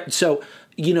 Yeah. So,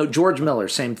 George Miller,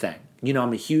 same thing.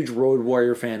 I'm a huge Road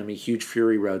Warrior fan. I'm a huge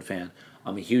Fury Road fan.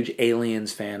 I'm a huge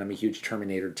Aliens fan. I'm a huge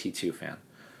Terminator T2 fan.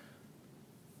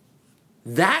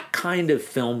 That kind of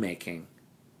filmmaking,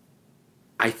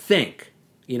 I think,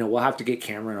 we'll have to get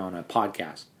Cameron on a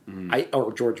podcast,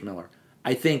 or George Miller,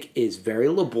 I think is very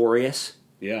laborious.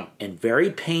 Yeah. And very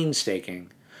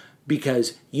painstaking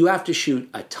because you have to shoot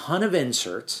a ton of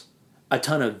inserts, a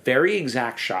ton of very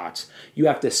exact shots. You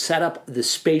have to set up the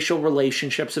spatial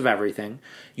relationships of everything.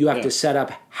 You have to set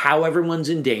up how everyone's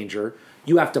in danger.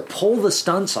 You have to pull the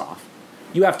stunts off.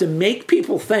 You have to make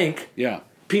people think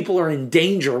people are in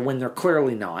danger when they're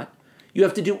clearly not. You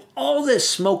have to do all this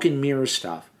smoke and mirror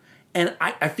stuff. And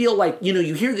I feel like,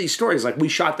 you hear these stories like we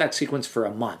shot that sequence for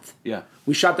a month. Yeah.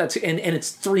 We shot that, and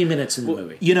it's 3 minutes in the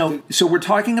movie. So we're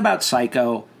talking about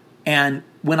Psycho, and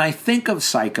when I think of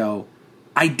Psycho,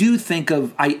 I do think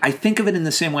of, I think of it in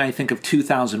the same way I think of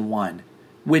 2001,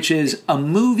 which is a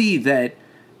movie that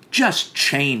just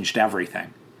changed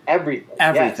everything.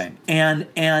 Everything. Yes.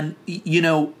 And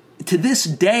to this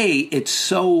day, it's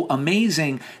so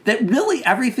amazing that really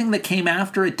everything that came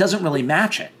after it doesn't really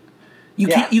match it.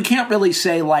 You can't really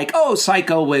say like, oh,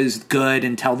 Psycho was good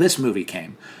until this movie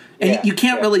came. And you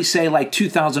can't really say like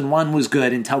 2001 was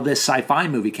good until this sci-fi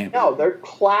movie came. No, they're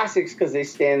classics because they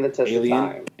stand the test of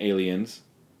time. Aliens,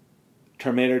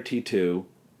 Terminator T2,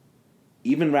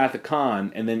 even Wrath of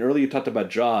Khan, and then earlier you talked about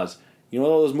Jaws. You know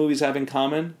what all those movies have in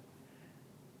common?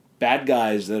 Bad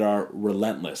guys that are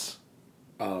relentless.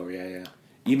 Oh, yeah.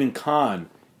 Even Khan,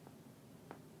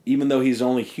 even though he's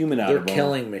only human out of him. They're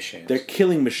killing machines. They're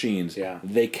killing machines. Yeah.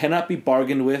 They cannot be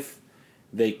bargained with.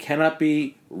 They cannot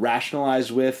be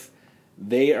rationalized with.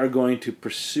 They are going to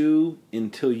pursue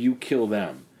until you kill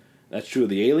them. That's true of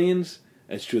the Aliens.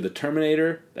 That's true of the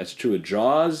Terminator. That's true of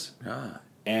Jaws.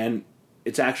 And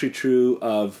it's actually true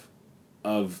of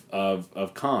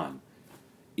Khan.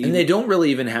 And they don't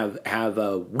really even have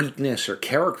a weakness or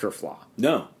character flaw.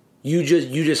 No. You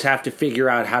just have to figure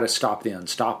out how to stop the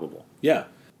unstoppable. Yeah.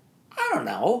 I don't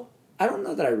know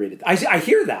that I read it. I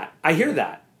hear that.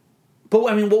 But,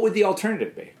 I mean, what would the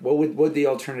alternative be? What would the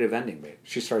alternative ending be?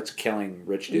 She starts killing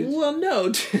rich dudes? Well, no.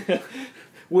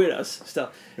 Weirdos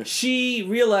stuff. She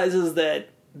realizes that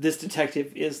this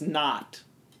detective is not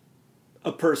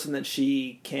a person that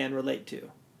she can relate to.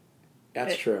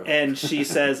 That's true. And she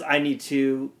says, I need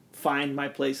to find my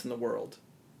place in the world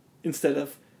instead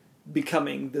of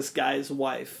becoming this guy's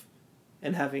wife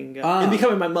and having and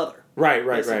becoming my mother. Right.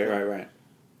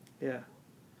 Yeah.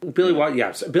 Billy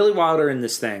Wilder in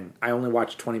this thing. I only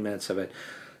watched 20 minutes of it.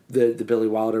 The Billy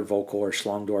Wilder vocal or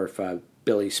Schlongdorf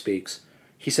Billy speaks.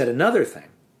 He said another thing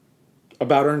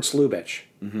about Ernst Lubitsch,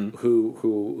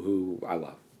 who I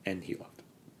love and he loved.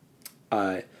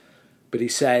 But he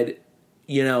said,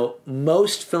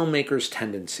 most filmmakers'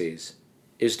 tendencies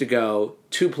is to go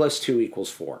 2 + 2 =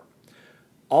 4.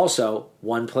 Also,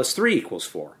 1 + 3 =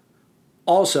 4.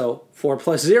 Also, 4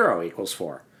 + 0 =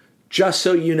 4. Just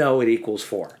so you know it equals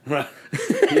 4. Right.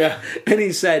 Yeah. And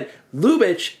he said,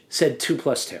 Lubitsch said 2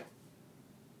 +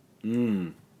 2.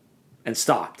 And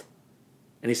stopped.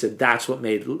 And he said, that's what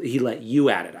he let you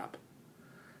add it up.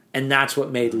 And that's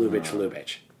what made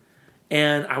Lubitsch.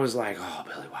 And I was like, oh,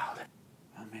 Billy Wilder.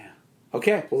 Oh, man.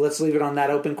 Okay, well, let's leave it on that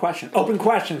open question. Open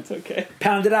questions. Okay.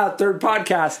 Pound it out, third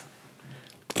podcast.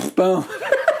 Boom.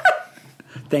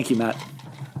 Thank you, Matt.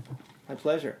 My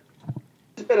pleasure.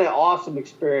 It's been an awesome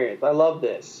experience. I love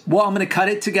this. Well, I'm going to cut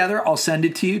it together. I'll send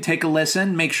it to you. Take a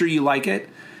listen. Make sure you like it.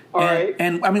 All right.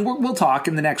 And I mean, we'll talk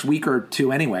in the next week or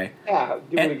two anyway. Yeah,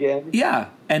 do it again. Yeah,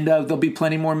 and there'll be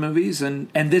plenty more movies. And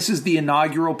this is the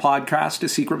inaugural podcast, A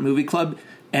Secret Movie Club.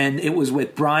 And it was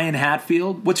with Brian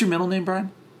Hatfield. What's your middle name,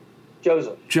 Brian?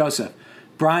 Joseph.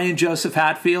 Brian Joseph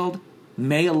Hatfield,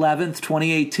 May 11th,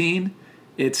 2018.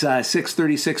 It's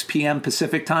 6:36 p.m.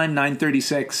 Pacific time,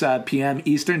 9:36 p.m.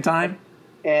 Eastern time.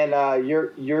 And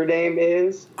your name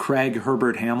is? Craig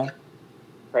Herbert Hamill.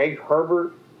 Craig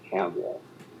Herbert Hamill.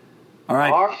 All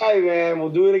right. All right, man. We'll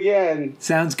do it again.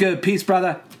 Sounds good. Peace,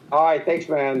 brother. All right. Thanks,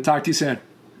 man. Talk to you soon.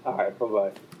 All right.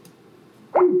 Bye-bye.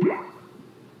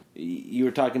 You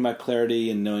were talking about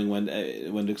clarity and knowing when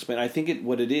to explain. I think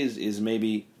what it is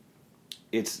maybe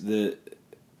it's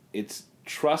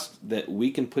trust that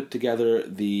we can put together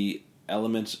the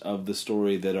elements of the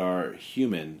story that are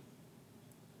human,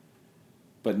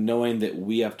 but knowing that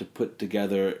they have to put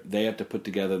together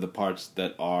the parts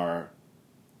that are,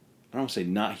 I don't want to say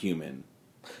not human.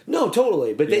 No,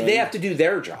 totally. But they have to do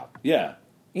their job. Yeah.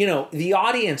 The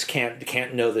audience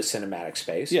can't know the cinematic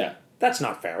space. Yeah. That's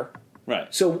not fair.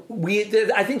 Right. So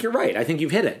I think you're right. I think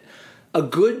you've hit it. A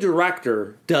good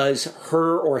director does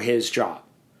her or his job.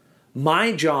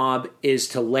 My job is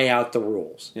to lay out the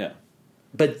rules. Yeah.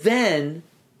 But then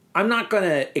I'm not going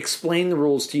to explain the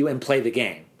rules to you and play the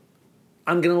game.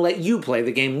 I'm going to let you play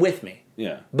the game with me.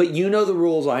 Yeah. But you know the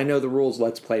rules, I know the rules,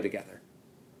 let's play together.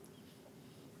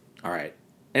 All right.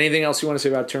 Anything else you want to say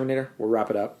about Terminator? We'll wrap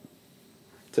it up.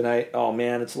 Tonight, oh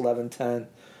man, it's 11:10.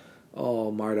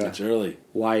 Oh, Marta. It's early.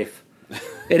 Wife.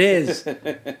 It is.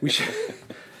 We should.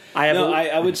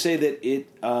 I would say that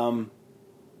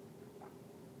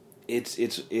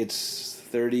it's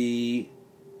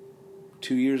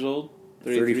 32 years old.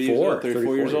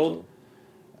 34 years old.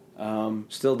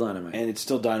 Still dynamite. And it's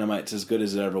still dynamite. It's as good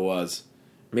as it ever was.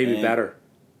 Maybe better.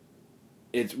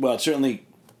 It certainly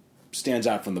stands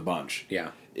out from the bunch.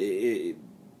 Yeah.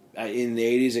 In the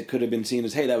 80s, it could have been seen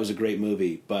as, hey, that was a great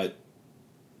movie. But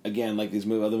again, like these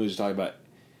other movies we talk about,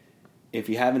 if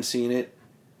you haven't seen it,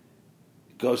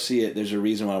 go see it. There's a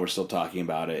reason why we're still talking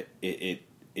about it. It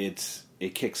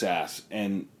kicks ass.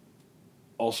 And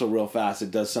also real fast,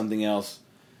 it does something else.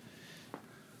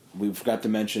 We forgot to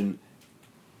mention,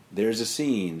 there's a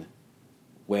scene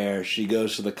where she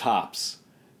goes to the cops,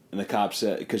 and the cops,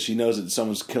 because she knows that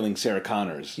someone's killing Sarah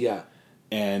Connors. Yeah.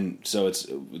 And so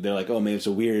they're like, oh, maybe it's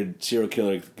a weird serial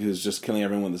killer who's just killing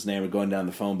everyone with his name or going down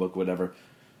the phone book, whatever.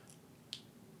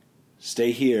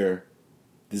 Stay here.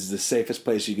 This is the safest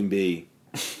place you can be.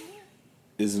 This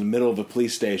is in the middle of a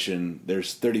police station.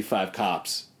 There's 35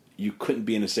 cops. You couldn't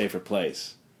be in a safer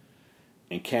place.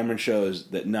 And Cameron shows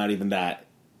that not even that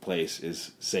place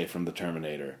is safe from the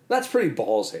Terminator. That's pretty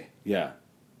ballsy. Yeah.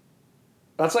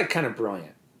 That's like kind of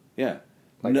brilliant. Yeah.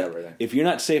 Like everything. If you're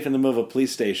not safe in the middle of a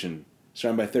police station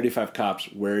surrounded by 35 cops,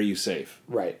 where are you safe?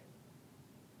 Right.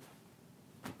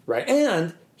 Right.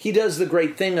 And he does the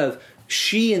great thing of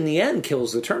she, in the end,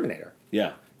 kills the Terminator.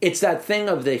 Yeah. It's that thing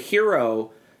of the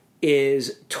hero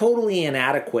is totally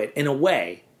inadequate in a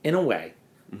way.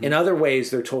 Mm-hmm. In other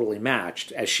ways, they're totally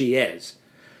matched, as she is.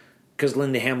 Because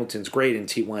Linda Hamilton's great in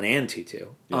T1 and T2.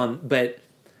 Yeah. But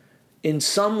in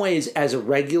some ways, as a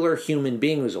regular human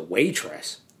being who's a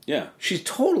waitress, yeah, she's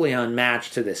totally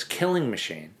unmatched to this killing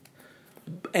machine.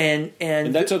 And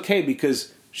that's okay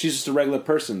because she's just a regular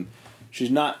person.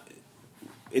 She's not.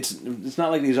 It's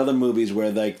not like these other movies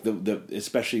where like the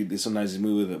especially sometimes these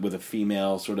movies with a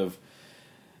female sort of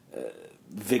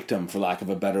victim, for lack of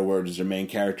a better word, as their main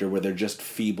character, where they're just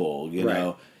feeble. You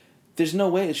know, there's no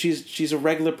way she's a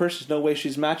regular person. There's no way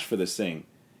she's matched for this thing.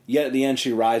 Yet at the end,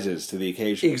 she rises to the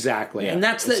occasion. Exactly. Yeah. And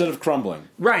that's instead of crumbling.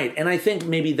 Right. And I think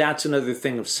maybe that's another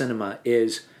thing of cinema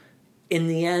is, in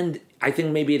the end, I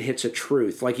think maybe it hits a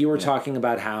truth. Like you were talking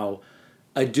about how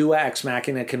a Deus Ex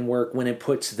Machina can work when it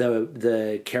puts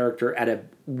the character at a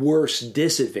worse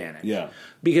disadvantage. Yeah.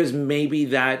 Because maybe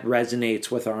that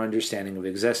resonates with our understanding of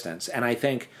existence. And I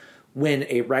think when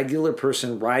a regular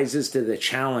person rises to the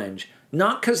challenge,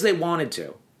 not because they wanted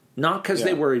to, not because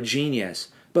they were a genius,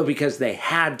 but because they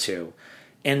had to,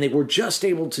 and they were just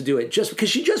able to do it, just because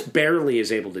she just barely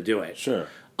is able to do it. Sure.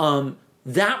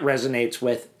 That resonates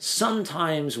with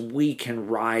sometimes we can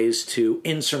rise to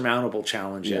insurmountable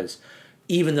challenges,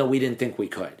 even though we didn't think we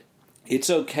could. It's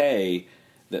okay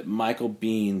that Michael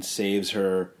Biehn saves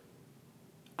her,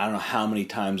 I don't know how many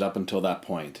times up until that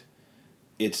point.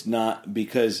 It's not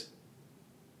because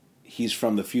he's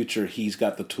from the future, he's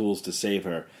got the tools to save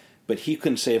her. But he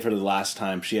couldn't save her the last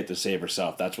time. She had to save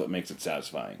herself. That's what makes it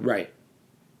satisfying. Right.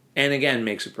 And again,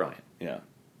 makes it brilliant. Yeah.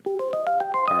 All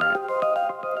right.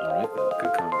 All right, then.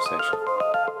 Good conversation.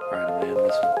 All right, I'm going to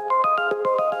listen.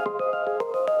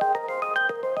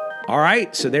 All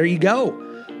right, so there you go.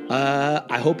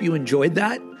 I hope you enjoyed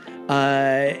that.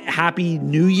 Happy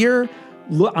New Year.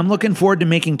 I'm looking forward to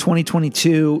making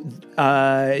 2022,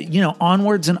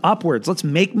 onwards and upwards. Let's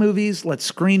make movies. Let's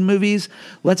screen movies.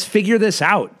 Let's figure this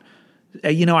out.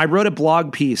 I wrote a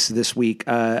blog piece this week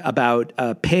about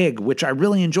Pig, which I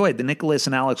really enjoyed. The Nicholas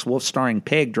and Alex Wolff starring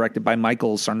Pig, directed by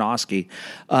Michael Sarnowski.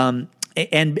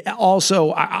 And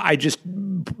also, I just,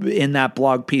 in that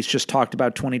blog piece, just talked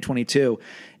about 2022.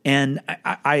 And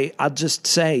I'll just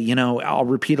say, I'll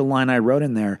repeat a line I wrote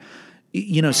in there.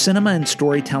 Cinema and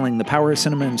storytelling, the power of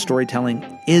cinema and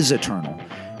storytelling is eternal.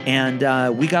 And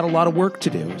we got a lot of work to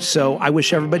do. So I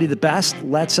wish everybody the best.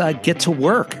 Let's get to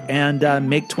work and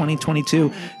make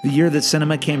 2022 the year that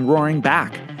cinema came roaring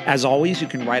back. As always, you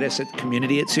can write us at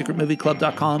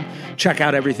community@secretmovieclub.com. Check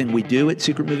out everything we do at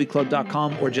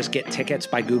secretmovieclub.com, or just get tickets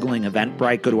by Googling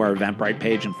Eventbrite. Go to our Eventbrite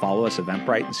page and follow us,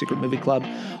 Eventbrite and Secret Movie Club.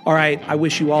 All right, I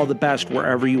wish you all the best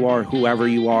wherever you are, whoever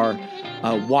you are.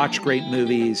 Watch great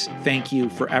movies. Thank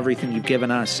you for everything you've given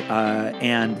us.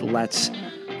 And let's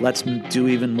do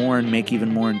even more and make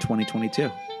even more in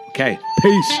 2022. Okay,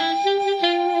 peace.